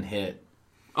his own hit.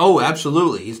 Oh,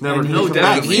 absolutely. He's never going to come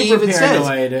back. He even says,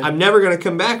 I'm never going to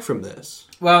come back from this.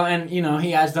 Well, and,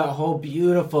 he has that whole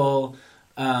beautiful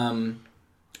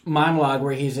monologue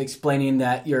where he's explaining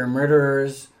that your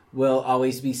murderers will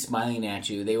always be smiling at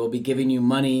you. They will be giving you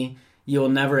money. You will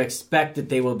never expect that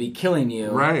they will be killing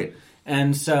you. Right.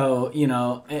 And so,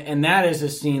 and that is a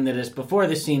scene that is before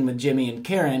the scene with Jimmy and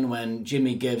Karen, when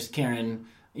Jimmy gives Karen,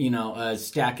 a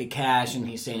stack of cash and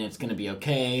he's saying it's going to be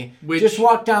okay. Just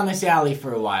walk down this alley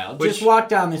for a while. Just walk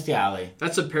down this alley.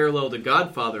 That's a parallel to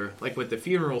Godfather, like with the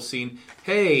funeral scene.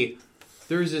 Hey,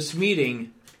 there's this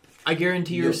meeting. I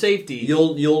guarantee your safety.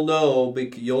 You'll know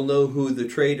who the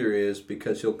traitor is,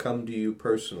 because he'll come to you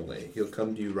personally. He'll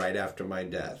come to you right after my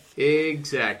death.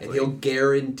 Exactly. And he'll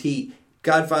guarantee.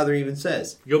 Godfather even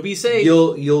says, you'll be safe.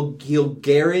 He'll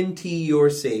guarantee your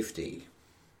safety.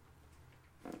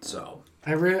 So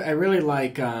I really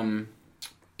like Don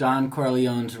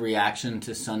Corleone's reaction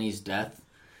to Sonny's death.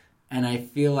 And I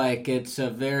feel like it's a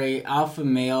very alpha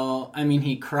male. I mean,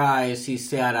 he cries. He's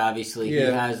sad, obviously. Yeah.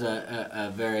 He has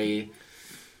a very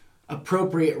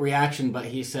appropriate reaction, but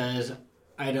he says,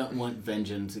 I don't want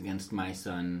vengeance against my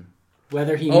son.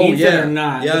 Whether he means it or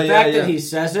not. The fact that he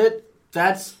says it,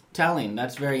 that's telling.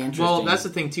 That's very interesting. Well, that's the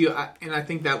thing, too. And I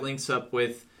think that links up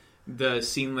with the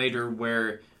scene later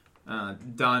where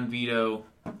Don Vito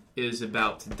is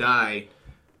about to die.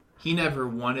 He never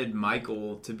wanted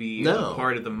Michael to be a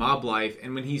part of the mob life.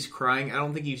 And when he's crying, I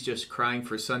don't think he's just crying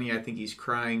for Sonny. I think he's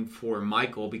crying for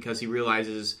Michael, because he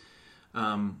realizes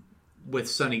with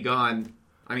Sonny gone,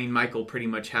 Michael pretty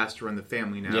much has to run the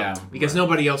family now. Yeah, because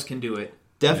nobody else can do it.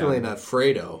 Definitely not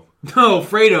Fredo. No,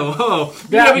 Fredo. Oh,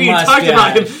 we haven't even talked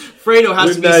about him. Fredo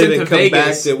has to be sent to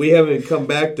Vegas. We haven't come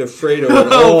back to Fredo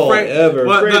at all, ever.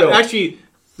 Well, Fredo. Actually...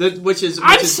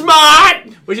 I'm smart.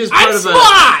 Which is part of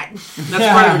that's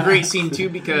part of a great scene too,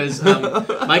 because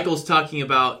Michael's talking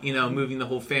about moving the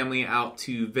whole family out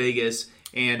to Vegas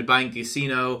and buying a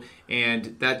casino,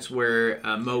 and that's where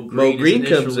Mo Green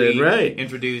comes in, right?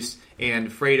 Introduced, and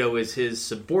Fredo is his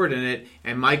subordinate,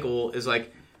 and Michael is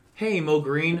like, "Hey, Mo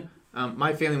Green,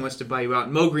 my family wants to buy you out."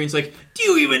 And Mo Green's like, "Do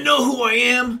you even know who I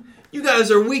am? You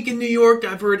guys are weak in New York.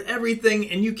 I've heard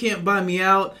everything, and you can't buy me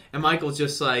out." And Michael's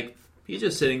just like. He's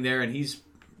just sitting there, and he's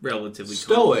relatively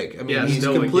stoic. Calm. He's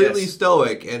stoic, completely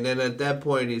stoic. And then at that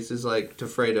point, he's just like to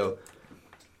Fredo,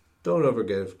 "Don't ever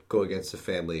go against the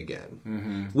family again."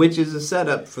 Mm-hmm. Which is a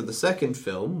setup for the second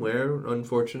film, where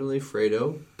unfortunately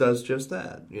Fredo does just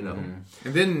that. Mm-hmm.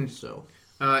 And then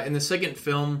in the second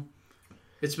film,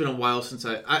 it's been a while since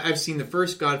I've seen the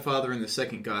first Godfather and the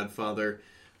second Godfather.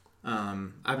 I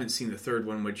haven't seen the third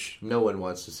one, which no one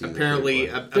wants to see. Apparently,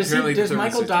 does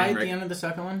Michael die at the end of the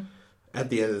second one? At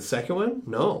the end of the second one,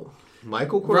 no.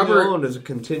 Michael Corleone is a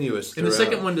continuous. In the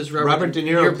second one, does Robert De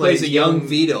Niro plays a young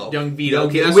Vito? Young Vito,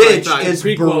 okay, that's which is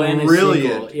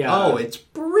brilliant. Yeah. Oh, it's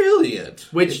brilliant.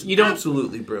 Which you don't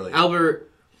absolutely brilliant. Al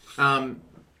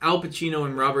Pacino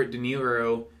and Robert De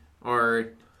Niro are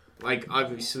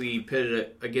obviously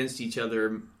pitted against each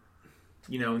other,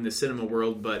 in the cinema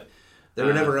world, but. They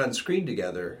were never on screen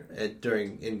together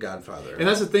in Godfather. And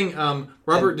that's the thing.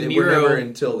 Robert De Niro. They were never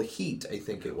until Heat, I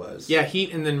think it was. Yeah,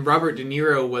 Heat, and then Robert De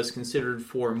Niro was considered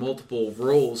for multiple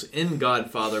roles in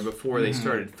Godfather before they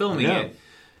started filming it.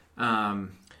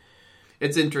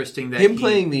 It's interesting that him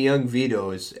playing the young Vito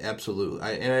is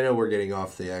absolutely. And I know we're getting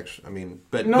off the actual. I mean,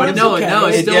 but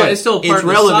it's still part of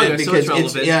relevant the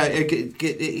saga.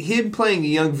 because him playing the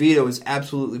young Vito is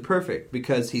absolutely perfect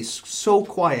because he's so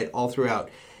quiet all throughout,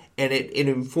 and it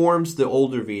informs the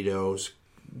older Vito's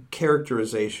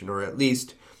characterization, or at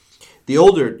least the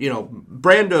older,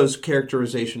 Brando's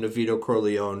characterization of Vito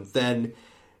Corleone. Then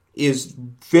is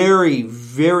very,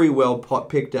 very well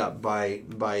picked up by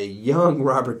young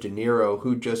Robert De Niro,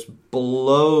 who just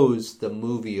blows the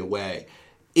movie away.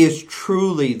 Is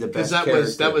truly the best character.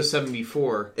 That was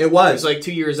 1974. It was. It was like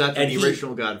 2 years after the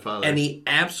original Godfather. And he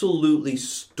absolutely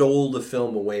stole the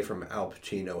film away from Al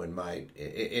Pacino in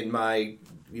my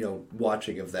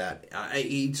watching of that.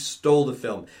 He stole the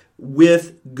film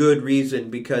with good reason,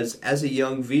 because as a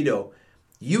young Vito,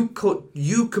 you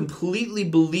completely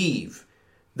believe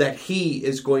that he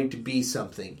is going to be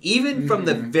something. Even from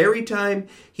the very time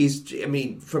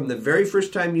from the very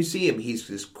first time you see him, he's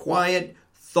this quiet,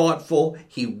 thoughtful,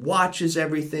 he watches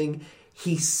everything,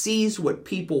 he sees what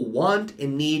people want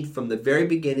and need from the very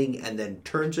beginning and then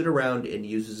turns it around and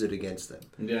uses it against them.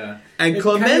 Yeah. And it's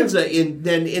Clemenza, in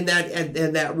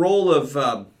that role of,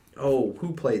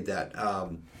 who played that?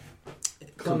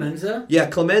 Clemenza? Yeah,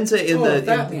 Clemenza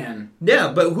Fat Man.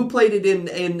 Yeah, but who played it in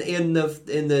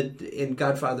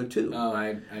Godfather 2? Oh,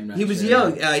 I'm not. He was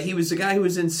young. He was the guy who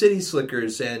was in City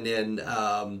Slickers and in.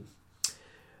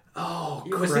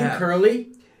 Was he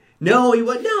Curly? No, he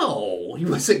was. No, he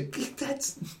wasn't.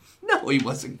 He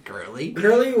wasn't Curly.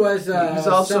 Curly was. He was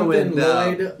also in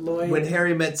Lloyd. When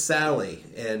Harry Met Sally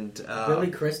and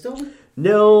Billy Crystal.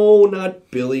 No,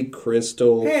 not Billy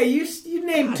Crystal. Hey, you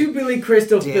named two Billy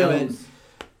Crystal films.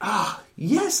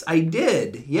 Yes, I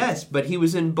did. Yes, but he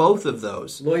was in both of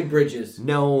those. Lloyd Bridges.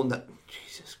 No,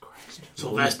 Jesus Christ.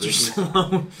 Sylvester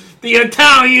Stallone. The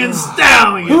Italian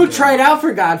Stallion. Who tried out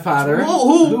for Godfather?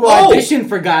 Who auditioned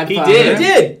for Godfather? He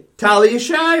did. Talia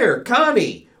Shire,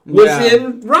 Connie, was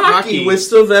in Rocky with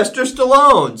Sylvester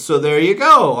Stallone. So there you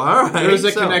go. All right. There was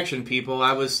a connection, people.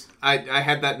 I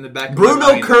had that in the back of my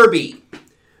mind.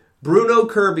 Bruno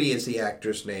Kirby is the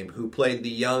actor's name, who played the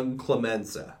young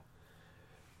Clemenza.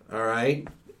 All right,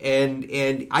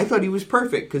 and I thought he was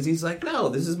perfect because he's like, no,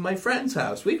 this is my friend's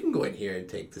house. We can go in here and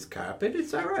take this carpet.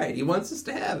 It's all right. He wants us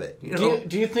to have it.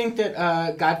 Do you think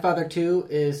that Godfather 2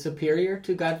 is superior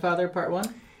to Godfather Part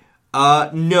 1?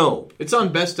 No. It's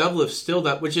on Best of list still.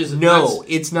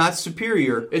 It's not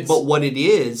superior. But what it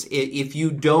is, if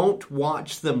you don't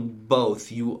watch them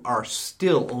both, you are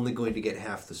still only going to get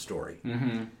half the story.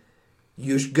 Mm-hmm.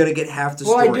 You're going to get half the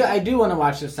story. Well, I do want to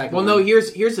watch the second one. Well, no,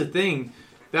 here's the thing.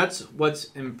 That's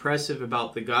what's impressive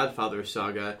about the Godfather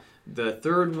saga. The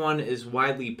third one is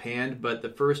widely panned, but the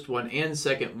first one and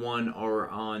second one are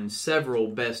on several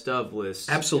best of lists.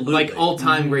 Absolutely. Like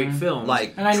all-time great films.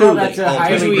 And I know that's a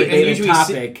highly debated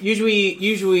topic.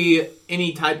 Usually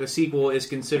any type of sequel is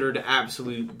considered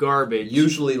absolute garbage.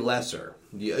 Usually lesser.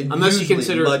 Unless you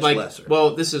consider much lesser.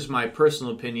 Well, this is my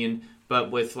personal opinion, but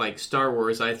with Star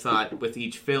Wars, I thought with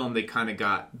each film they kind of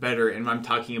got better, and I'm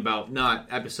talking about not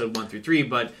episode 1 through 3,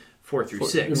 but 4 through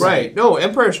 6. Right. No,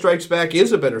 Empire Strikes Back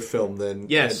is a better film than...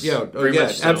 Yes.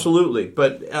 Much so. Absolutely.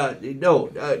 But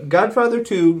Godfather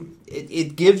 2,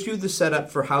 it gives you the setup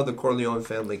for how the Corleone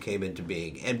family came into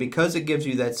being. And because it gives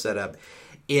you that setup,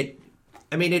 it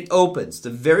opens. The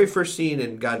very first scene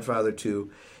in Godfather 2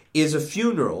 is a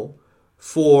funeral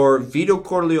for Vito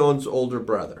Corleone's older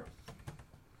brother.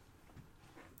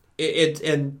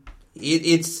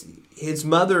 It's his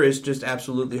mother is just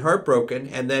absolutely heartbroken,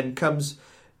 and then comes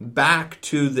back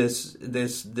to this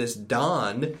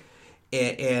Don,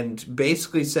 and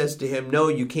basically says to him, "No,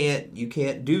 you can't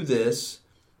do this.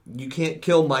 You can't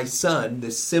kill my son.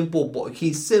 This simple boy.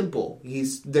 He's simple.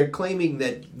 They're claiming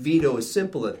that Vito is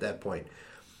simple at that point,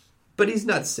 but he's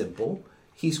not simple.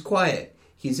 He's quiet.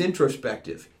 He's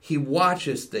introspective. He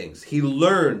watches things. He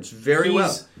learns very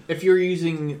well." If you're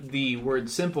using the word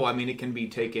simple, it can be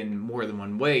taken more than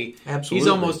one way.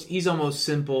 Absolutely. He's almost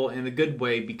simple in a good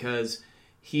way, because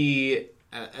he,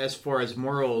 as far as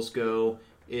morals go,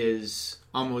 is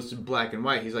almost black and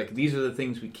white. He's like, these are the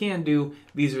things we can do,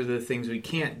 these are the things we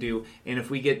can't do, and if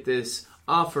we get this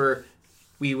offer,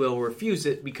 we will refuse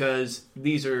it because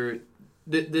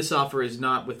this offer is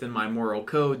not within my moral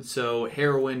code. So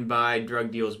heroin buy,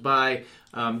 drug deals buy,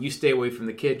 you stay away from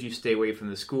the kids, you stay away from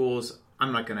the schools.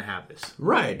 I'm not going to have this.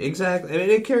 Right, exactly.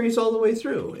 It carries all the way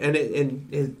through,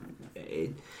 and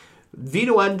made.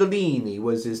 Vito Andolini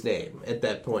was his name at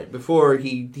that point. Before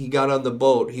he got on the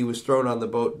boat, he was thrown on the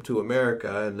boat to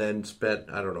America and then spent,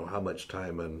 I don't know how much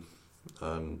time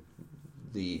on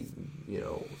the,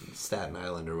 Staten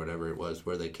Island or whatever it was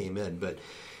where they came in.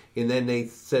 And then they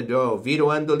said, Vito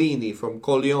Andolini from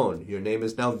Corleone. Your name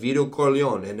is now Vito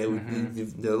Corleone. And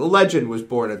the legend was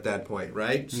born at that point,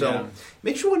 right? So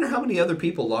makes you wonder how many other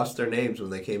people lost their names when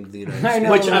they came to the United States.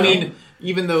 Which, I mean,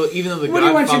 even though the Godfather... What do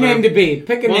you want your name to be?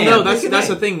 Pick a name. Well, no, that's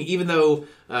the thing. Even though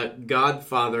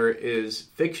Godfather is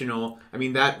fictional, I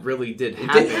mean, that really did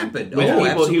happen. It did happen. With people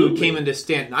absolutely. who came into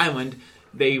Staten Island,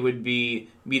 they would be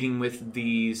meeting with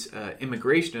these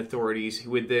immigration authorities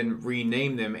who would then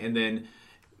rename them, and then...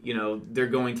 they're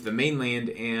going to the mainland,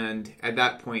 and at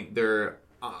that point, they're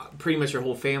pretty much their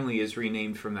whole family is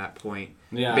renamed from that point,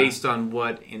 based on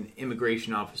what an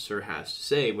immigration officer has to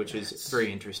say, which is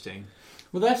very interesting.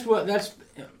 Well, that's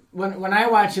when I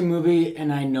watch a movie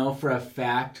and I know for a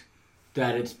fact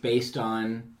that it's based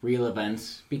on real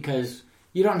events, because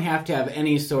you don't have to have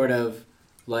any sort of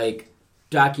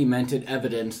documented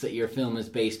evidence that your film is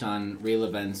based on real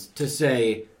events to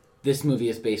say. This movie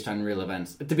is based on real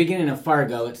events. At the beginning of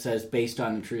Fargo, it says based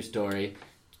on a true story.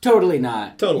 Totally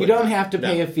not. Totally you don't not. have to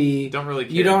pay a fee. Don't really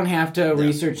care. You don't have to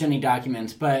research any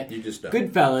documents. But you just don't.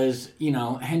 Goodfellas,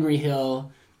 Henry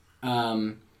Hill,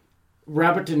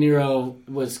 Robert De Niro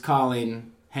was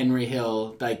calling Henry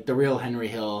Hill, the real Henry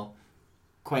Hill,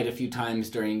 quite a few times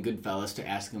during Goodfellas to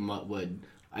ask him what would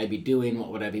I be doing,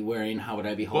 what would I be wearing, how would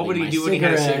I be holding my cigarette. What would he do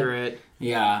when he had a cigarette?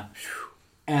 Yeah.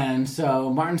 And so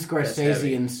Martin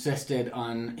Scorsese insisted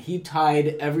on, he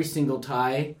tied every single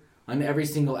tie on every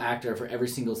single actor for every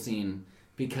single scene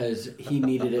because he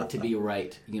needed it to be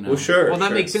right, Well, sure. Well,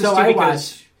 that makes sense so too, I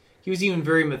because he was even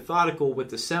very methodical with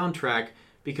the soundtrack,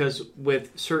 because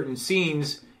with certain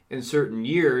scenes in certain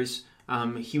years,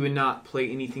 he would not play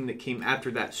anything that came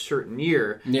after that certain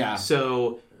year. Yeah.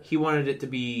 So he wanted it to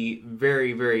be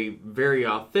very, very, very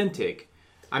authentic.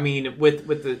 I mean, with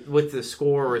the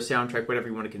score or soundtrack, whatever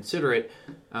you want to consider it,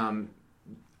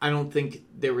 I don't think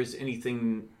there was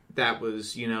anything that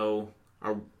was,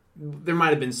 there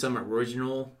might have been some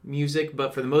original music,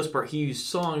 but for the most part, he used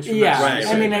songs from that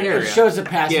I mean, it shows a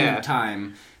passing of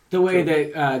time. The way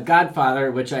that Godfather,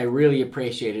 which I really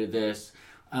appreciated this,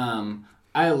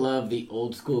 I love the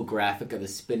old school graphic of the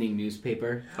spinning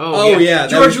newspaper. Oh yeah.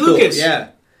 George Lucas. Cool.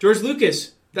 Yeah. George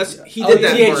Lucas. He did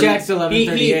that part. THX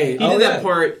 1138. He did that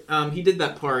part. He did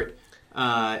that part,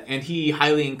 and he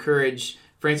highly encouraged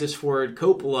Francis Ford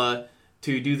Coppola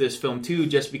to do this film too,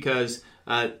 just because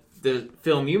the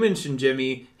film you mentioned,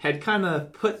 Jimmy, had kind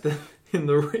of put the in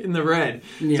the red.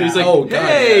 Yeah. So he's like,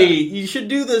 "Hey, you should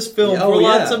do this film for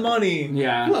lots of money."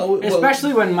 Yeah,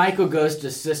 especially when Michael goes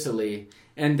to Sicily.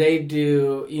 And they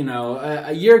do,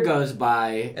 a year goes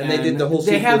by, and they did the whole.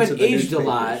 They haven't aged a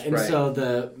lot, and so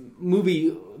the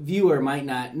movie viewer might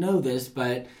not know this,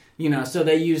 but so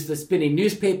they use the spinning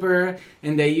newspaper,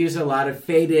 and they use a lot of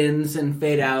fade-ins and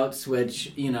fade-outs,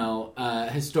 which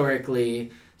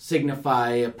historically signify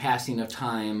a passing of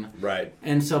time. Right.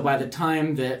 And so by the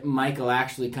time that Michael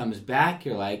actually comes back,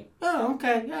 you're like, oh,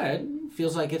 okay, yeah, it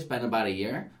feels like it's been about a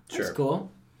year. That's cool.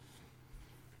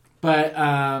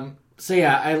 But. So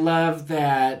yeah, I love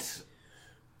that.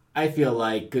 I feel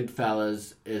like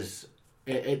Goodfellas is.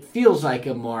 It feels like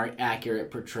a more accurate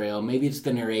portrayal. Maybe it's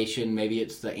the narration. Maybe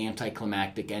it's the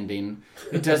anticlimactic ending.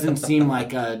 It doesn't seem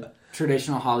like a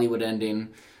traditional Hollywood ending.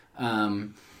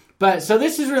 But so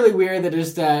this is really weird.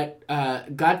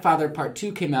 That Godfather Part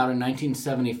 2 came out in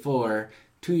 1974,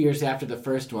 2 years after the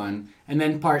first one, and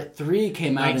then Part 3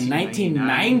 came out in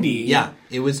 1990. Yeah,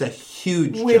 it was a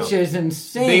huge jump. Which is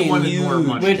insane. They wanted more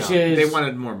money. They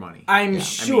wanted more money. I'm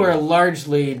sure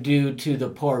largely due to the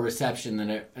poor reception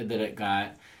that it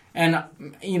got. And,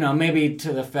 maybe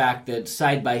to the fact that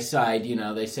side by side,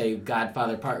 they say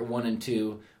Godfather Part 1 and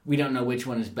 2, we don't know which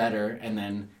one is better, and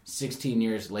then 16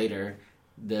 years later,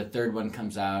 the third one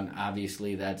comes out, and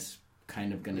obviously that's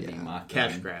kind of going to be mocked.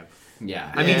 Cash grab.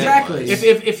 Yeah, I mean, exactly.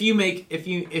 If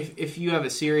you have a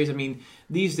series, I mean,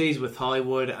 these days with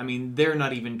Hollywood, I mean, they're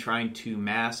not even trying to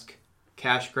mask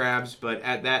cash grabs. But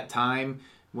at that time,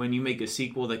 when you make a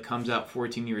sequel that comes out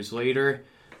 14 years later,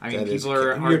 I mean, people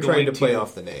are trying to play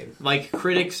off the name. Like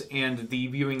critics and the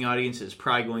viewing audience is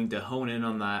probably going to hone in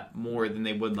on that more than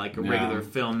they would like a regular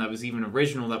film that was even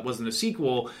original that wasn't a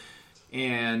sequel.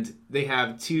 And they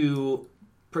have two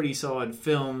pretty solid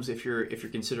films if you're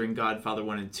considering Godfather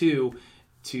 1 and 2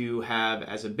 to have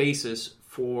as a basis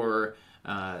for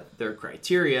their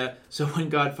criteria. So when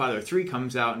Godfather 3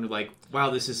 comes out and they're like, wow,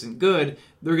 this isn't good,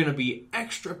 they're going to be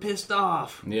extra pissed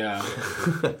off. Yeah.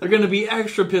 They're going to be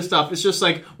extra pissed off. It's just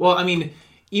like, well, I mean,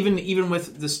 even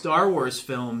with the Star Wars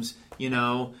films,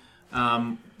 Return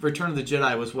of the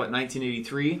Jedi was what,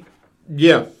 1983?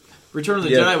 Yeah. Return of the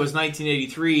Jedi was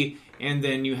 1983, and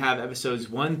then you have episodes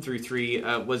 1 through 3.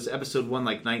 Was episode 1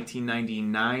 like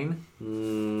 1999?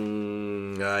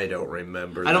 I don't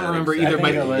remember. I don't remember either.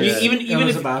 But even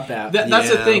if about that. That's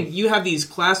the thing. You have these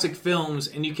classic films,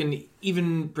 and you can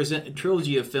even present a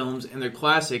trilogy of films, and they're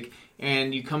classic,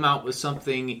 and you come out with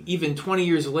something even 20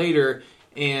 years later,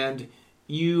 and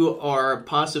you are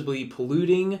possibly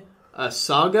polluting a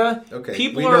saga. Okay,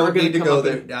 people are going to go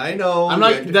there. I know. I'm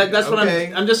not. That's what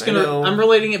I'm just going to. I'm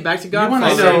relating it back to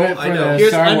Godfather. I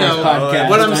know.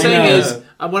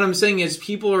 What I'm saying is,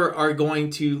 people are going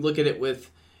to look at it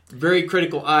with very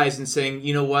critical eyes and saying,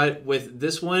 you know what, with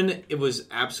this one, it was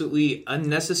absolutely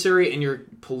unnecessary, and you're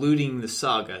polluting the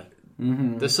saga.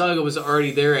 Mm-hmm. The saga was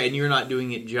already there, and you're not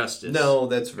doing it justice. No,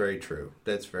 that's very true.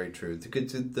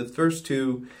 The first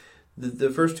two. The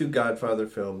first two Godfather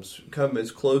films come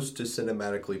as close to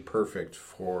cinematically perfect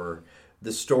for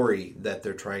the story that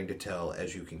they're trying to tell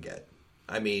as you can get.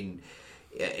 I mean,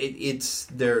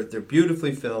 they're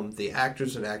beautifully filmed. The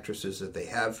actors and actresses that they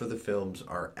have for the films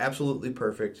are absolutely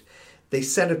perfect. They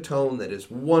set a tone that is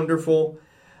wonderful.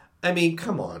 I mean,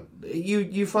 come on.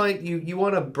 You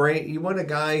want a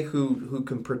guy who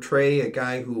can portray a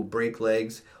guy who will break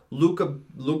legs. Luca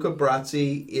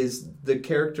Brasi is the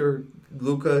character.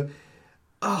 Luca.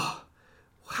 Oh,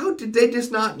 how did they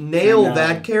just not nail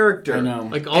that character? I know.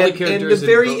 Like all the characters and the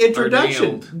very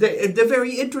introduction, the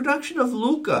very introduction of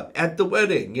Luca at the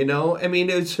wedding. I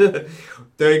mean, it's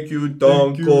thank you,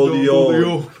 Don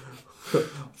Corleone,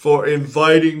 for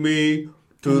inviting me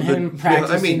to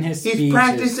he's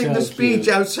practicing the speech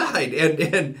outside,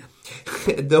 and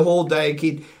the whole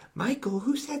Diakid. Michael,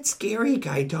 who's that scary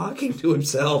guy talking to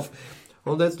himself?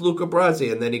 Well, that's Luca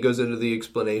Brasi, and then he goes into the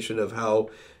explanation of how.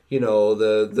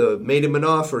 The made him an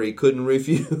offer he couldn't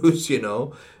refuse,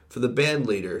 for the band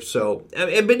leader. So,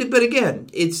 but again,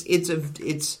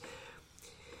 it's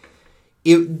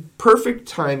perfect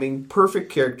timing,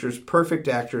 perfect characters, perfect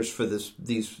actors for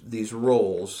these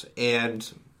roles,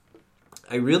 and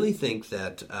I really think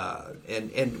that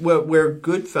and where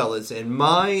Goodfellas, in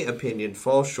my opinion,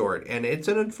 falls short, and it's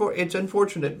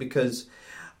unfortunate because.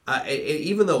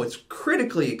 Even though it's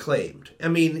critically acclaimed, I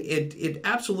mean, it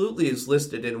absolutely is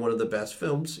listed in one of the best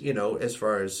films, as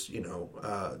far as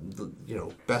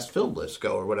best film lists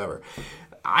go or whatever.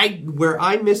 Where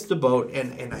I missed the boat,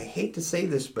 and I hate to say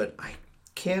this, but I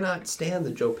cannot stand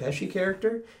the Joe Pesci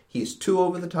character. He's too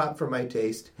over the top for my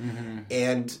taste,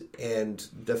 and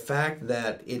the fact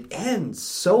that it ends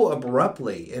so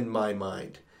abruptly in my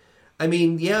mind. I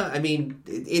mean,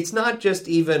 it's not just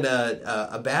even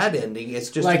a bad ending.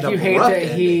 It's just like an you abrupt hate that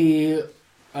ending. He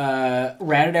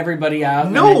ratted everybody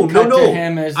out. No.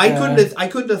 I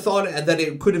couldn't have thought that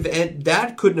it could have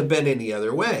that couldn't have been any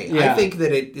other way. Yeah. I think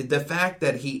that the fact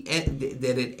that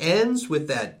it ends with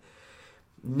that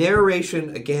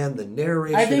narration again, the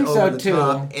narration I think over so the too.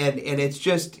 top, and it's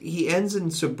just he ends in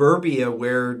suburbia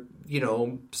where.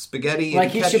 Spaghetti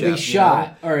like and ketchup. Like he should be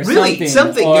shot or really,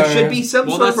 something. There should be some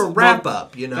sort of a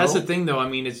wrap-up, That's the thing, though. I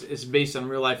mean, it's based on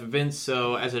real-life events,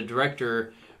 so as a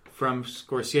director, from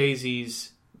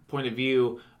Scorsese's point of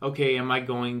view, okay, am I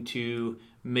going to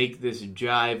make this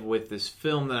jive with this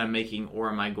film that I'm making, or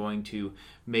am I going to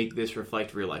make this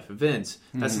reflect real-life events?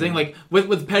 That's the thing, like,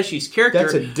 with Pesci's character...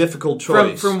 That's a difficult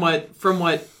choice. From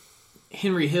what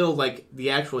Henry Hill, like, the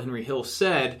actual Henry Hill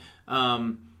said...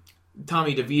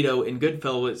 Tommy DeVito in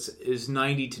Goodfellas is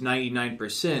 90 to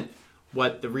 99%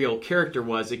 what the real character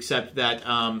was, except that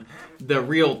the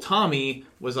real Tommy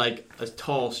was like a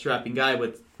tall, strapping guy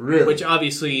with, which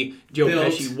obviously Joe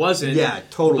Pesci wasn't. Yeah,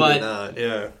 totally not.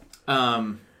 Yeah.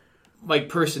 Like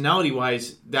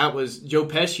personality-wise, that was Joe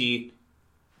Pesci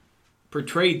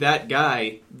portrayed that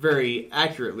guy very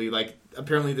accurately. Like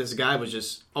apparently, this guy was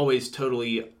just always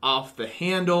totally off the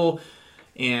handle.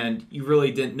 And you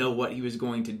really didn't know what he was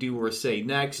going to do or say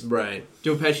next. Right.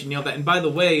 Joe Pesci nailed that. And by the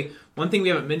way, one thing we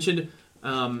haven't mentioned,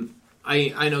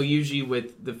 I know usually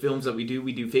with the films that we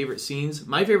do favorite scenes.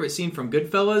 My favorite scene from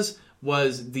Goodfellas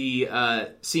was the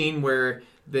scene where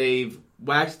they've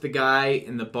whacks the guy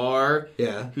in the bar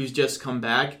who's just come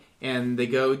back. And they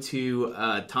go to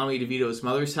Tommy DeVito's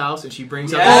mother's house, and she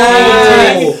brings up the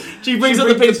painting. She brings up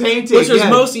the painting, which was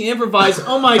mostly improvised.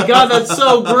 Oh my god, that's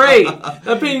so great!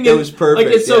 That painting was perfect.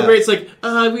 Like, it's so great. It's like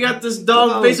we got this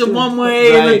dog facing one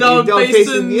way, and the dog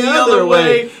facing the other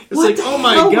way. It's what like, the oh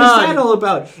my hell god, was that all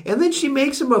about? And then she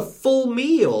makes him a full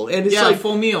meal, and it's like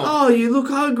full meal. Oh, you look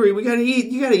hungry. We gotta eat.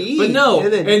 You gotta eat. But no,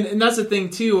 and that's the thing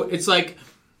too. It's like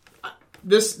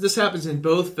this happens in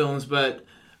both films, but.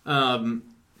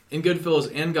 In Goodfellas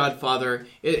and Godfather,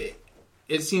 it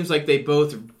seems like they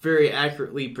both very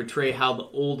accurately portray how the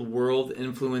old world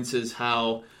influences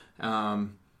how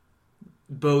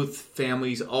both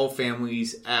families, all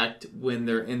families, act when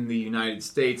they're in the United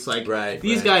States. Like,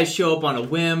 these guys show up on a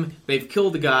whim, they've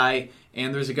killed a guy,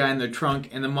 and there's a guy in their trunk,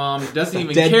 and the mom doesn't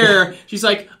even care. She's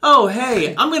like, "Oh,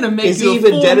 hey, I'm going to make you a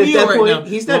full meal right now."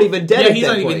 He's not even dead at that point. He's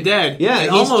not even dead. Yeah,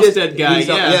 he's almost dead guy.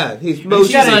 He's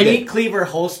got a meat cleaver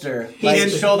holster.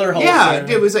 Shoulder holster. Yeah,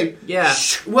 it was like,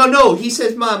 well, no, he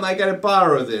says, "Mom, I got to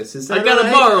borrow this." Is that I got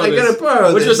to borrow this. I got to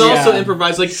borrow this. Which was also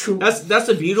improvised. Like, that's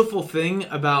a beautiful thing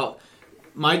about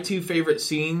my two favorite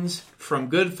scenes from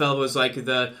Goodfellas, like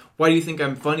the "Why do you think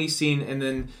I'm funny" scene, and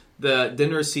then the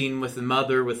dinner scene with the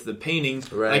mother with the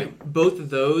paintings. Like, both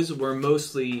of those were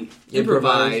mostly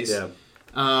improvised.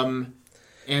 And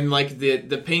like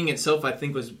the painting itself, I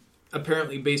think, was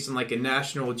apparently based on like a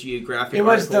National Geographic. It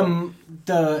was the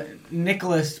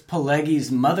Nicholas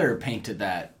Pileggi's mother painted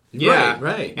that. Yeah,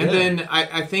 right. And then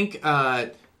I think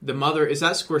the mother, is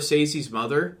that Scorsese's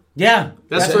mother? Yeah,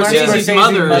 that's Scorsese's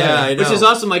mother. Yeah, I know. Which is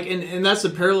awesome. Like, and that's a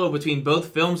parallel between both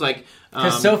films. Like,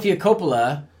 because Sofia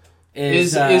Coppola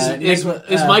is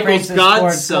Michael's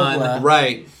godson,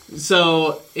 right?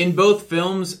 So in both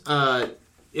films,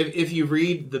 if you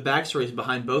read the backstories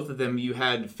behind both of them, you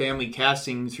had family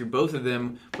casting through both of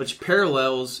them, which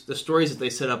parallels the stories that they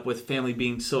set up with family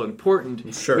being so important,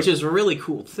 which is a really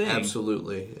cool thing.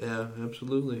 Absolutely, yeah,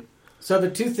 absolutely. So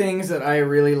the two things that I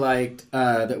really liked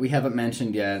that we haven't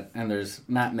mentioned yet, and there's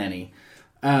not many,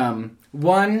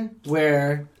 one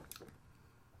where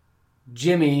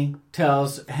Jimmy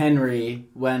tells Henry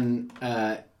when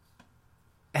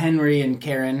Henry and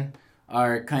Karen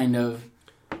are kind of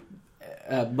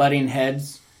butting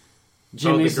heads.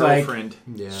 Jimmy's the like,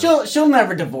 she'll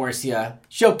never divorce you.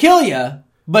 She'll kill you,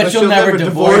 but she'll never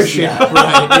divorce you.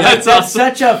 Right. That's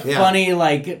such a funny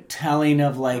like telling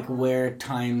of like where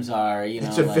times are. You know,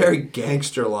 it's a very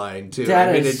gangster line too.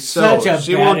 It's such a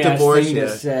she won't divorce thing you to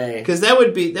say, because that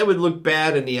would look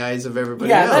bad in the eyes of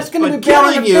everybody else. That's going to be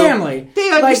bad on the family.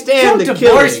 They understand like, the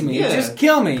killing. Don't divorce me. Yeah. Just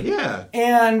kill me. Yeah.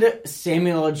 And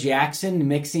Samuel L. Jackson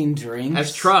mixing drinks.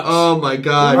 As Trucks. Oh my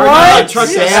god! What?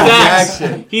 Trucks Sam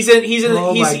Jackson. He's a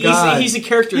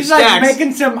character. He's Stacks. like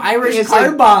making some Irish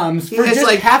car bombs for just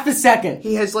like half a second.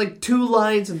 He has like 2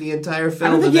 lines in the entire film.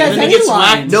 I don't think he has any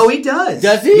lines. No, he does.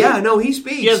 Does he? Yeah, no, he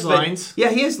speaks. He has lines. Yeah,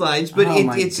 he has lines, but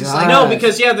it's just like... No,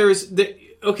 because,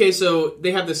 so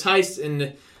they have this heist,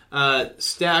 and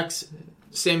Stacks,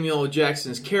 Samuel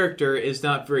Jackson's character, is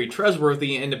not very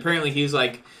trustworthy, and apparently he's,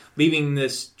 like, leaving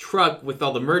this truck with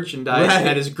all the merchandise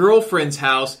at his girlfriend's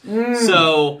house,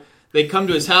 so... They come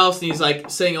to his house, and he's, like,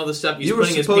 saying all this stuff. He's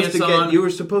putting his pants on. You were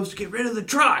supposed to get rid of the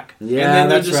truck. Yeah, and then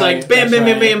they're just like, bam, bam,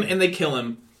 bam, bam, and they kill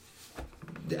him.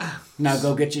 Now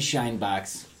go get your shine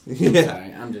box. Yeah.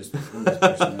 Sorry, I'm just pushing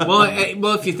that.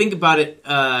 Well, if you think about it,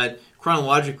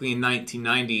 chronologically in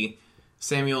 1990,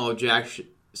 Samuel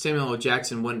L.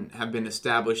 Jackson wouldn't have been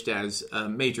established as a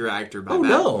major actor by that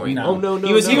point. No. Oh, no.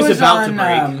 He was about to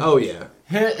break. Oh, yeah.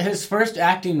 His first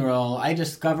acting role, I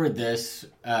discovered this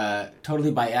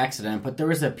totally by accident, but there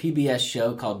was a PBS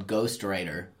show called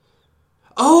Ghostwriter.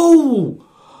 Oh!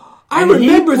 I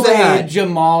remember he played that.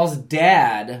 Jamal's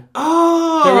dad.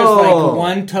 Oh! There was like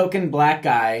one token black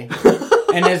guy,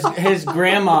 and his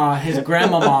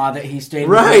grandmama that he stayed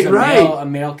with was a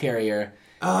mail carrier.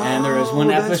 Oh, and there was one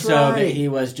episode that he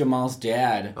was Jamal's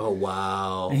dad. Oh,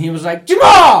 wow. And he was like,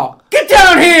 Jamal, get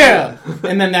down here!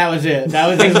 And then that was it. That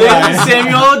was his line.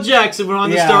 Samuel L. Jackson went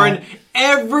on to star in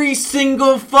every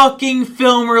single fucking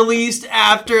film released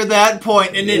after that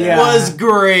point, and it was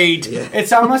great. Yeah.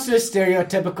 It's almost as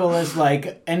stereotypical as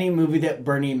like any movie that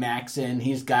Bernie Mac's in.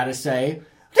 He's got to say,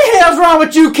 "What the hell's wrong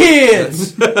with you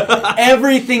kids?"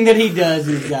 Everything that he does,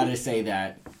 he's got to say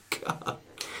that. God.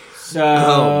 So,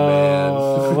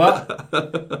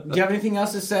 do you have anything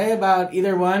else to say about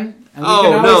either one? And we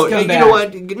can always come back. You know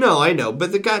what? No, I know,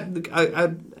 but the guy,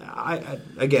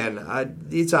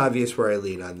 it's obvious where I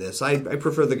lean on this. I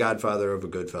prefer The Godfather over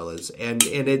Goodfellas, and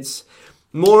it's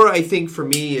more. I think for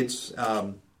me, it's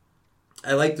I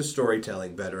like the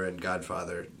storytelling better in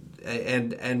Godfather.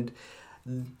 And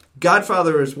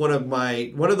Godfather is one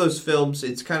of those films.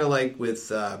 It's kind of like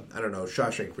with I don't know,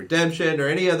 Shawshank Redemption or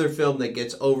any other film that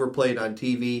gets overplayed on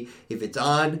TV. If it's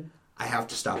on, I have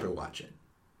to stop and watch it.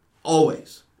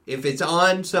 Always. If it's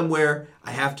on somewhere, I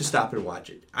have to stop and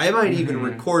watch it. I might even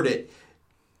record it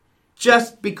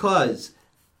just because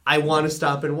I want to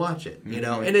stop and watch it, you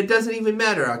know. And it doesn't even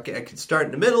matter. I could start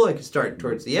in the middle. I could start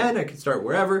towards the end. I could start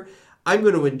wherever. I'm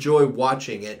going to enjoy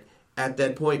watching it at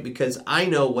that point because I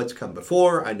know what's come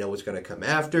before. I know what's going to come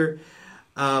after.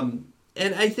 And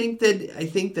I think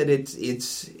that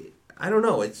it's I don't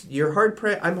know.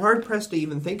 I'm hard pressed to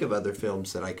even think of other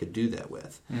films that I could do that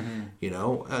with, you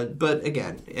know. But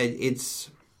again, it's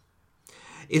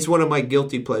one of my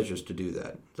guilty pleasures to do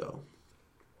that. So,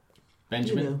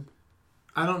 Benjamin. You know.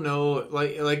 I don't know,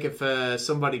 like if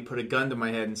somebody put a gun to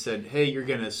my head and said, "Hey, you're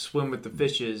gonna swim with the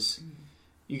fishes.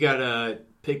 You gotta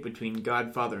pick between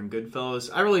Godfather and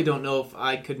Goodfellas." I really don't know if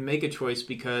I could make a choice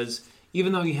because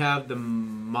even though you have the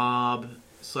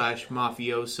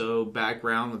mob/mafioso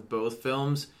background with both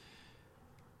films,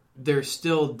 they're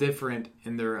still different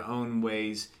in their own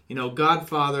ways. You know,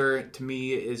 Godfather to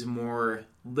me is more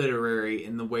literary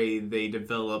in the way they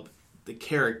develop the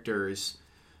characters.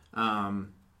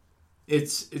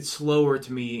 It's slower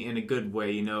to me in a good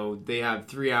way. You know, they have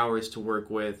 3 hours to work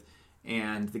with,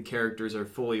 and the characters are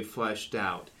fully fleshed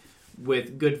out.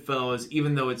 With Goodfellas,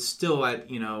 even though it's still at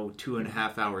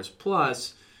 2.5 hours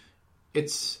plus,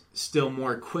 it's still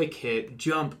more quick hit,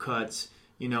 jump cuts,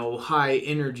 high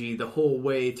energy the whole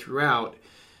way throughout.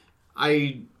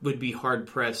 I would be hard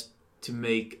pressed to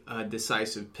make a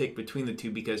decisive pick between the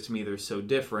two because to me they're so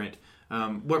different.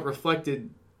 What reflected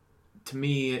to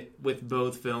me with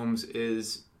both films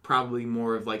is probably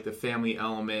more of like the family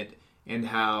element and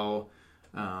how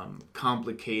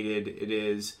complicated it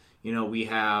is. We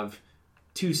have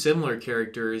two similar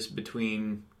characters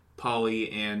between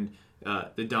Paulie and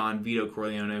the Don Vito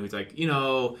Corleone, who's like,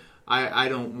 I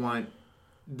don't want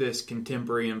this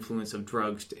contemporary influence of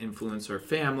drugs to influence our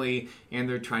family, and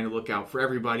they're trying to look out for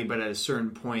everybody, but at a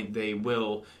certain point they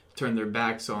will turn their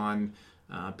backs on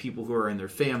people who are in their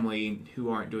family who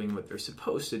aren't doing what they're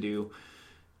supposed to do.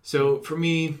 So for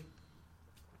me,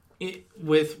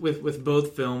 with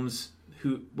both films,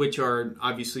 which are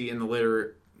obviously in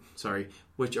the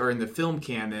which are in the film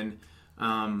canon,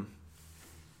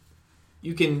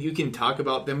 you can talk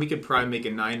about them. We could probably make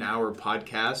a 9-hour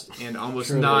podcast and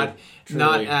almost not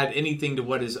add anything to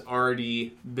what has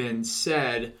already been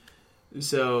said.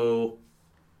 So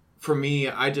for me,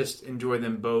 I just enjoy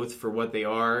them both for what they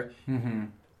are. Mm-hmm.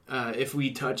 If we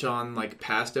touch on like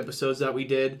past episodes that we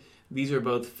did, these are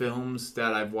both films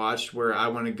that I've watched where I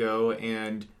want to go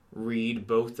and read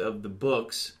both of the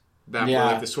books that were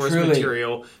like the source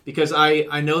material, because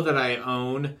I know that I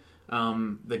own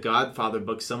the Godfather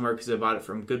book somewhere because I bought it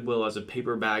from Goodwill as a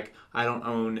paperback. I don't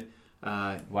own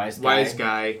Wise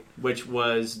Guy, which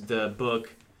was the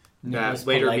book that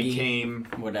later became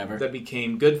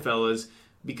Goodfellas,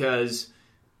 because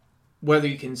whether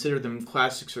you consider them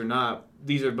classics or not,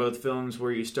 these are both films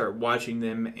where you start watching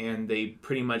them and they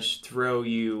pretty much throw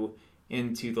you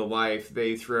into the life.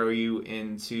 They throw you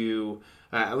into,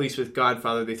 at least with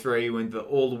Godfather, they throw you into the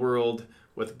old world.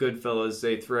 With Goodfellas,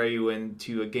 they throw you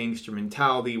into a gangster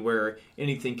mentality where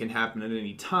anything can happen at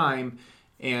any time.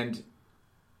 And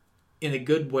in a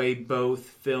good way, both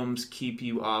films keep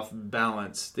you off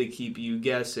balance. They keep you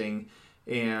guessing.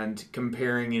 And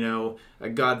comparing, a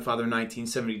Godfather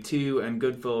 1972 and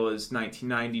Goodfellas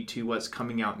 1992, what's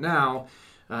coming out now,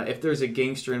 if there's a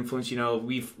gangster influence,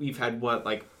 we've had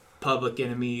Public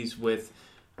Enemies with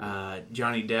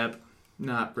Johnny Depp,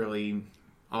 not really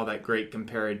all that great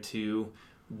compared to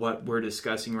what we're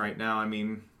discussing right now. I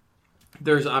mean,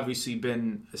 there's obviously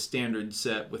been a standard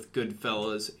set with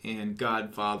Goodfellas and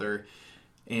Godfather,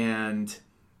 and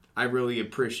I really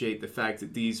appreciate the fact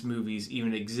that these movies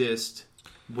even exist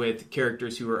with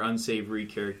characters who are unsavory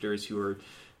characters who are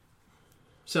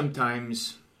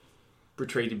sometimes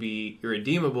portrayed to be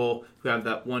irredeemable, who have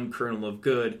that one kernel of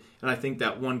good. And I think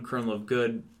that one kernel of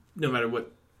good, no matter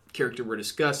what character we're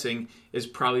discussing, is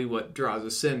probably what draws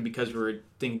us in, because we're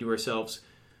thinking to ourselves,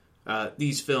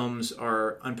 these films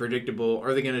are unpredictable.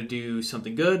 Are they going to do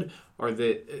something good?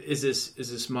 Is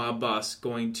this mob boss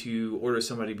going to order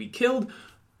somebody to be killed?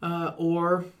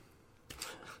 Or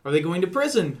are they going to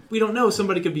prison? We don't know.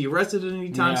 Somebody could be arrested at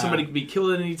any time. Yeah. Somebody could be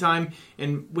killed at any time.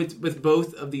 And with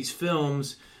both of these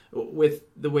films, with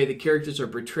the way the characters are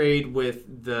portrayed,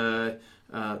 with the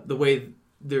way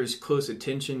there's close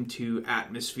attention to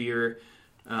atmosphere,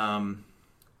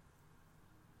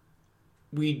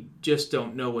 we just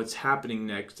don't know what's happening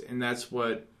next. And that's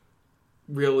what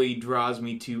really draws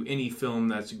me to any film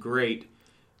that's great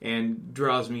and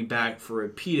draws me back for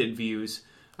repeated views.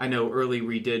 I know earlier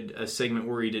we did a segment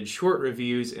where we did short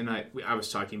reviews, and I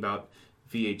was talking about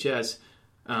VHS.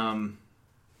 I'm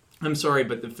sorry,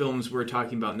 but the films we're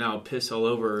talking about now piss all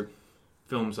over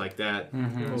films like that.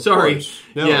 Mm-hmm. Sorry.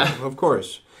 No, yeah. Of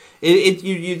course.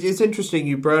 It's interesting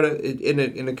you brought it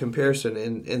in a comparison,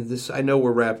 and this, I know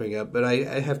we're wrapping up, but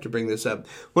I have to bring this up.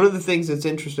 One of the things that's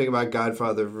interesting about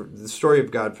Godfather, the story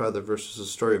of Godfather versus the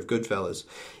story of Goodfellas,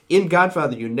 in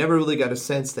Godfather you never really got a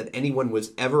sense that anyone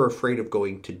was ever afraid of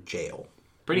going to jail.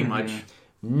 Pretty much.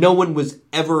 No one was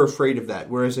ever afraid of that,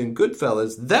 whereas in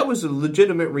Goodfellas, that was a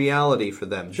legitimate reality for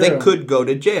them. Sure. They could go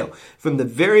to jail. From the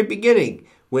very beginning,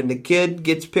 when the kid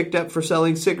gets picked up for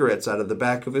selling cigarettes out of the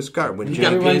back of his car. When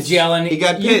everyone's yelling, he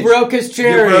got you broke his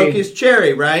cherry. You broke his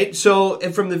cherry, right? So,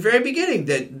 and from the very beginning,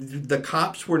 the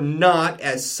cops were not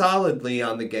as solidly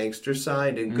on the gangster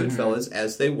side in Goodfellas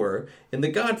as they were in The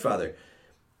Godfather.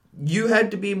 You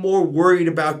had to be more worried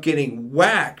about getting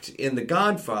whacked in The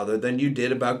Godfather than you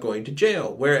did about going to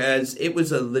jail. Whereas it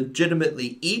was a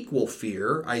legitimately equal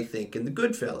fear, I think, in The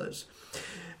Goodfellas.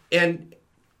 And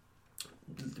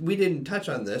we didn't touch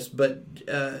on this, but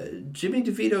Jimmy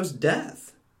DeVito's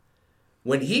death.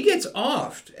 When he gets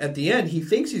offed at the end, he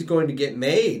thinks he's going to get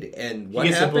made. And what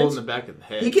happens? He gets a bullet in the back of the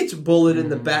head. He gets a bullet in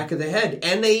the back of the head.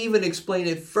 And they even explain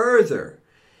it further.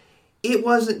 It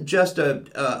wasn't just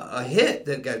a hit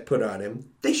that got put on him.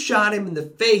 They shot him in the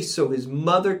face so his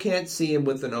mother can't see him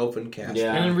with an open casket.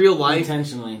 Yeah, and in real life,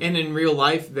 intentionally. And in real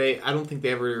life, I don't think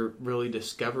they ever really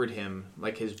discovered him,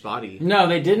 like his body. No,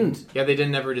 they didn't. Yeah, they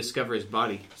didn't ever discover his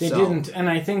body. They didn't, and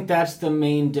I think that's the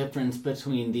main difference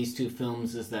between these two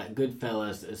films is that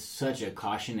Goodfellas is such a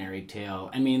cautionary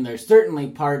tale. I mean, there's certainly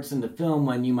parts in the film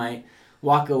when you might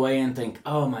walk away and think,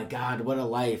 oh my God, what a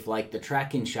life, like the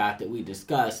tracking shot that we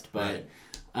discussed, but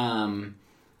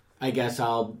I guess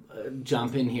I'll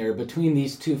jump in here. Between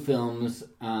these two films,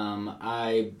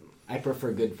 I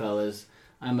prefer Goodfellas.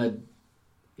 I'm a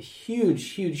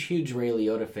huge Ray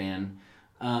Liotta fan.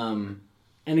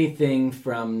 Anything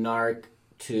from Narc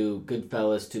to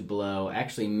Goodfellas to Blow. I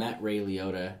actually met Ray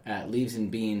Liotta at Leaves and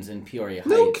Beans in Peoria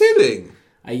Heights. No kidding!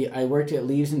 I worked at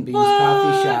Leaves and Beans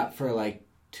coffee shop for like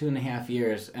 2.5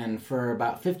 years, and for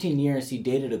about 15 years he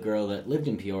dated a girl that lived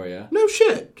in Peoria. No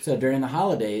shit. So during the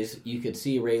holidays, you could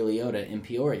see Ray Liotta in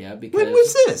Peoria because... When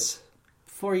was this?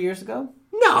 4 years ago?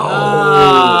 No!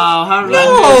 Oh, how did no!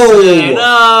 I miss it?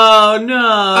 Oh, no!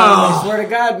 I swear to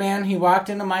God, man, he walked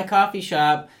into my coffee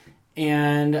shop,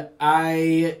 and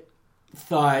I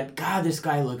thought, God, this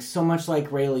guy looks so much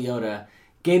like Ray Liotta.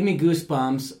 Gave me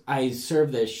goosebumps. I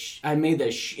served I made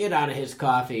the shit out of his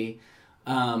coffee.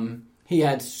 He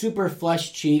had super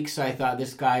flushed cheeks. I thought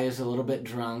this guy is a little bit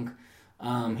drunk.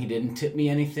 He didn't tip me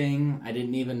anything. I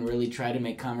didn't even really try to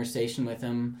make conversation with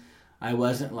him. I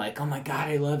wasn't like, oh my God,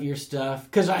 I love your stuff.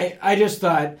 Because I just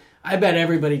thought, I bet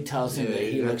everybody tells him that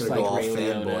he looks like Ray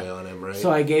Liotta. On him, right? So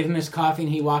I gave him his coffee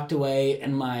and he walked away.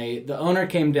 And the owner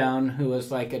came down, who was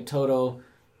like a total,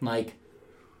 like,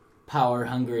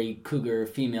 power-hungry cougar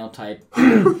female type.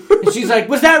 And she's like,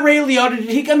 was that Ray Liotta? Did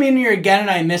he come in here again and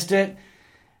I missed it?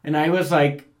 And I was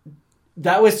like,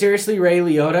 that was seriously Ray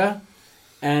Liotta?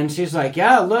 And she's like,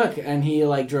 yeah, look. And he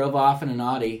like drove off in an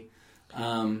Audi.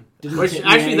 Which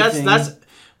actually, that's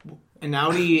an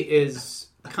Audi is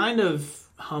kind of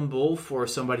humble for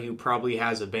somebody who probably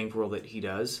has a bankroll that he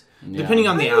does. Yeah. Depending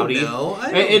on the Audi, I don't know.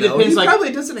 It depends. He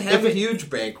probably doesn't have a huge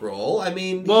bankroll. I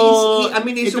mean,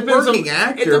 he's a working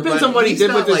actor. It depends on what he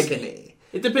did with his.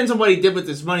 It depends on what he did with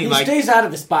his money. He stays out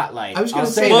of the spotlight. I was going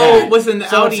to say that. With an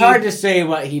so Audi, it's hard to say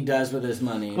what he does with his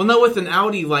money. Well, no, with an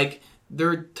Audi, like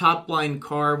their top line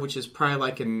car, which is probably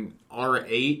like an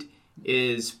R8,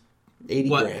 is 80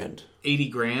 grand. 80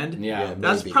 grand? Yeah,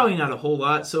 that's probably not a whole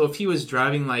lot. So if he was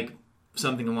driving like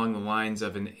something along the lines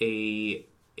of an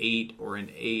A8 or an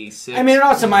A6. I mean, it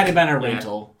also might have been a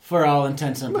rental for all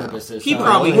intents and purposes. He so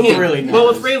probably who really knows? Well,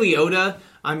 with Ray Liotta,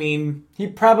 I mean,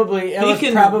 it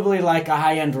was probably like a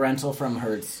high-end rental from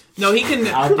Hertz. No, he can.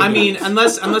 I mean,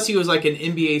 unless he was like an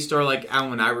NBA star like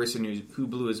Allen Iverson who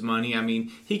blew his money. I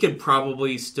mean, he could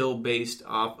probably still, based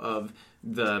off of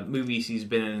the movies he's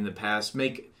been in the past,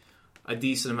 make a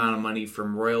decent amount of money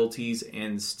from royalties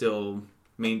and still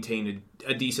maintain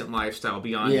a decent lifestyle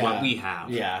beyond what we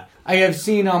have. Yeah, I have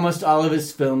seen almost all of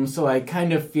his films, so I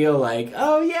kind of feel like,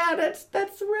 oh yeah, that's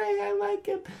Ray. I like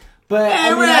him. But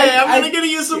hey, Ray, I'm gonna get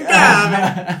you some gum.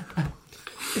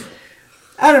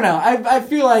 I don't know. I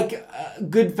feel like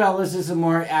Goodfellas is a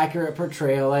more accurate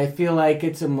portrayal. I feel like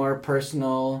it's a more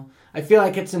personal. I feel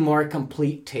like it's a more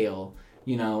complete tale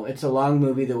You know, it's a long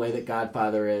movie the way that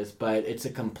Godfather is, but it's a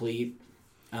complete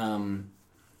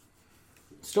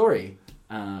story.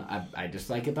 I just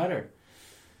like it better.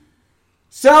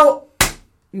 So,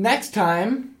 next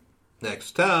time...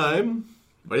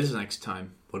 What is next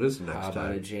time? What is the next How about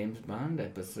time? a James Bond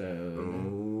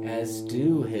episode? As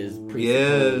do his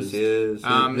presupposed...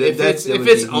 Yes. If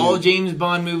it's all James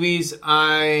Bond movies,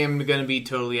 I am going to be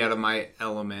totally out of my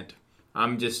element.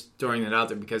 I'm just throwing that out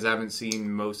there because I haven't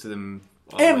seen most of them.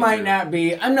 It might not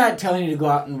be. I'm not telling you to go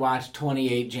out and watch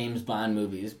 28 James Bond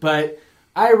movies, but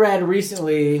I read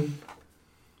recently...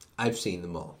 I've seen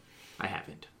them all. I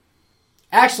haven't.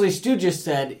 Actually, Stu just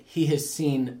said he has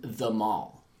seen them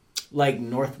all. Like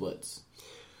Northwoods.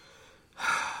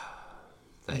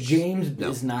 Nice. James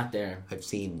is not there. I've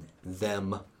seen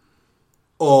them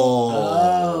all.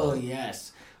 Oh,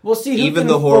 yes. We'll see who Even can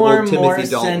the horrible form more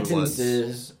Timothy Dalton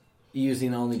sentences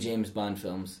using only James Bond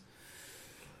films.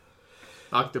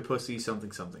 Octopussy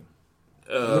something something.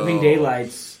 Living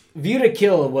Daylights. View to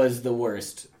Kill was the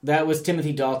worst. That was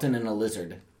Timothy Dalton and a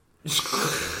lizard.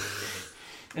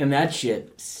 And that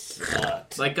shit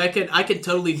sucked. Like I could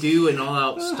totally do an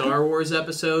all-out Star Wars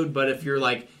episode, but if you're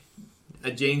like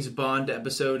a James Bond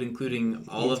episode, including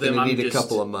all of them, I'm just... need a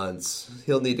couple of months.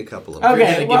 He'll need a couple of months.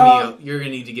 Okay, you're gonna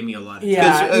need to give me a lot of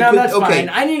yeah, time. no, that's fine.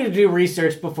 I need to do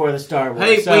research before the Star Wars,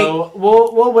 Hey, so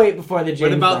we'll wait before the James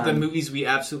What about Bond. the movies we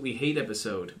absolutely hate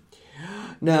episode?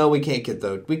 No, we can't get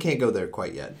those. We can't go there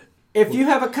quite yet. If you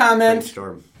have a comment,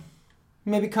 Brainstorm.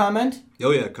 maybe comment.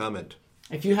 Oh yeah, comment.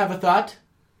 If you have a thought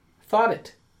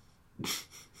it.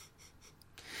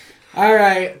 All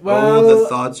right. Well, the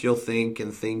thoughts you'll think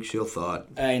and things you'll thought.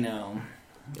 I know.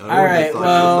 All right,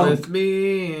 well... With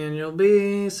me and you'll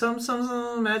be some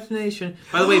imagination.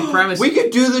 By the way, Primus... We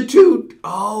could do the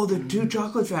two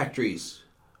chocolate factories.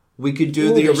 We could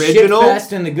do the original.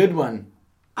 Shitfest and the good one.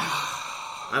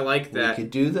 I like that. We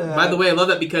could do that. By the way, I love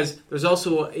that because there's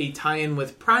also a tie-in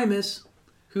with Primus,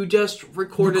 who just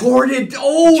recorded.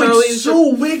 Oh, Charlie it's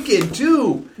so wicked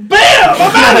too. Bam!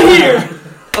 I'm out of here.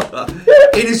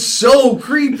 It is so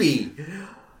creepy.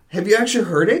 Have you actually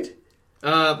heard it?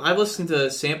 I've listened to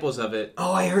samples of it.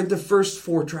 Oh, I heard the first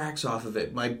 4 tracks off of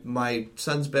it. My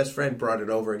son's best friend brought it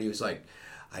over, and he was like,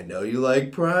 "I know you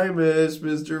like Primus,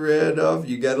 Mr. Randolph.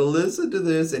 You got to listen to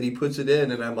this." And he puts it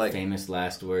in, and I'm like, famous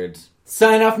last words.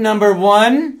 Sign off number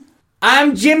 1.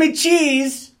 I'm Jimmy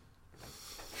Cheese.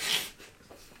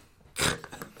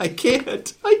 I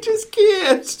can't. I just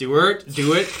can't. Stuart,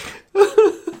 do it.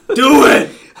 Do it!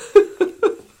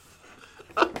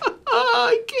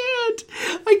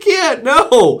 I can't.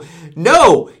 No.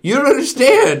 You don't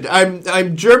understand.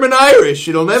 I'm German Irish.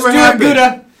 It'll never happen.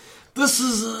 Gouda. This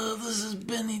is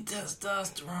Benny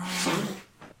Testosterone.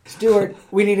 Stuart,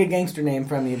 we need a gangster name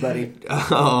from you, buddy.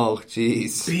 Oh,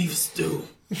 jeez. Beef stew.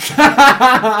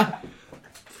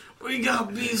 We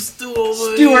got beef stew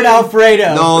over Stuart here.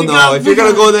 Alfredo. No. If you're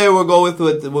gonna go there, we'll go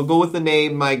with the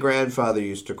name my grandfather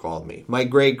used to call me. My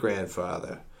great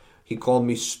grandfather. He called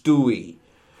me Stewie.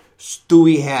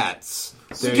 Stewie Hats.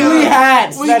 Stewie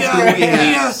Hats. We That's got great.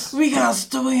 Stewie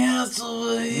hats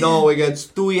over here. No, we got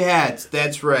Stewie Hats.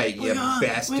 That's right, you We got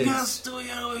bastards.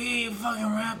 Stewie over here, you fucking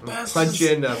rat bastards. Punch you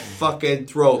in the fucking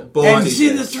throat. And Boy, See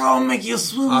the throat make you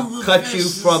swim. I'll cut you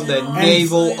from the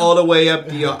navel all the way up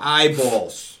to your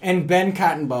eyeballs. And Ben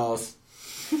Cottonballs.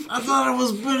 I thought it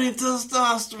was Benny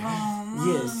Testosterone.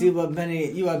 Yes,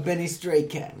 you are Benny Stray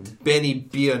Cat. Benny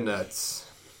Beer Nuts.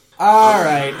 All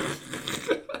right.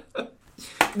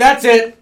 That's it.